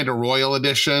got kind of Royal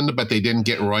Edition, but they didn't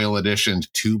get Royal Edition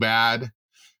too bad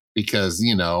because,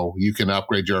 you can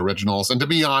upgrade your originals. And to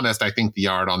be honest, I think the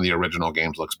art on the original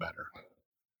games looks better.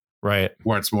 Right.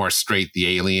 Where it's more straight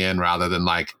the Alien rather than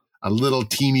like a little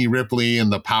teeny Ripley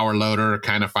and the power loader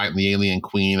kind of fighting the Alien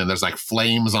Queen. And there's like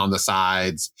flames on the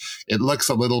sides. It looks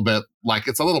a little bit like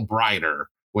it's a little brighter,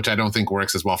 which I don't think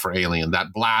works as well for Alien.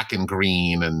 That black and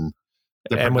green and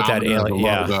with that alien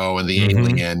logo and the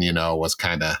alien, was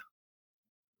kind of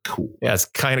cool. Yeah, it's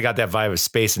kind of got that vibe of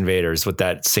Space Invaders with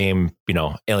that same,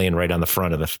 alien right on the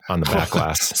front of on the back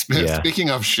glass.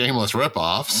 Speaking of shameless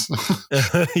ripoffs,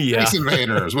 Space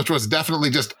Invaders, which was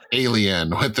definitely just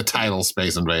Alien with the title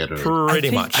Space Invaders. Pretty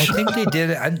much. I think they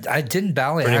did it. I didn't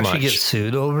Bally actually get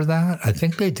sued over that? I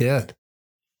think they did.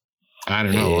 I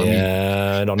don't know.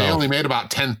 I don't know. They only made about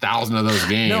 10,000 of those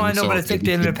games. No, I know, but I think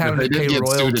they ended up having to pay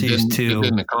royalties it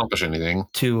didn't accomplish anything.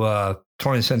 To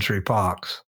 20th Century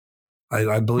Fox.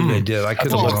 I believe they did. I could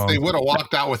be wrong. If they would have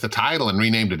walked out with the title and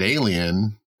renamed it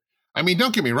Alien. I mean,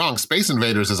 don't get me wrong. Space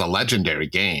Invaders is a legendary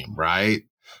game, right?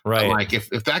 Right. But like if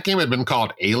that game had been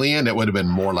called Alien, it would have been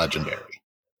more legendary.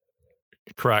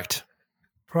 Correct.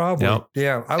 Probably. Yep.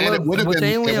 Yeah. It would have been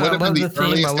the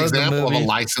earliest example of a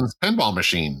licensed pinball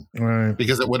machine. Right.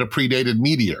 Because it would have predated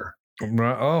Meteor.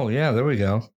 Right. Oh, yeah. There we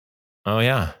go. Oh,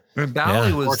 yeah.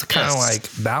 Bally was kind of like,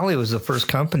 Bally was the first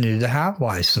company to have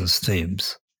licensed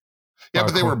themes. Yeah,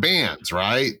 but they were bands,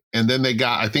 right? And then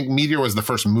I think Meteor was the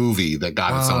first movie that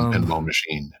got its own pinball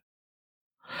machine.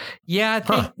 Yeah,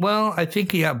 I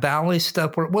think Bally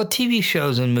stuff were, TV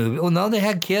shows and movies. Well, no, they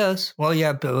had Kiss. Well,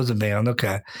 yeah, it was a band.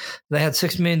 Okay. They had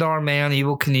 $6 Million Man,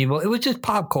 Evel Knievel. It was just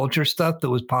pop culture stuff that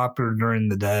was popular during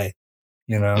the day,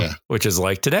 Yeah. Which is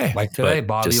like today.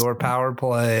 Bobby Orr Power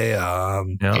Play.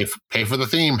 Pay for the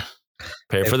theme.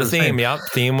 Pay for the theme. Yep.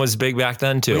 Theme was big back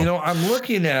then, too. Well, I'm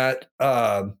looking at...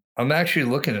 I'm actually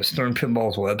looking at Stern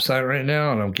Pinball's website right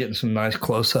now, and I'm getting some nice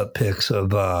close-up pics of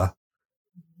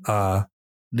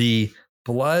the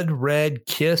Blood Red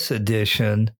Kiss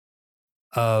edition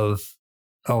of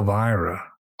Elvira.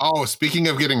 Oh, speaking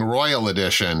of getting Royal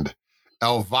Edition,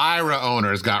 Elvira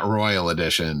owners got Royal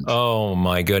Edition. Oh,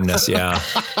 my goodness, yeah.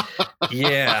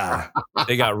 Yeah.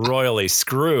 They got royally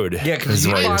screwed. Yeah, because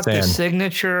you bought the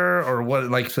signature or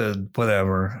what, like the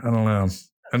whatever. I don't know.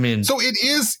 I mean, so it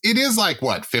is like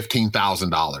what,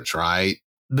 $15,000, right?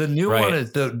 The new one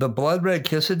is the Blood Red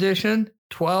Kiss edition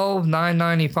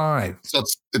 $12,995. So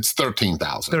it's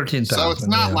 13,000. 13,000. So it's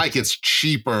not like it's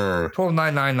cheaper.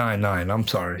 12,999. I'm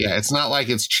sorry. Yeah, it's not like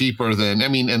it's cheaper than. I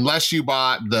mean, unless you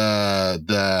bought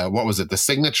the what was it, the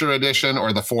signature edition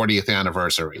or the 40th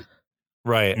anniversary.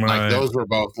 Right. Like those were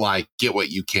both like get what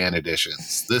you can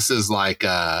editions. This is like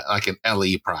an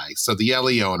LE price. So the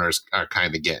LE owners are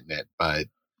kind of getting it, but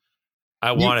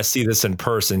I want to see this in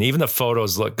person. Even the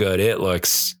photos look good. It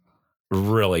looks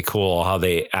really cool how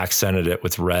they accented it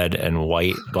with red and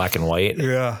white, black and white.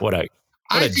 Yeah. What a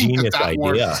genius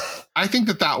idea. I think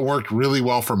that worked really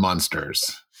well for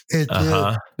Munsters. It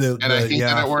did. And I think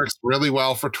that it works really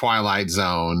well for Twilight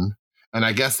Zone. And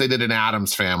I guess they did an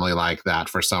Addams Family like that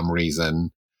for some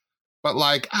reason. But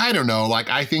like, I don't know. Like,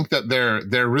 I think that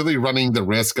they're really running the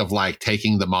risk of like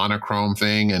taking the monochrome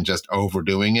thing and just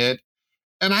overdoing it.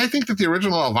 And I think that the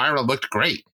original Elvira looked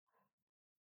great.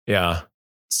 Yeah.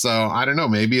 So I don't know.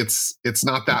 Maybe it's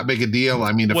not that big a deal.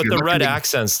 I mean, with the red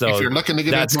accents, though, if you're looking to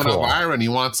get into an Elvira and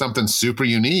you want something super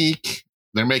unique,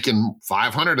 they're making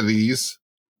 500 of these.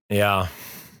 Yeah.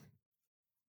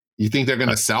 You think they're going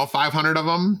to sell 500 of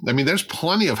them? I mean, there's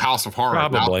plenty of House of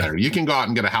Horrors out there. You can go out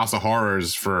and get a House of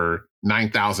Horrors for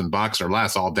 $9,000 or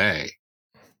less all day.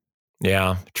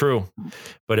 Yeah, true.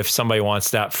 But if somebody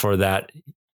wants that for that,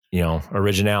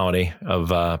 originality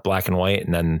of black and white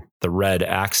and then the red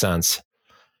accents.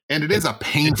 And it is a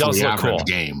painfully average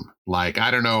game. Like, I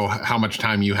don't know how much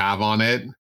time you have on it.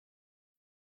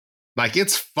 Like,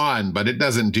 it's fun, but it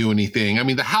doesn't do anything. I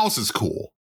mean, the house is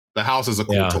cool. The house is a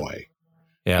cool toy.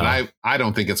 Yeah. But I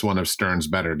don't think it's one of Stern's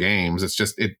better games. It's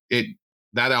just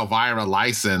that Elvira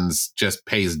license just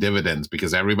pays dividends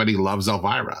because everybody loves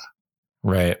Elvira.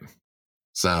 Right.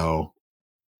 So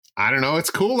I don't know.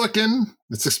 It's cool looking.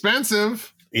 It's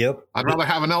expensive. Yep. I'd rather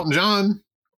have an Elton John.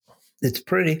 It's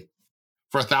pretty.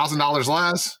 For $1,000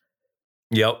 less.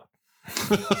 Yep.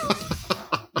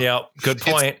 Yep. Good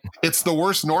point. It's the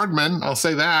worst Nordman. I'll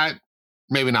say that.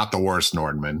 Maybe not the worst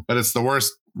Nordman, but it's the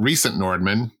worst recent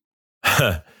Nordman.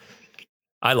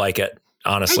 I like it.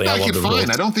 Honestly, I love it fine.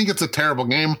 I don't think it's a terrible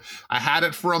game. I had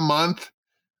it for a month.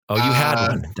 Oh, you had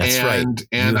one. That's right.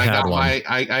 And I got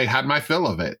I had my fill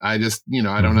of it. I just,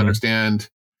 I don't understand.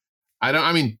 I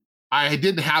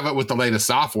didn't have it with the latest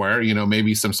software.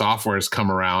 Maybe some software has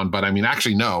come around, but I mean,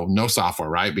 actually, no software,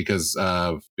 right? Because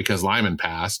Lyman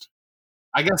passed.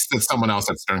 I guess that someone else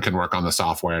at Stern can work on the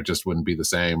software. It just wouldn't be the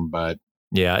same, but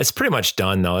yeah, it's pretty much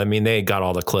done though. I mean, they got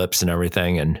all the clips and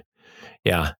everything, and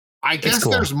yeah, I guess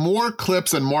cool. There's more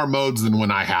clips and more modes than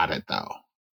when I had it, though.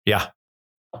 Yeah,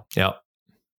 yep.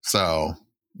 So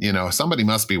somebody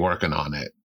must be working on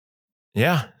it.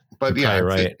 Yeah. But yeah,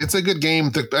 right. It's a good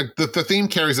game. The theme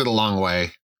carries it a long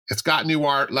way. It's got new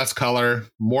art, less color,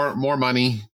 more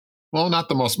money. Well, not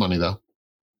the most money though.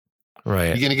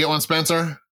 Right. You gonna get one,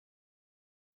 Spencer?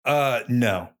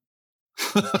 No.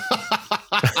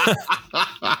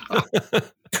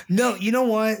 No, you know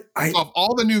what? Of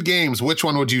all the new games, which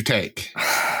one would you take?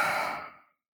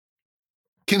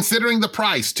 Considering the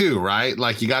price too, right?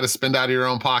 Like you got to spend out of your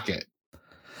own pocket.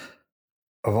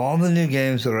 Of all the new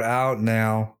games that are out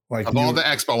now, like all the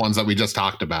Expo ones that we just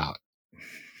talked about.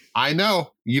 I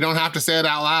know you don't have to say it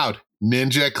out loud.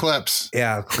 Ninja Eclipse.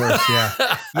 Yeah, of course. Yeah.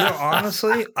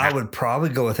 Honestly, I would probably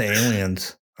go with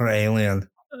Aliens or Alien.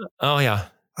 Oh yeah,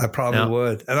 I probably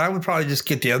would, and I would probably just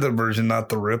get the other version, not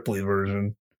the Ripley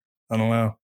version. I don't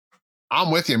know.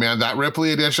 I'm with you, man. That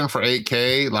Ripley edition for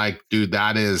 8K, like, dude,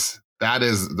 that is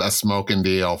a smoking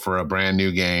deal for a brand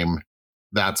new game.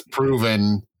 That's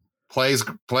proven. Plays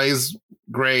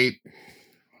great.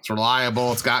 It's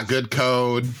reliable. It's got good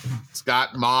code. It's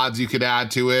got mods you could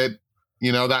add to it.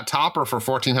 That topper for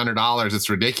 $1,400, it's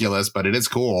ridiculous, but it is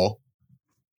cool.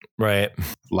 Right.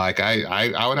 Like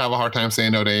I would have a hard time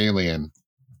saying no to Alien.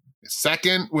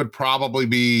 Second would probably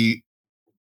be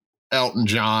Elton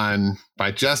John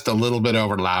by just a little bit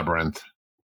over Labyrinth.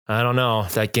 I don't know.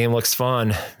 That game looks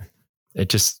fun. It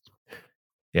just,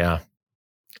 yeah.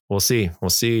 We'll see. We'll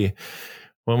see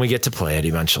when we get to play it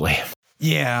eventually.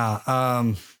 Yeah.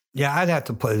 I'd have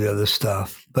to play the other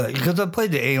stuff, but because I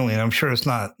played the Alien, I'm sure it's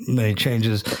not many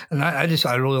changes. And I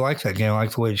really like that game. I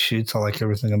like the way it shoots. I like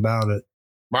everything about it.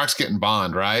 Mark's getting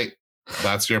Bond, right?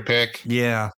 That's your pick?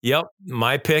 Yeah. Yep.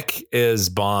 My pick is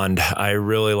Bond. I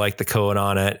really like the code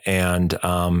on it. And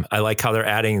I like how they're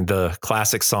adding the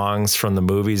classic songs from the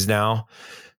movies now.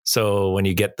 So when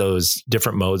you get those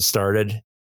different modes started,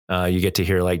 you get to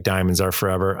hear like Diamonds Are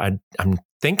Forever. I'm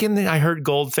thinking that I heard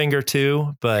Goldfinger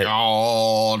too, but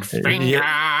Goldfinger.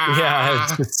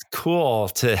 Yeah, it's cool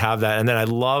to have that. And then I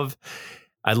love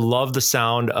the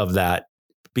sound of that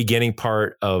beginning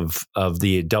part of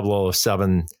the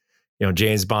 007,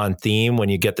 James Bond theme when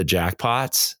you get the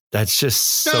jackpots. That's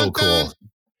just so cool.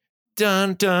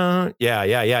 Dun dun. Yeah.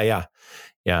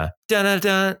 Dun dun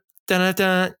dun dun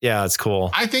dun. Yeah, it's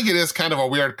cool. I think it is kind of a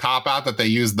weird cop out that they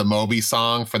use the Moby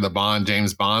song for the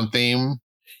James Bond theme.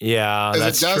 Yeah,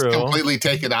 that's true. It does completely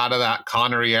take it out of that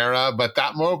Connery era, but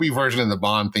that Moby version of the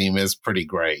Bond theme is pretty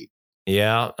great.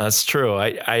 Yeah, that's true.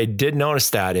 I did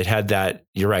notice that it had that.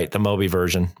 You're right, the Moby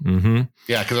version. Mm-hmm.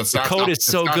 Yeah, because the code is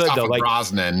so good though. Like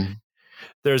Brosnan.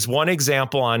 There's one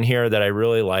example on here that I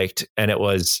really liked, and it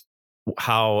was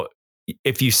how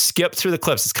if you skip through the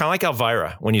clips, it's kind of like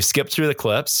Elvira. When you skip through the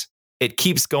clips, it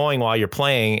keeps going while you're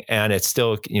playing, and it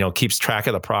still keeps track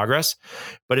of the progress,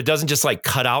 but it doesn't just like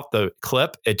cut out the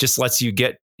clip. It just lets you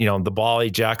get the ball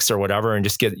ejects or whatever, and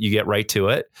you get right to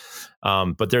it.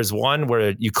 But there's one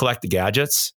where you collect the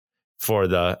gadgets for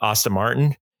the Aston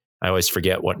Martin. I always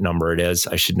forget what number it is.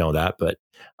 I should know that, but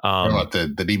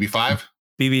the DB5.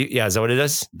 Yeah, is that what it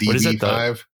is? DB5. What is it?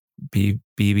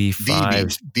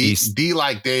 BB5. D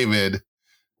like David.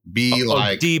 B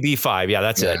like DB5. Yeah,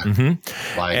 that's it.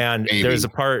 Mm-hmm. Like and baby. There's a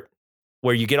part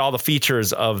where you get all the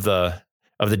features of the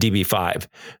DB5.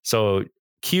 So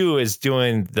Q is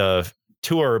doing the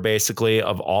tour basically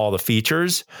of all the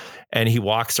features, and he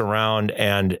walks around,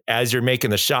 and as you're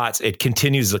making the shots, it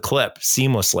continues the clip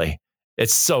seamlessly.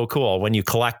 It's so cool when you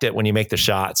collect it, when you make the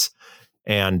shots.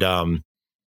 And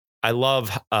I love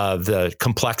the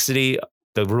complexity.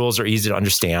 The rules are easy to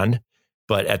understand,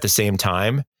 but at the same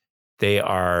time, they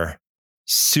are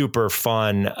super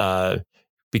fun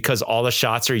because all the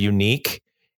shots are unique.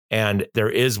 And there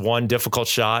is one difficult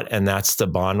shot, and that's the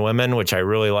Bond women, which I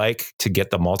really like to get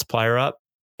the multiplier up.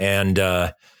 And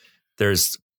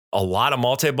there's a lot of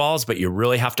multi-balls, but you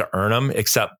really have to earn them,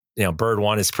 except Bird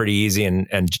 1 is pretty easy, and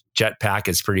Jetpack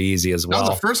is pretty easy as well. No,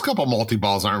 the first couple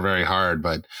multi-balls aren't very hard,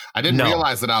 but I didn't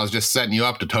realize that I was just setting you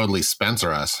up to totally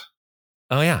Spencer us.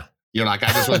 Oh, yeah. You're like, I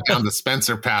just went down the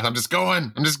Spencer path. I'm just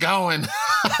going.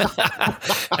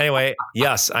 Anyway,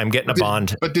 yes, I'm getting a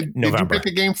Bond. But did you pick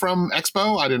a game from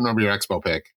Expo? I didn't remember your Expo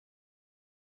pick.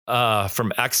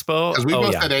 From Expo? Because we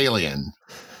both said Alien.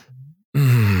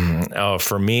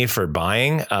 For me, for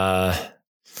buying, I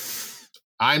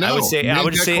know.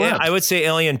 I would say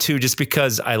Alien 2, just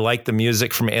because I like the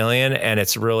music from Alien, and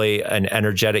it's really an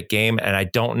energetic game, and I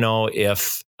don't know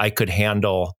if I could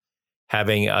handle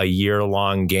having a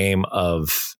year-long game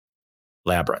of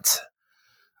Labyrinth.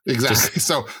 Exactly.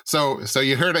 So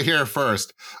you heard it here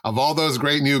first. Of all those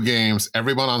great new games,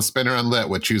 everyone on Spinner Unlit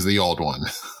would choose the old one.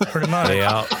 Pretty much.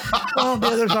 Yeah. Well, the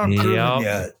others aren't proven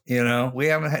yet. We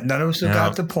haven't had, none of us have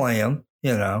got to play them.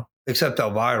 Except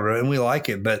Elvira, and we like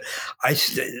it. But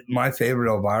my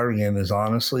favorite Elvira game is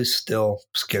honestly still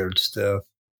Scared Stiff.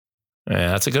 Yeah,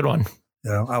 that's a good one.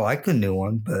 I like the new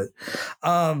one, but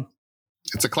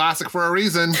it's a classic for a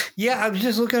reason. Yeah, I was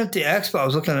just looking at the expo. I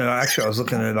was looking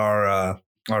at our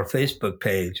Facebook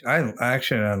page. I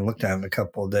hadn't looked at it in a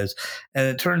couple of days, and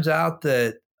it turns out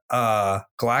that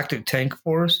Galactic Tank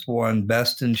Force won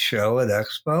Best in Show at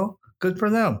Expo. Good for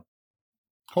them.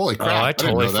 Holy crap! I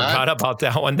totally forgot about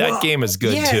that one. That game is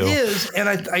good too. It is, and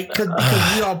I could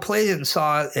because we all played it and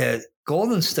saw it at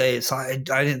Golden State. So I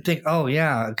didn't think,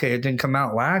 it didn't come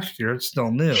out last year. It's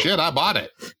still new. Shit, I bought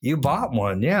it. You bought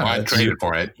one, yeah. I traded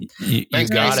for it. You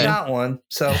got it. Got one.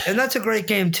 So, and that's a great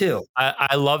game too.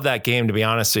 I love that game, to be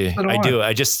honest with you. I do.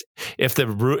 I just if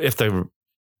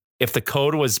the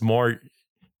code was more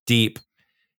deep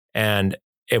and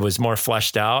it was more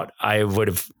fleshed out, I would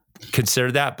have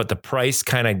considered that. But the price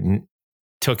kind of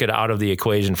took it out of the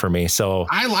equation for me. So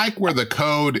I like where the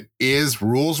code is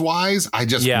rules wise. I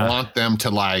just want them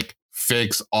to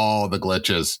fix all the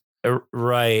glitches.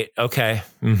 Right. Okay.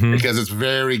 Mm-hmm. Because it's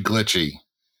very glitchy.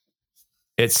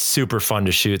 It's super fun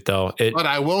to shoot though. But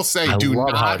I will say, do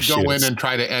not go in and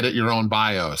try to edit your own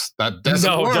BIOS. That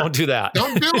doesn't work. Don't do that.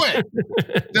 Don't do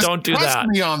it. Don't do that. Trust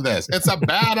me on this. It's a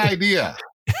bad idea.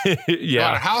 Yeah. No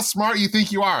matter how smart you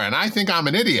think you are. And I think I'm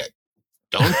an idiot.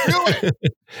 Don't do it.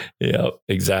 Yeah,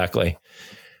 exactly.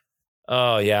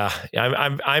 Oh yeah.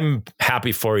 I'm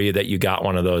happy for you that you got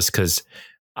one of those, because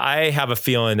I have a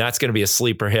feeling that's going to be a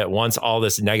sleeper hit. Once all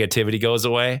this negativity goes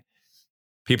away,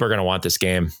 people are going to want this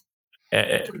game.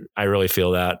 I really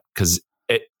feel that, because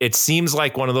it seems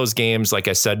like one of those games, like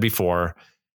I said before,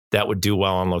 that would do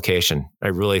well on location. I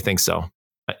really think so.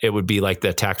 It would be like the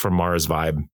Attack from Mars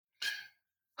vibe.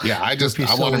 Yeah, I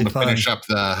want him to finish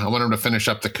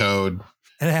up the code.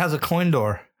 And it has a coin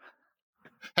door.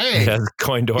 Hey, it has a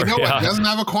coin door. You know what doesn't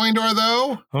have a coin door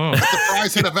though? The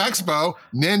surprise hit of Expo,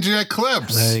 Ninja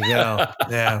Eclipse. There you go.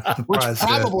 Yeah, which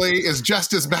probably is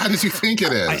just as bad as you think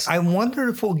it is. I wonder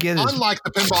if we'll get unlike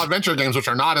the pinball adventure games, which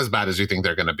are not as bad as you think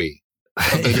they're going to be.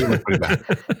 But they do look pretty bad.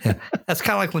 Yeah. That's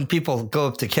kind of like when people go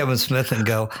up to Kevin Smith and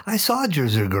go, "I saw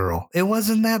Jersey Girl. It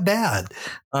wasn't that bad."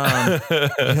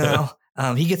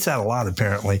 He gets that a lot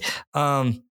apparently.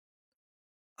 I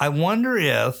wonder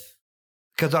if.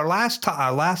 Because our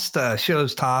last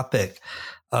show's topic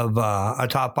of our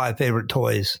top 5 favorite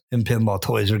toys in pinball,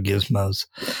 toys or gizmos,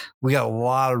 we got a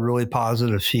lot of really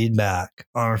positive feedback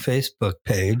on our Facebook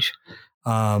page.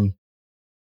 And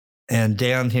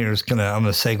Dan here is I'm going to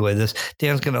segue this.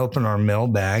 Dan's going to open our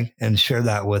mailbag and share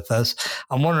that with us.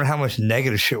 I'm wondering how much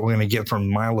negative shit we're going to get from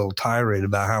my little tirade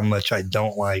about how much I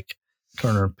don't like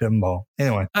Turner Pinball.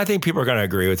 Anyway, I think people are going to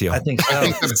agree with you. I think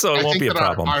so. So it won't be a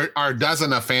problem. Our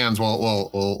dozen of fans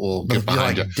will get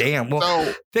behind you. Damn.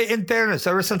 Well, in fairness,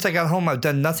 ever since I got home, I've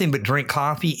done nothing but drink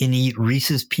coffee and eat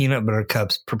Reese's peanut butter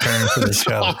cups preparing for the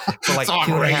show for like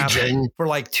 2.5 hours.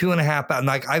 And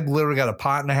like I've literally got a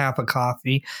pot and a half of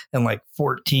coffee and like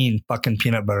 14 fucking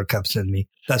peanut butter cups in me.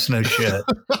 That's no shit.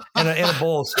 And a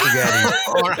bowl of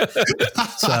spaghetti.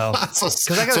 So,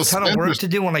 because I got a ton of work to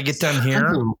do when I get done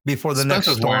here before the next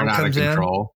storm comes in.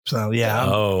 So yeah,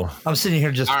 I'm sitting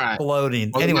here just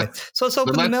floating. Well, anyway, so let's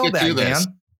open the mailbag, man.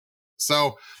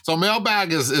 So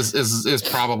mailbag is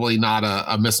probably not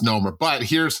a misnomer, but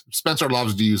here's Spencer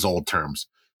loves to use old terms.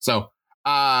 So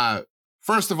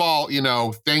first of all,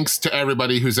 thanks to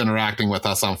everybody who's interacting with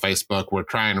us on Facebook. We're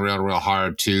trying real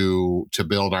hard to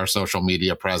build our social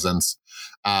media presence.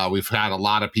 We've had a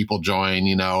lot of people join.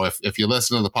 If you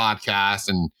listen to the podcast,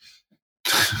 and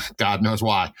God knows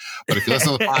why, but if you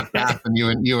listen to the podcast and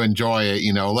you enjoy it,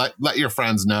 let your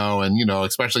friends know, and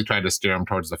especially try to steer them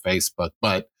towards the Facebook.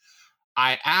 But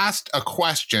I asked a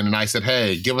question and I said,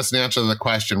 hey, give us an answer to the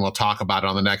question. We'll talk about it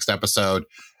on the next episode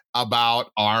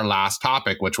about our last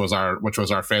topic, which was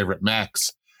our favorite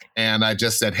mechs. And I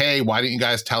just said, hey, why don't you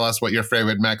guys tell us what your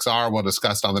favorite mechs are? We'll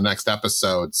discuss it on the next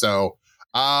episode. So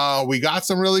we got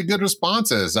some really good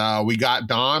responses. We got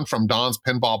Don from Don's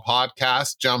Pinball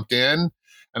Podcast jumped in,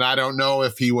 and I don't know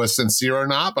if he was sincere or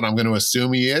not, but I'm going to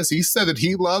assume he is. He said that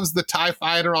he loves the TIE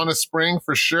Fighter on a spring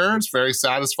for sure. It's very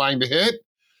satisfying to hit.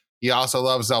 He also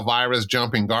loves Elvira's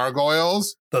jumping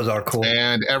gargoyles. Those are cool.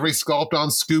 And every sculpt on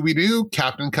Scooby-Doo,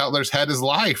 Captain Cutler's head is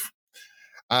life.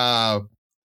 But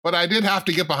I did have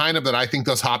to get behind him that I think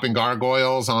those hopping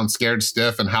gargoyles on Scared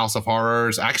Stiff and House of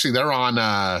Horrors, actually they're on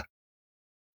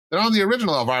the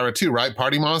original Elvira too, right?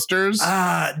 Party Monsters.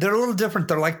 They're a little different.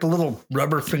 They're like the little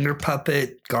rubber finger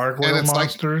puppet gargoyle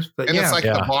monsters. It's like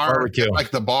the bar, barbecue. Like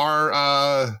the bar.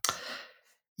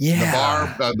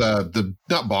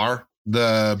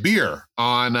 The beer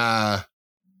on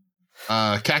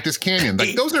Cactus Canyon.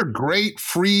 Like those are great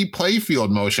free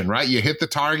playfield motion, right? You hit the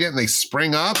target and they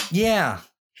spring up. Yeah.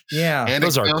 And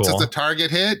those it counts as the target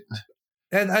hit.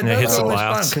 And that's always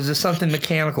fun because it's something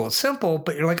mechanical. It's simple,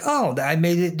 but you're like, oh, I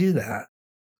made it do that.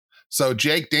 So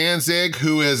Jake Danzig,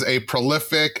 who is a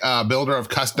prolific builder of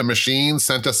custom machines,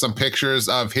 sent us some pictures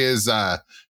of his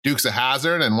Dukes of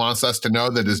Hazzard and wants us to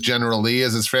know that his General Lee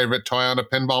is his favorite toy on a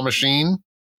pinball machine.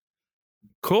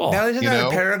 Cool. Now, isn't that a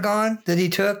Paragon that he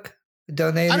took?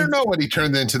 Donated? I don't know what he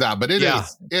turned into that, but it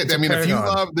is. I mean, if you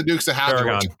love the Dukes of Hazzard,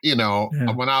 which,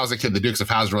 when I was a kid, the Dukes of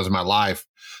Hazzard was my life.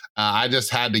 I just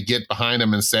had to get behind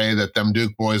him and say that them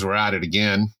Duke boys were at it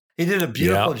again. He did a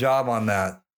beautiful job on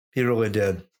that. He really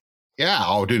did. Yeah.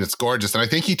 Oh, dude, it's gorgeous. And I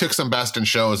think he took some best in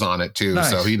shows on it too. Nice.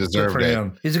 So he deserved it.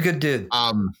 Him. He's a good dude.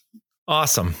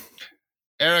 Awesome.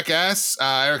 Eric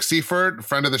Seifert,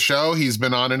 friend of the show. He's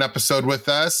been on an episode with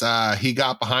us. He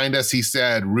got behind us. He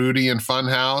said, Rudy and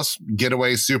Funhouse,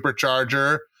 Getaway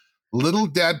Supercharger, Little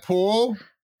Deadpool,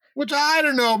 which I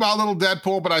don't know about Little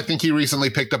Deadpool, but I think he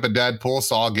recently picked up a Deadpool,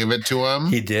 so I'll give it to him.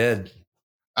 He did.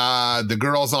 The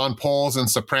Girls on Poles and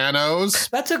Sopranos.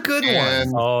 That's a good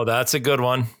one. Oh, that's a good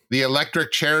one. The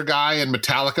electric chair guy in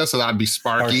Metallica, so that'd be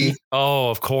Sparky.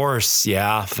 Oh, of course.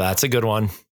 Yeah, that's a good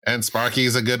one. And Sparky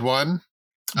is a good one.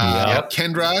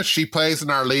 Kendra, she plays in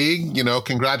our league.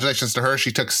 Congratulations to her.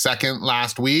 She took second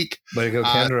last week. Way to go,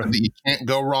 Kendra. You can't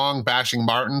go wrong bashing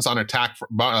Martians on Attack from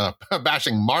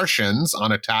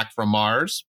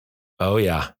Mars. Oh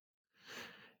yeah,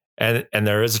 and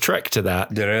there is a trick to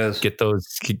that. There is. Get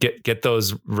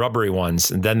those rubbery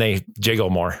ones, and then they jiggle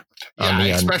more. Yeah,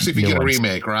 especially if you get a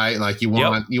remake, right? Like you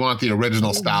want the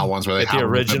original style ones where they have the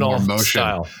original more motion.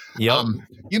 Style. Yep.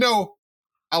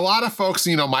 A lot of folks,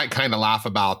 might kind of laugh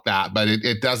about that, but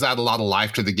it does add a lot of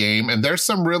life to the game. And there's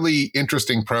some really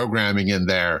interesting programming in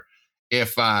there.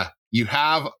 if you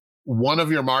have one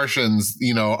of your Martians,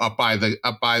 up by the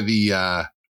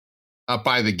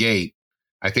gate,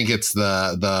 I think it's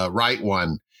the right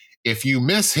one. If you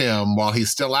miss him while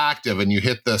he's still active and you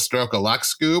hit the stroke of luck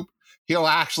scoop, he'll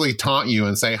actually taunt you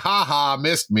and say, "Ha ha,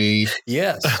 missed me."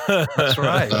 Yes, that's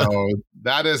right. So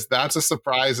that's a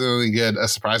surprisingly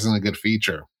good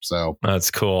feature. So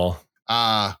that's cool.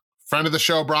 Friend of the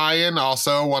show, Brian,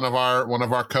 also one of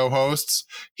our co-hosts.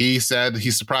 He said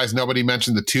he's surprised nobody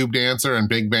mentioned the Tube Dancer and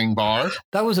Big Bang Bar.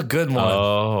 That was a good one.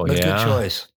 Oh, that's yeah. a good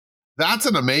choice. That's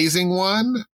an amazing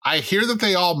one. I hear that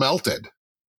they all melted.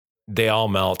 They all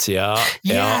melt, yeah.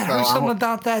 Yeah, I heard something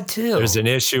about that too. There's an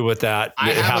issue with that. I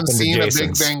haven't seen a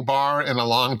Big Bang Bar in a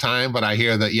long time, but I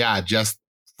hear that, just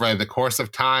for the course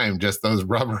of time, just those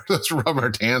rubber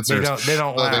dancers. They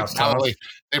don't last.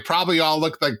 They probably all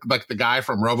look like the guy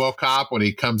from RoboCop when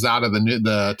he comes out of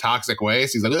the toxic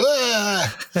waste. He's like, ugh!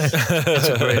 That's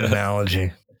a great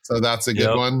analogy. So that's a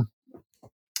good one.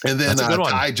 And then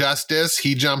Ty Justice,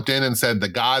 he jumped in and said the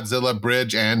Godzilla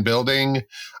Bridge and Building,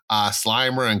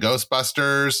 Slimer and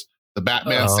Ghostbusters, the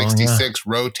Batman 66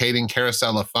 rotating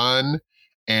carousel of fun,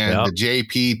 and the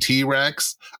JP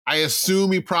T-Rex. I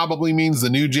assume he probably means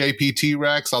the new JP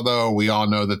T-Rex, although we all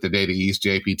know that the Data East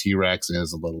JP T-Rex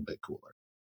is a little bit cooler.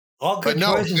 All good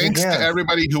choices. Thanks to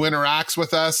everybody who interacts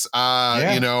with us,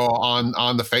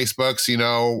 on the Facebooks.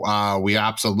 We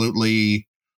absolutely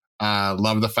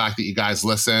love the fact that you guys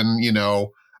listen.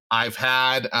 I've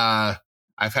had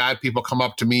people come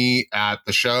up to me at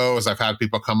the shows. I've had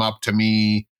people come up to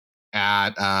me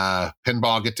at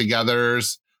pinball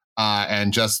get-togethers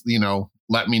and just,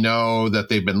 let me know that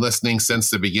they've been listening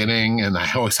since the beginning. And I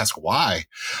always ask why.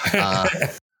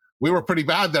 We were pretty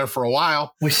bad there for a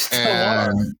while. We still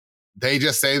are. They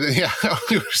just say that,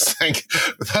 we were saying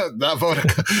that vote,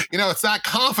 it's that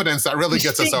confidence that really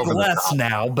gets us over less the top.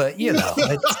 now, but we're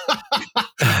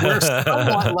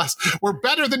somewhat less. We're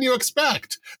better than you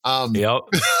expect. Yep.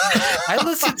 I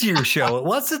listened to your show. It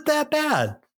wasn't that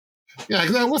bad. Yeah,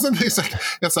 that wasn't.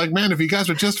 It's like, man, if you guys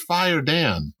would just fire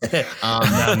Dan.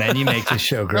 No, man, you make this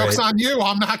show great. Joke's on you.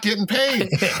 I'm not getting paid.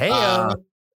 Hey,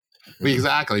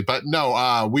 exactly. But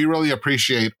no, we really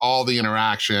appreciate all the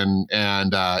interaction,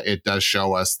 and it does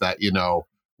show us that,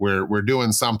 we're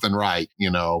doing something right,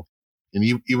 and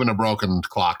even a broken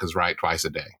clock is right twice a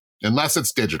day, unless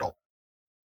it's digital.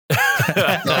 So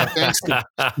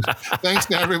thanks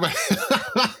to everybody.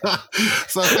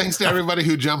 So thanks to everybody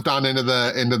who jumped on into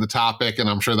the topic, and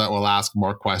I'm sure that we'll ask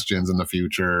more questions in the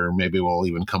future. Maybe we'll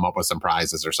even come up with some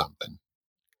prizes or something.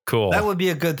 Cool. That would be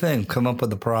a good thing. Come up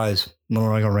with a prize,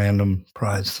 more like a random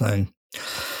prize thing.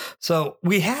 So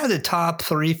we had a top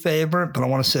 3 favorite, but I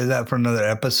want to say that for another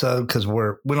episode because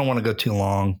we don't want to go too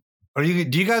long. Do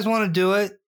you guys want to do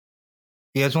it?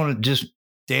 You guys want to just?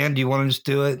 Dan, do you want to just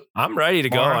do it? I'm ready to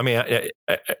go. I mean,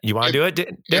 you want to do it,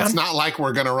 Dan? It's not like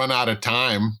we're going to run out of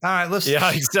time. All right, let's.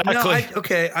 Yeah, exactly. No, I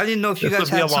didn't know if you guys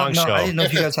had something. No, I didn't know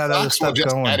if you guys had other stuff just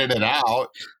going. Edit it out.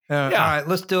 Yeah. All right,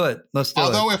 let's do it.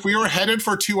 Although if we were headed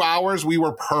for 2 hours, we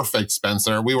were perfect,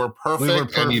 Spencer. We were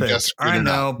perfect. And you just I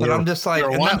know, but I'm just like.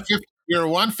 You're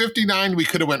 159. We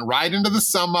could have went right into the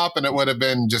sum up, and it would have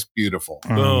been just beautiful.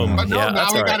 Boom. But no,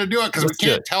 now we got to do it because we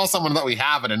can't tell someone that we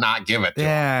have it and not give it to them.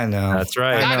 Yeah, I know. That's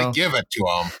right. We got to give it to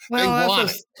them. Well, they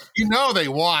want it. They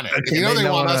want it. Okay, they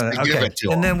want us to give it to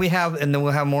them. And then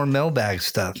we'll have more mailbag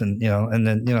stuff, and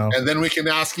then we can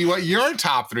ask you what your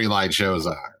top 3 light shows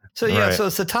are. So so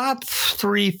it's the top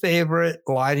 3 favorite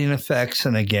lighting effects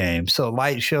in a game. So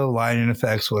light show, lighting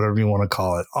effects, whatever you want to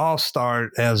call it. I'll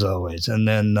start as always, and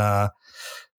then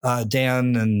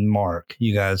Dan and Mark,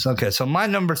 you guys. Okay, so my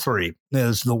number 3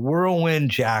 is the whirlwind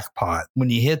jackpot. When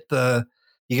you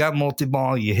got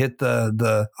multi-ball, you hit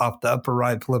the off the upper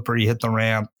right flipper, you hit the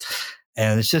ramp,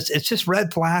 and it's just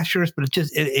red flashers, but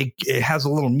it has a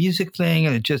little music thing,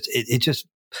 and it just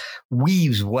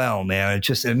weaves well, man.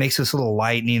 It makes this little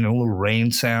lightning and a little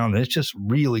rain sound. And it's just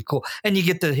really cool, and you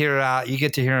get to hear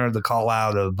the call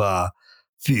out of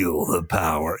feel the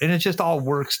power, and it just all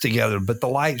works together. But the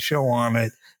light show on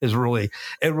it is really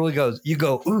goes. You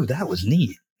go, ooh, that was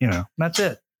neat. That's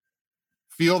it.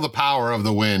 Feel the power of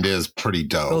the wind is pretty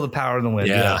dope. Feel the power of the wind,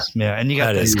 yes, yeah. And you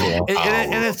got that is cool.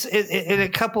 And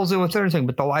it couples it with everything.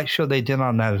 But the light show they did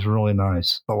on that is really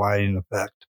nice. The lighting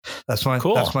effect. That's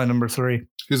my number 3.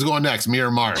 Who's going next? Me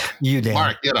or Mark? You, Dan.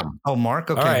 Mark, get him. Oh,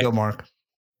 Mark. Okay, right. Go, Mark.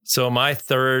 So my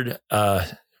third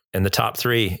in the top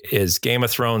 3 is Game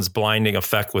of Thrones blinding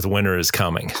effect with winter is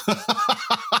coming.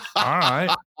 All right.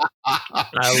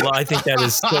 I think that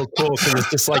is so cool because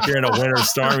it's just like you're in a winter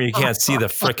storm. You can't see the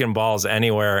freaking balls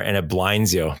anywhere and it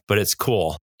blinds you, but it's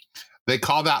cool. They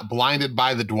call that blinded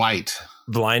by the Dwight.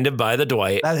 Blinded by the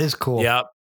Dwight. That is cool. Yeah.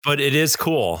 But it is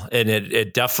cool. And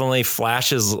it definitely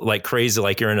flashes like crazy,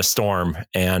 like you're in a storm.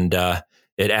 And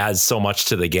it adds so much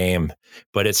to the game.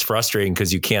 But it's frustrating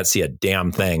because you can't see a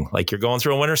damn thing. Like you're going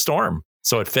through a winter storm.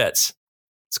 So it fits.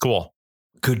 It's cool.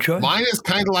 Good choice. Mine is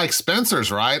kind of like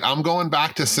Spencer's, right? I'm going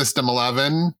back to System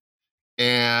 11.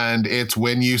 And it's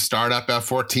when you start up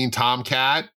F-14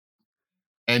 Tomcat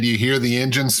and you hear the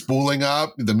engine spooling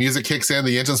up, the music kicks in,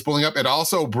 the engine spooling up. It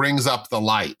also brings up the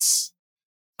lights.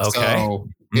 Okay. So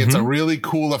it's a really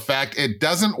cool effect. It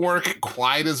doesn't work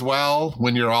quite as well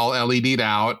when you're all LED'd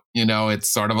out. You know, it's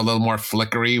sort of a little more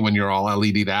flickery when you're all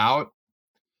LED'd out.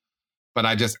 But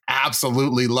I just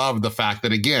absolutely love the fact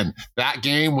that, again, that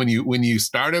game, when you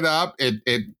start it up,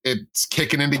 it's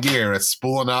kicking into gear, it's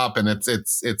spooling up, and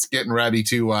it's getting ready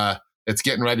to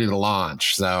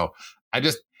launch. So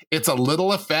it's a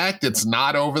little effect. It's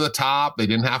not over the top. They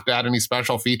didn't have to add any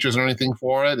special features or anything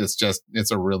for it.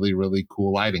 It's a really, really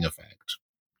cool lighting effect.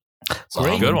 So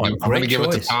Great, good one. I'm going to give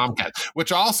it to Tomcat,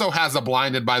 which also has a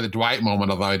blinded by the Dwight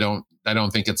moment, although I don't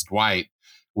think it's Dwight.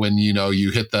 When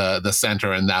you hit the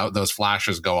center and those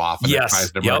flashes go off and it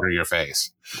tries to murder your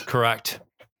face. Correct.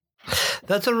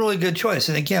 That's a really good choice.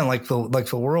 And again, like the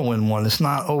Whirlwind one, it's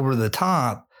not over the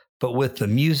top, but with the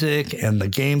music and the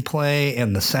gameplay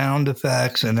and the sound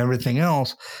effects and everything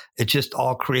else, it just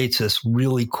all creates this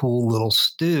really cool little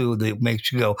stew that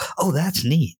makes you go, "Oh, that's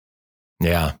neat."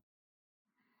 Yeah.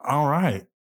 All right.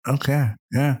 Okay.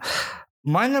 Yeah.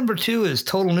 My number 2 is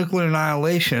Total Nuclear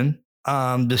Annihilation.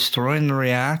 Destroying the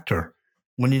reactor.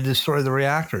 When you destroy the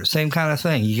reactor, same kind of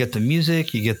thing. You get the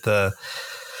music, you get the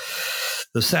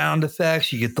sound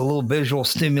effects, you get the little visual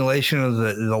stimulation of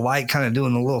the light kind of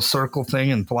doing the little circle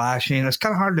thing and flashing. It's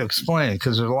kind of hard to explain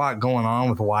because there's a lot going on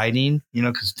with lighting,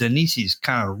 because Denisi's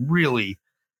kind of really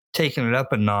taking it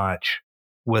up a notch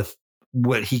with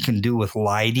what he can do with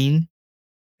lighting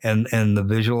and the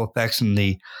visual effects and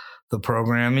the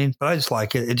programming. But I just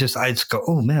like it. I just go,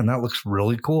 oh man, that looks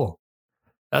really cool.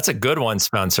 That's a good one,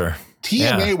 Spencer.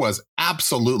 TNA was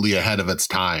absolutely ahead of its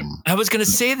time. I was going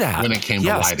to say that. When it came to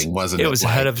lighting, wasn't it? It was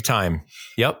ahead of time.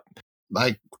 Yep.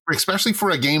 Like, especially for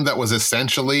a game that was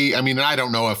essentially, I mean, I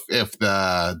don't know if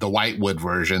the Whitewood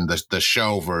version, the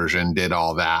show version did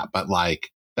all that, but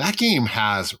like that game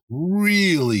has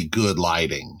really good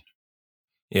lighting.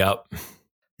 Yep.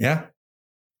 Yeah.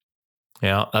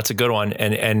 Yeah, that's a good one.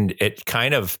 And it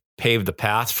kind of paved the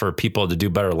path for people to do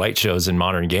better light shows in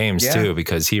modern games too,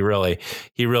 because he really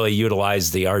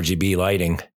utilized the RGB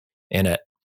lighting in it.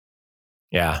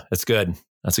 Yeah, it's good.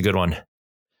 That's a good one.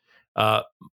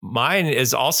 Mine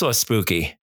is also a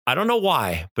spooky. I don't know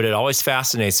why, but it always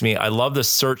fascinates me. I love the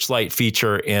searchlight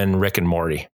feature in Rick and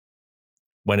Morty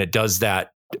when it does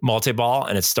that multi-ball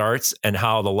and it starts and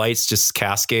how the lights just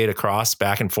cascade across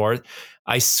back and forth.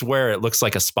 I swear it looks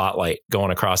like a spotlight going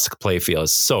across the play field.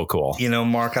 It's so cool.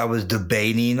 Mark, I was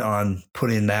debating on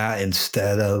putting that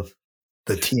instead of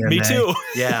the TNA. Me too.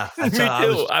 Yeah. Me too.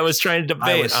 I was trying to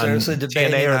debate. I was seriously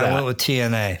debating TNA or that. I went with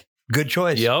TNA. Good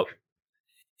choice.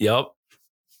 Yep.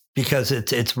 Because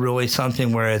it's really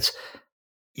something where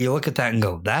you look at that and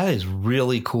go, that is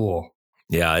really cool.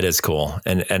 Yeah, it is cool.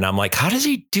 And I'm like, how does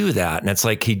he do that? And it's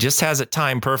like, he just has it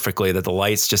timed perfectly that the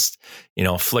lights just,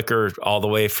 flicker all the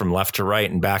way from left to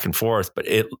right and back and forth. But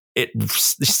it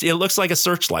looks like a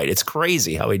searchlight. It's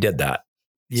crazy how he did that.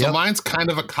 Yep. So mine's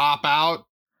kind of a cop out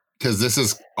because this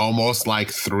is almost like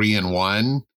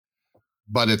 3-in-1,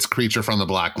 but it's Creature from the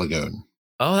Black Lagoon.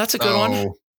 Oh, that's a good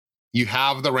one. You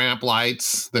have the ramp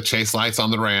lights, the chase lights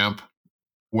on the ramp,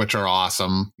 which are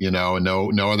awesome.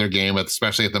 No other game,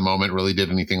 especially at the moment, really did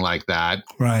anything like that.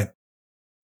 Right.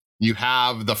 You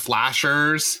have the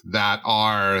flashers that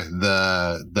are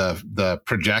the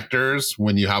projectors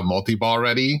when you have multi-ball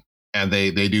ready, and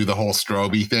they do the whole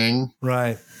strobe thing.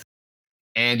 Right.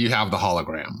 And you have the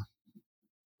hologram.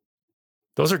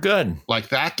 Those are good. Like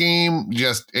that game,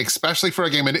 just especially for a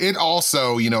game, and it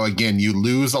also, again, you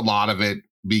lose a lot of it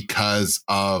because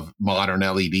of modern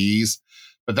LEDs.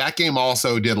 But that game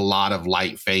also did a lot of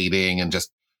light fading and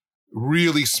just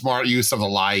really smart use of the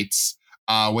lights.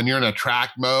 When you're in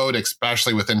attract mode,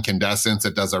 especially with incandescence,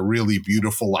 it does a really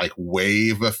beautiful like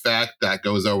wave effect that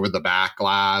goes over the back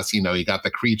glass. You got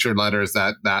the creature letters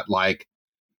that like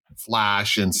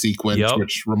flash and sequence,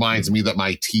 which reminds me that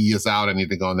my T is out. I need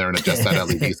to go in there and adjust that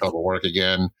LED so it'll work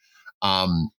again.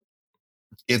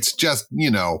 It's just,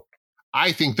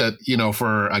 I think that,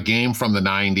 for a game from the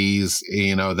 90s,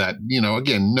 that,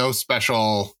 again, no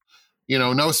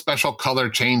special color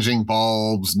changing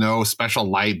bulbs, no special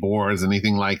light boards,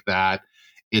 anything like that.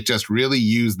 it just really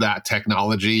used that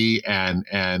technology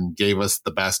and gave us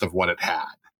the best of what it had.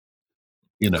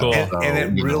 Cool.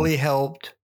 And it really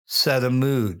helped set a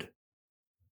mood.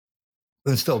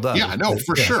 It still does. Yeah, no,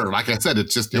 for sure. Like I said,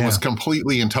 it's just, it was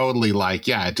completely and totally like,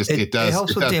 it does it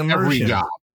helps with the immersion. Every job.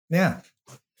 Yeah.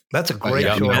 That's a great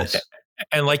choice.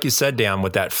 And like you said, Dan,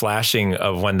 with that flashing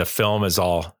of when the film is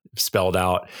all spelled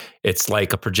out, it's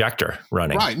like a projector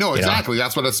running. Right. No, exactly.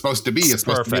 That's what it's supposed to be. It's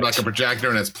supposed to be like a projector,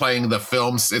 and it's playing the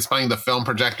films. It's playing the film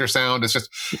projector sound.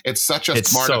 It's such a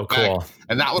smart effect. Cool.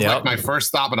 And that was like my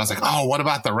first thought, but I was like, oh, what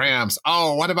about the ramps?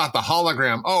 Oh, what about the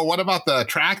hologram? Oh, what about the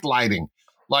track lighting?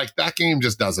 Like, that game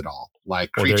just does it all.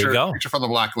 Like Creature from the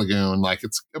Black Lagoon. Like,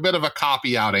 it's a bit of a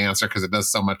copy out answer because it does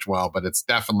so much well, but it's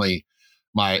definitely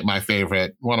my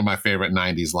favorite, one of my favorite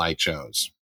 90s light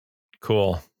shows.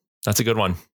 Cool. That's a good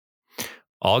one.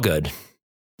 All good.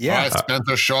 Yeah. All right,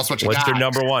 Spencer, show us what you got. What's your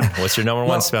number one? What's your number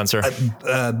one, Spencer?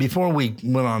 Before we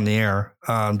went on the air,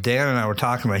 Dan and I were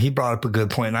talking about, he brought up a good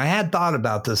point, and I had thought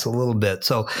about this a little bit.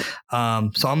 So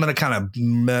I'm going to kind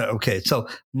of, so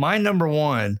my number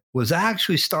one was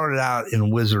actually started out in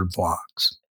Wizard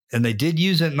Blocks, and they did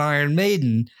use it in Iron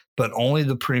Maiden, but only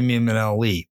the premium and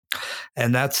LE.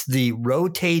 And that's the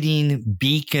rotating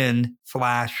beacon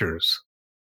flashers.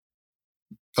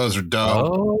 Those are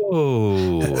dope.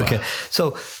 Oh, okay.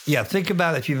 So yeah, think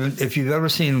about if you've ever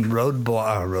seen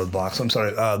Roadblocks. I'm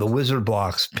sorry, the Wizard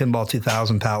Blocks Pinball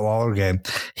 2000 Pat Lawler game.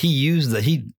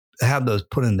 He had those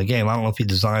put in the game. I don't know if he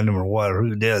designed them or what or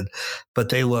who did, but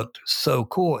they looked so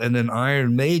cool. And then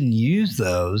Iron Maiden used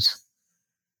those,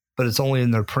 but it's only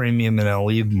in their premium and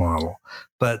LE model.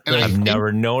 But I've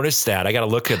never noticed that. I got to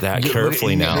look at that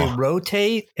carefully now. They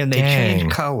rotate and they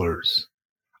change colors.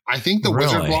 I think the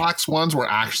Wizard Blocks ones were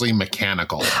actually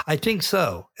mechanical. I think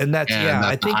so. And that's,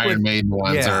 I think the Iron Maiden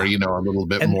ones are, a little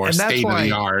bit more state of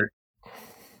the art.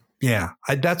 Yeah.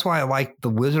 That's why I like the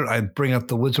Wizard. I bring up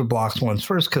the Wizard Blocks ones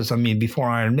first because, before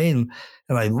Iron Maiden,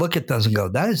 and I look at those and go,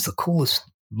 that is the coolest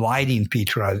lighting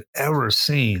feature I've ever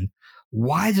seen.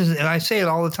 Why does it, and I say it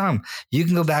all the time, you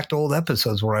can go back to old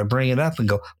episodes where I bring it up and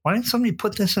go, why didn't somebody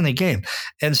put this in the game?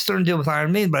 And it's starting to deal with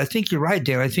Iron Maiden, but I think you're right,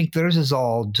 Dan. I think theirs is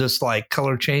all just like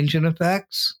color changing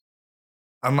effects.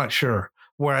 I'm not sure.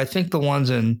 Where I think the ones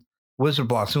in Wizard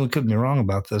Blocks, and we could be wrong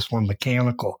about this, were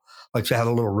mechanical. Like they had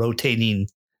a little rotating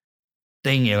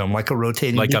thing in them, like a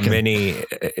rotating beacon. A mini,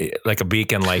 like a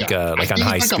beacon, like on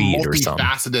high speed or something.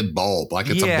 Multifaceted bulb, like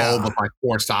it's a bulb with like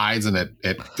four sides, and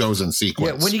it goes in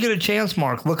sequence. Yeah, when you get a chance,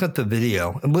 Mark, look at the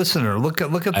video. And listener, look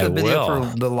at the video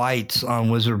for the lights on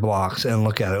Wizard Blocks and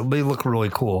look at it. They look really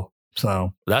cool.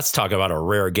 So that's talking about a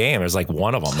rare game. There's like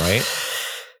one of them, right?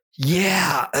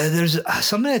 Yeah, there's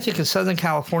somebody I think in Southern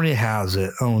California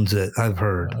owns it. I've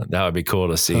heard that would be cool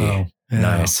to see. Oh, yeah.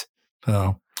 Nice.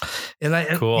 Oh. And I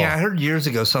heard years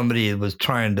ago somebody was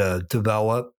trying to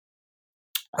develop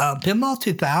Pinball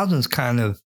 2000's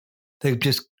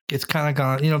it's kind of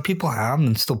gone, people have them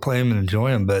and still play them and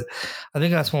enjoy them. But I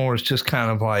think that's one where it's just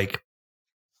kind of like,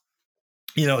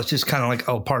 it's just kind of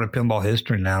like, part of pinball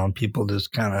history now. And people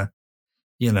just kind of,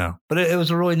 but it was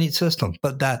a really neat system.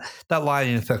 But that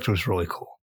lighting effect was really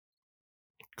cool.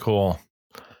 Cool.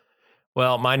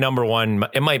 Well, my number one,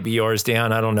 it might be yours,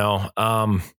 Dan. I don't know.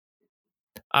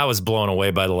 I was blown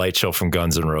away by the light show from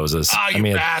Guns N' Roses. Oh, you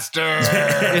bastard.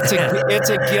 It's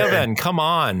a given. Come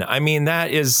on.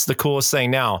 That is the coolest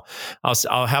thing. Now,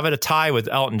 I'll have it a tie with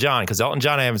Elton John, because Elton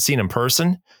John I haven't seen in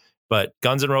person, but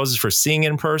Guns N' Roses for seeing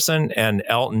in person, and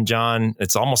Elton John,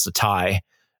 it's almost a tie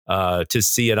to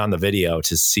see it on the video,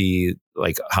 to see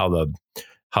like how the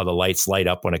lights light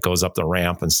up when it goes up the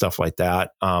ramp and stuff like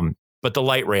that. But the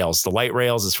light rails,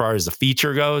 as far as the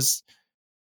feature goes,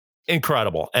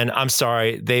 incredible. And I'm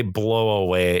sorry, they blow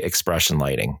away expression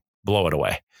lighting, blow it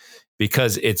away,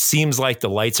 because it seems like the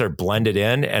lights are blended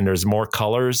in and there's more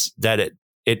colors that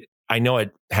I know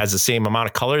it has the same amount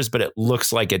of colors, but it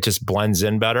looks like it just blends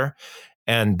in better.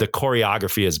 And the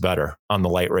choreography is better on the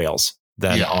light rails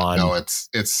than on. No, it's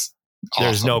awesome.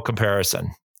 There's no comparison.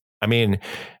 It's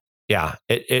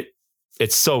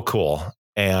so cool.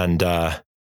 And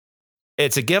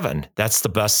it's a given. That's the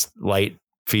best light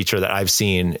feature that I've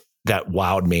seen that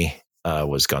wowed me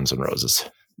was Guns N' Roses.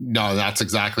 No, that's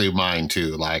exactly mine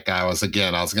too. Like I was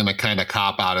going to kind of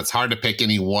cop out. It's hard to pick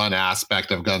any one aspect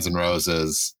of Guns N'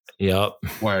 Roses. Yep.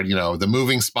 Where, the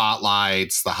moving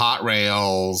spotlights, the hot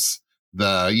rails,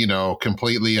 the,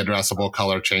 completely addressable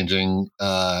color changing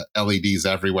LEDs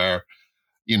everywhere,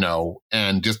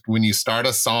 and just when you start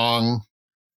a song,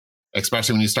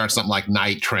 especially when you start something like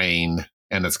Night Train,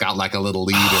 and it's got like a little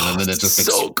lead in, and then it just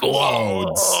explodes. Cool.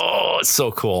 Oh, it's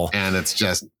so cool. And it's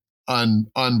just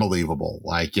unbelievable.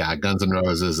 Like, yeah, Guns N'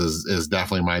 Roses is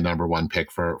definitely my number one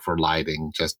pick for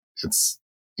lighting. Just it's,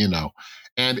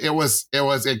 and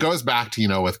it goes back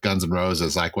to, with Guns N'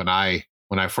 Roses. Like when I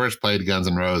first played Guns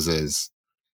N' Roses,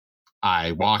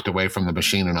 I walked away from the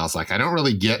machine and I was like, I don't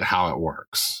really get how it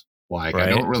works. Like, right.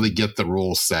 I don't really get the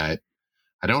rule set.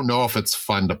 I don't know if it's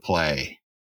fun to play,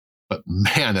 but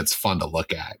man, it's fun to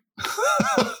look at.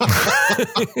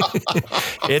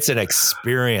 It's an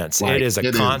experience. Like, it is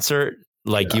a concert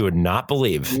like you would not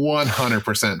believe.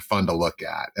 100% fun to look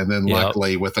at. And then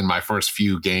luckily within my first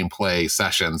few gameplay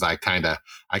sessions, I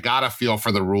got a feel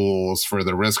for the rules, for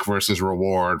the risk versus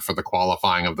reward, for the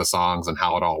qualifying of the songs and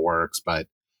how it all works. But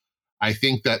I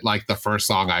think that like the first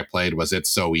song I played was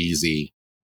It's So Easy.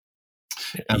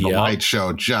 And the light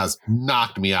show just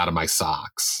knocked me out of my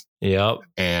socks. Yep.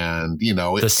 And, the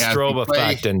strobe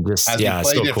effect and just, as you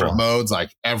play different modes, like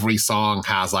every song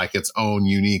has like its own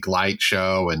unique light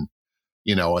show and,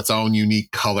 its own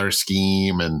unique color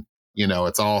scheme. And,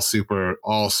 it's all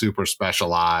super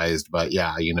specialized. But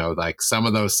yeah, like some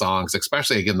of those songs,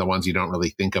 especially again, the ones you don't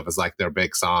really think of as like their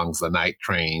big songs, the Night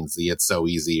Trains, the It's So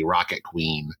Easy, Rocket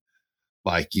Queen,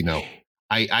 like,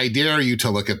 I dare you to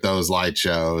look at those light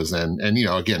shows and,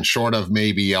 again, short of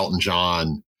maybe Elton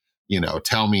John,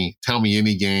 tell me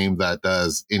any game that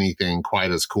does anything quite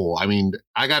as cool. I mean,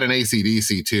 I got an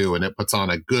AC/DC too, and it puts on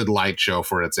a good light show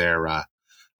for its era.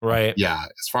 Right. Yeah.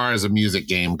 As far as a music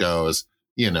game goes,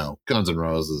 Guns N'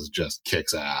 Roses just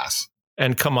kicks ass.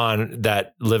 And come on,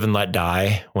 that Live and Let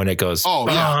Die when it goes. Oh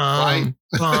yeah, right.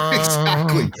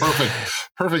 Exactly.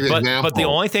 Perfect example. But the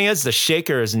only thing is the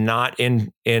shaker is not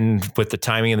in with the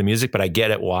timing of the music, but I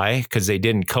get it why, because they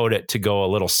didn't code it to go a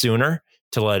little sooner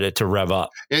to let it to rev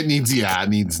up. I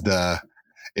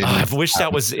wish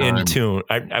that was in tune.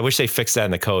 I wish they fixed that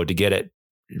in the code to get it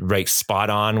right spot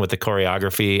on with the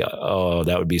choreography. Oh,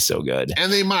 that would be so good.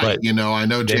 And they might, I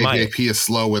know JJP is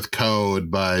slow with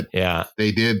code, but yeah,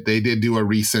 they did do a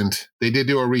recent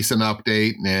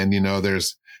update, and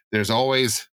there's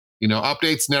always,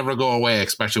 updates never go away,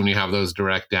 especially when you have those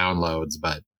direct downloads,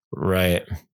 but right.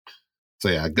 So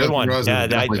yeah, good one. Yeah,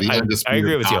 I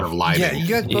agree with you. Yeah, you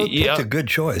guys both picked a good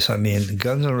choice. I mean,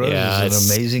 Guns N' Roses is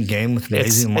an amazing game with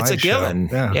amazing light show. It's a given.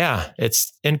 Yeah,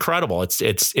 it's incredible.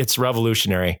 It's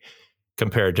revolutionary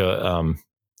compared to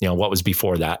what was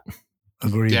before that.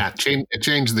 Agreed. Yeah, it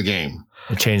changed the game.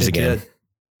 It changed the game.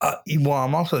 Well,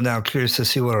 I'm also now curious to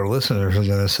see what our listeners are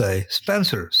going to say.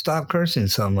 Spencer, stop cursing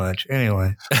so much.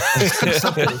 Anyway.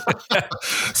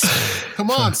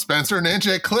 Come on, Spencer.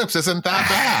 Ninja Eclipse isn't that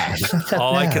bad.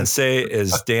 All I can say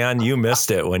is, Dan, you missed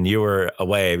it when you were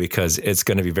away because it's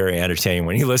going to be very entertaining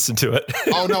when you listen to it.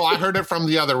 Oh, no, I heard it from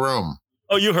the other room.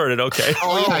 Oh, you heard it. Okay.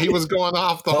 Oh, yeah. He was going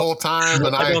off the whole time.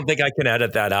 And I don't think I can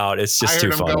edit that out. It's just too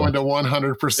funny. I heard him going to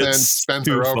 100%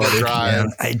 Spencer overdrive.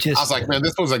 I was like, man,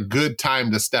 this was a good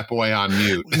time to step away on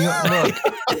mute. Look,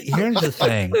 here's the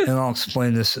thing, and I'll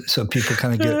explain this so people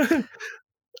kind of get.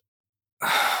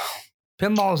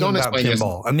 Pinball is about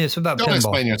pinball. I mean, it's about pinball. Don't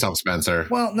explain yourself, Spencer.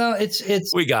 Well, no, it's.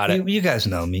 We got it. You guys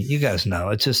know me. You guys know.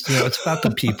 It's just it's about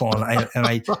the people, and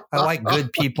I like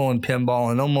good people in pinball,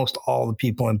 and almost all the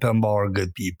people in pinball are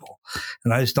good people,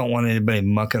 and I just don't want anybody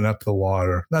mucking up the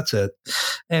water. That's it.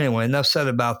 Anyway, enough said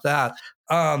about that.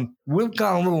 We've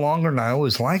gone a little longer than I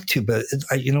always like to, but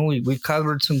we've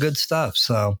covered some good stuff.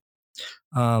 So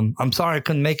I'm sorry I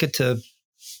couldn't make it to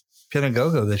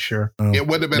Pinagogo this year. It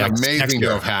would have been amazing to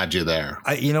have had you there.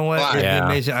 You know what? It'd be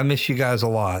amazing. I miss you guys a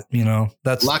lot.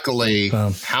 That's luckily.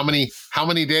 How many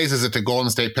days is it to Golden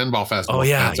State Pinball Festival? Oh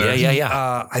yeah,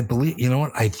 yeah. I believe. You know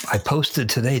what? I posted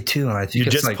today too, and I think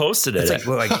you just posted it. It's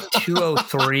like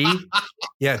 203.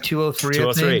 Yeah, 203.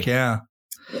 I think. Yeah.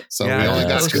 So we only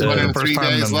got 203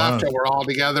 days left, and we're all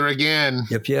together again.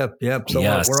 Yep. So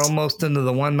we're almost into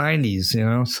the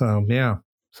 190s. So yeah.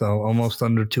 So almost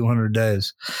under 200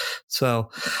 days.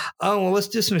 So, let's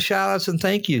do some shout outs and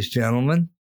thank yous, gentlemen.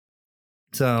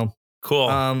 So cool.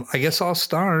 I guess I'll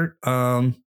start.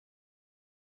 I'm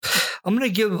going to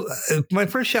give my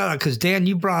first shout out because Dan,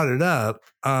 you brought it up.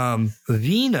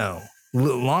 Vino,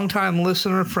 longtime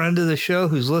listener, friend of the show,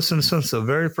 who's listened since the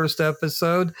very first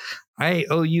episode. I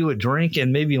owe you a drink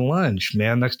and maybe lunch,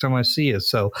 man, next time I see you.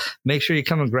 So make sure you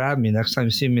come and grab me next time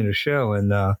you see me in the show,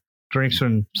 and drinks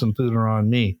and some food are on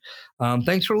me.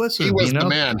 Thanks for listening. He was the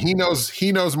man. He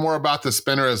knows more about the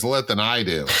spinner is lit than I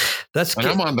do.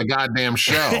 I'm on the goddamn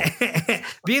show.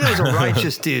 Vino's a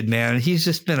righteous dude, man. He's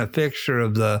just been a fixture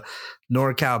of the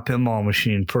NorCal pinball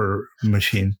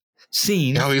machine.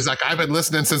 scene. No, he's like, I've been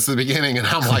listening since the beginning, and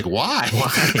I'm like, why?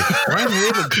 Why did we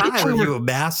even tie? Were you a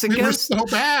masochist? We were so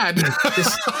bad.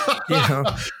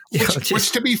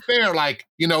 Which, to be fair, like,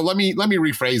 let me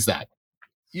rephrase that.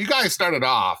 You guys started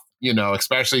off,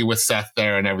 especially with Seth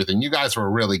there and everything. You guys were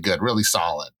really good, really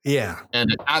solid. Yeah.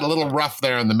 And it got a little rough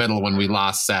there in the middle when we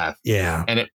lost Seth. Yeah.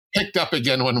 And it picked up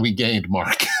again when we gained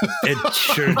Mark. It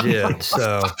sure did.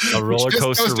 So a roller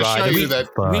coaster ride. Show you that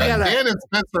Dan and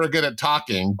Spencer are good at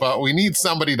talking, but we need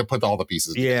somebody to put all the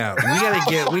pieces together.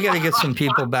 Yeah, we gotta get some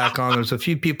people back on. There's a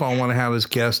few people I want to have as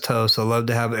guest hosts. I'd love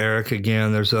to have Eric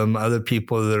again. There's some other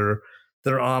people that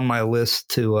are on my list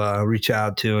to reach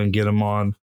out to and get them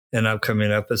on in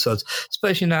upcoming episodes,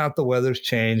 especially now that the weather's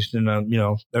changed and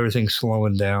everything's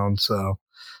slowing down. So.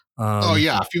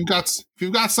 If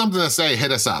you've got something to say,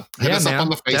 hit us up. Hit us up on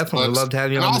the Facebooks. Definitely love to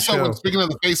have you and on also, the show. Speaking of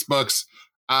the Facebooks,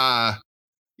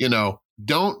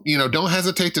 don't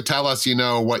hesitate to tell us,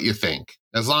 what you think,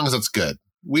 as long as it's good.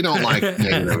 We don't like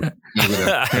negative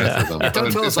criticism.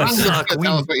 Don't tell us we suck.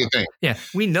 Tell us what you think. Yeah,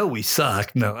 we know we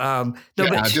suck. But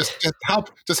just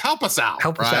help us out.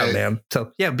 Help us out, man.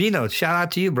 So Bino, shout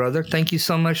out to you, brother. Thank you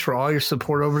so much for all your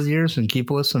support over the years, and keep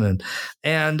listening.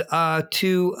 And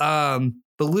to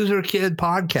the Loser Kid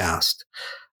podcast,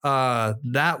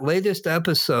 that latest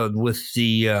episode with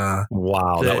the that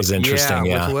was interesting.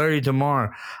 Yeah, with Larry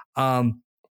DeMar.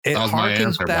 It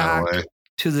harkens back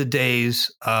to the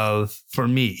days of, for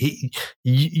me,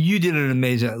 you did an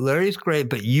amazing. Larry's great,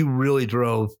 but you really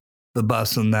drove the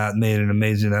bus on that, made an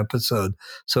amazing episode.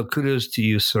 So kudos to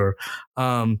you, sir.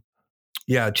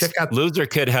 Check out Loser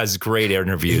Kid has great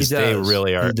interviews. They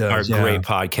really are great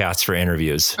podcasts for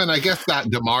interviews. And I guess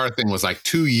that DeMar thing was like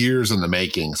 2 years in the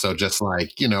making. So just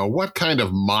like, what kind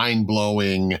of mind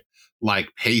blowing, like,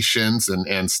 patience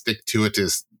and stick to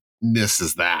itiveness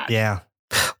is that? Yeah.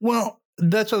 Well,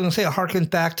 that's what I'm going to say. It harkens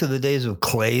back to the days of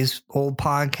Clay's old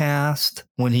podcast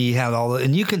when he had all the,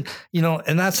 and you can,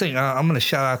 and that's the thing, I'm going to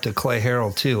shout out to Clay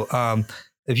Harrell too.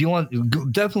 If you want,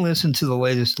 definitely listen to the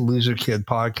latest Loser Kid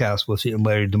podcast with the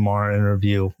Larry DeMar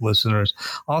interview, listeners.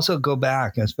 Also go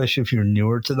back, especially if you're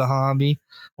newer to the hobby,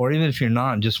 or even if you're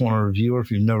not and just want to review, or if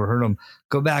you've never heard them,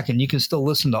 go back and you can still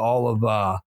listen to all of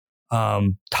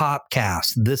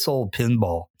Topcast, This Old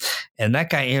Pinball. And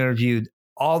that guy interviewed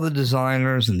all the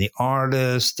designers and the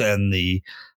artists and the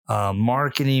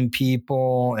marketing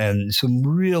people, and some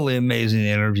really amazing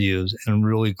interviews and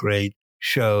really great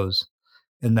shows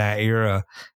in that era.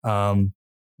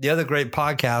 The other great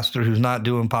podcaster who's not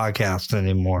doing podcasts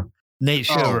anymore, Nate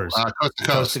Shivers.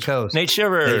 Coast to Coast. Nate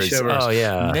Shivers. Oh,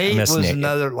 yeah. Nate was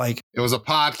another, like... It was a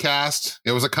podcast.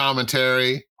 It was a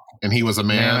commentary. And he was a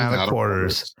man out of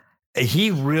quarters.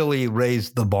 He really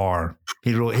raised the bar.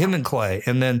 Him and Clay.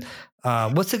 And then...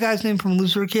 what's the guy's name from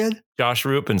Loser Kid? Josh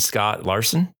Roop and Scott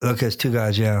Larson. Okay, it's two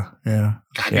guys. Yeah.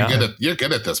 God, you're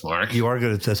good at this, Mark. You are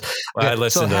good at this. Well, I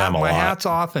listen to them a lot. My hat's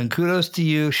off and kudos to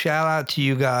you. Shout out to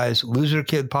you guys. Loser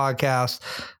Kid podcast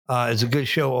is a good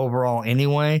show overall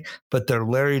anyway, but their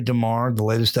Larry DeMar, the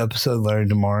latest episode, Larry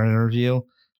DeMar interview,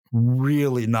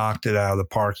 really knocked it out of the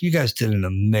park. You guys did an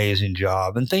amazing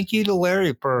job. And thank you to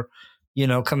Larry for,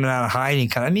 coming out of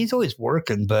hiding. I mean, he's always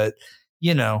working, but,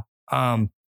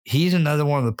 he's another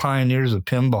one of the pioneers of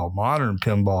pinball, modern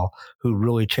pinball, who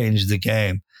really changed the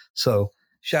game. So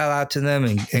shout out to them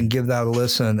and give that a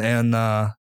listen. And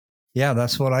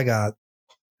that's what I got.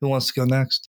 Who wants to go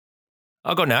next?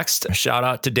 I'll go next. Shout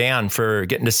out to Dan for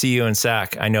getting to see you in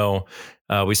SAC. I know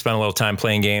we spent a little time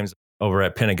playing games over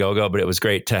at Pinagogo, but it was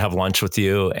great to have lunch with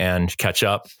you and catch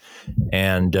up.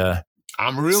 And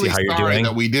I'm really sorry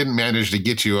that we didn't manage to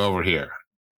get you over here.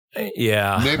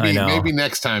 Yeah, maybe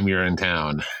next time you're in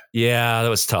town. Yeah, that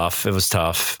was tough. It was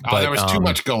tough. But there was too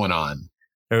much going on.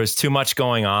 There was too much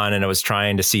going on, and I was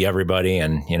trying to see everybody,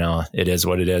 and it is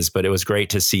what it is. But it was great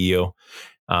to see you.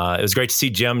 It was great to see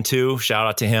Jim too. Shout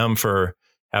out to him for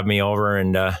having me over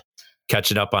and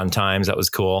catching up on times. That was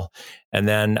cool. And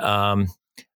then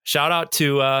shout out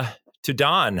to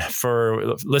Don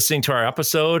for listening to our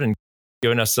episode and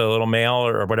giving us a little mail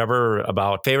or whatever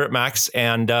about favorite mechs.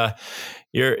 And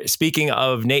you're speaking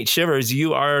of Nate Shivers,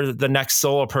 you are the next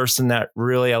solo person that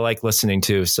really I like listening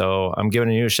to. So I'm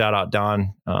giving you a shout out,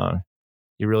 Don.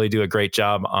 You really do a great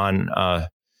job on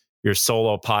your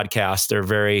solo podcast. They're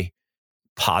very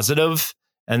positive.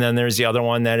 And then there's the other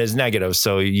one that is negative.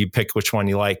 So you pick which one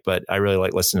you like, but I really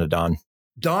like listening to Don.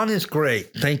 Don is great.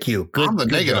 Thank you. I'm the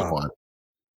negative one.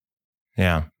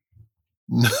 Yeah.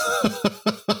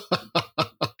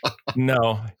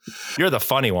 No, you're the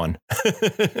funny one.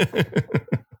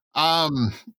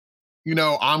 I'm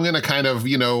going to kind of,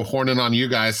 horn in on you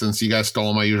guys since you guys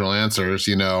stole my usual answers.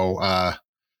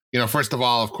 first of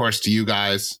all, of course, to you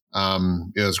guys,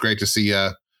 it was great to see you.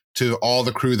 To all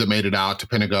the crew that made it out to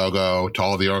Pinagogo, to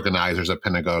all the organizers at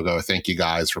Pinagogo, thank you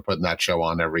guys for putting that show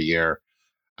on every year.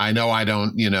 I know I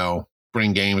don't,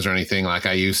 bring games or anything like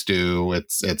I used to.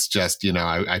 It's just,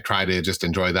 I try to just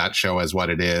enjoy that show as what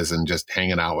it is and just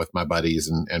hanging out with my buddies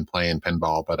and playing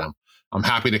pinball. But I'm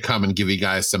happy to come and give you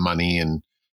guys some money and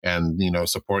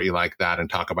support you like that and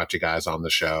talk about you guys on the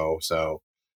show. So,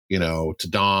 to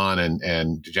Don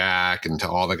and Jack and to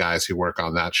all the guys who work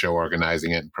on that show,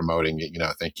 organizing it and promoting it,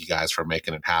 thank you guys for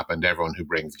making it happen. To everyone who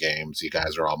brings games, you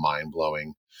guys are all mind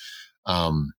blowing.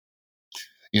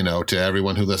 To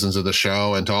everyone who listens to the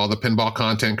show and to all the pinball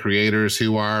content creators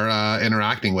who are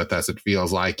interacting with us, it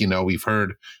feels like, we've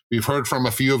heard from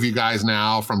a few of you guys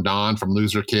now, from Don, from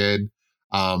Loser Kid,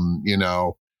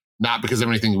 not because of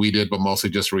anything we did, but mostly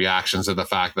just reactions to the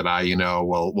fact that I,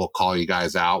 will call you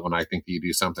guys out when I think you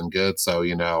do something good. So,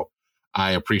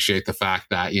 I appreciate the fact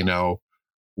that,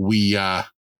 we,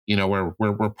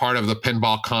 we're part of the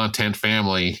pinball content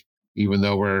family, even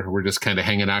though we're just kind of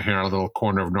hanging out here in a little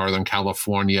corner of Northern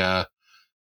California,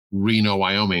 Reno,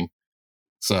 Wyoming.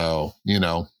 So, and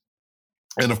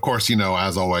of course,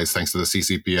 as always, thanks to the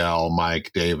CCPL,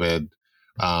 Mike, David,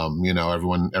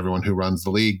 everyone who runs the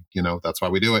league, that's why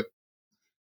we do it.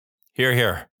 Hear,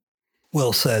 hear.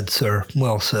 Well said, sir.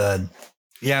 Well said.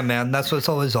 Yeah, man, that's what it's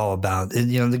always all about.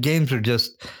 The games are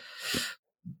just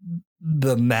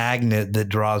the magnet that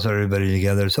draws everybody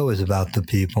together. It's always about the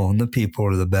people, and the people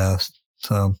are the best.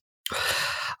 So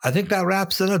I think that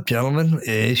wraps it up, gentlemen.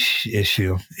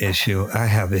 Issue. I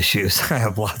have issues. I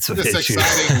have lots of issues. This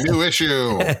exciting new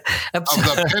issue of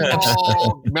the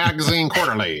Pinball Magazine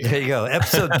Quarterly. There you go.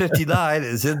 Episode 59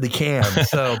 is in the can.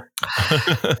 So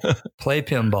play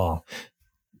pinball.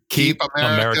 Keep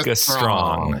America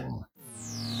strong.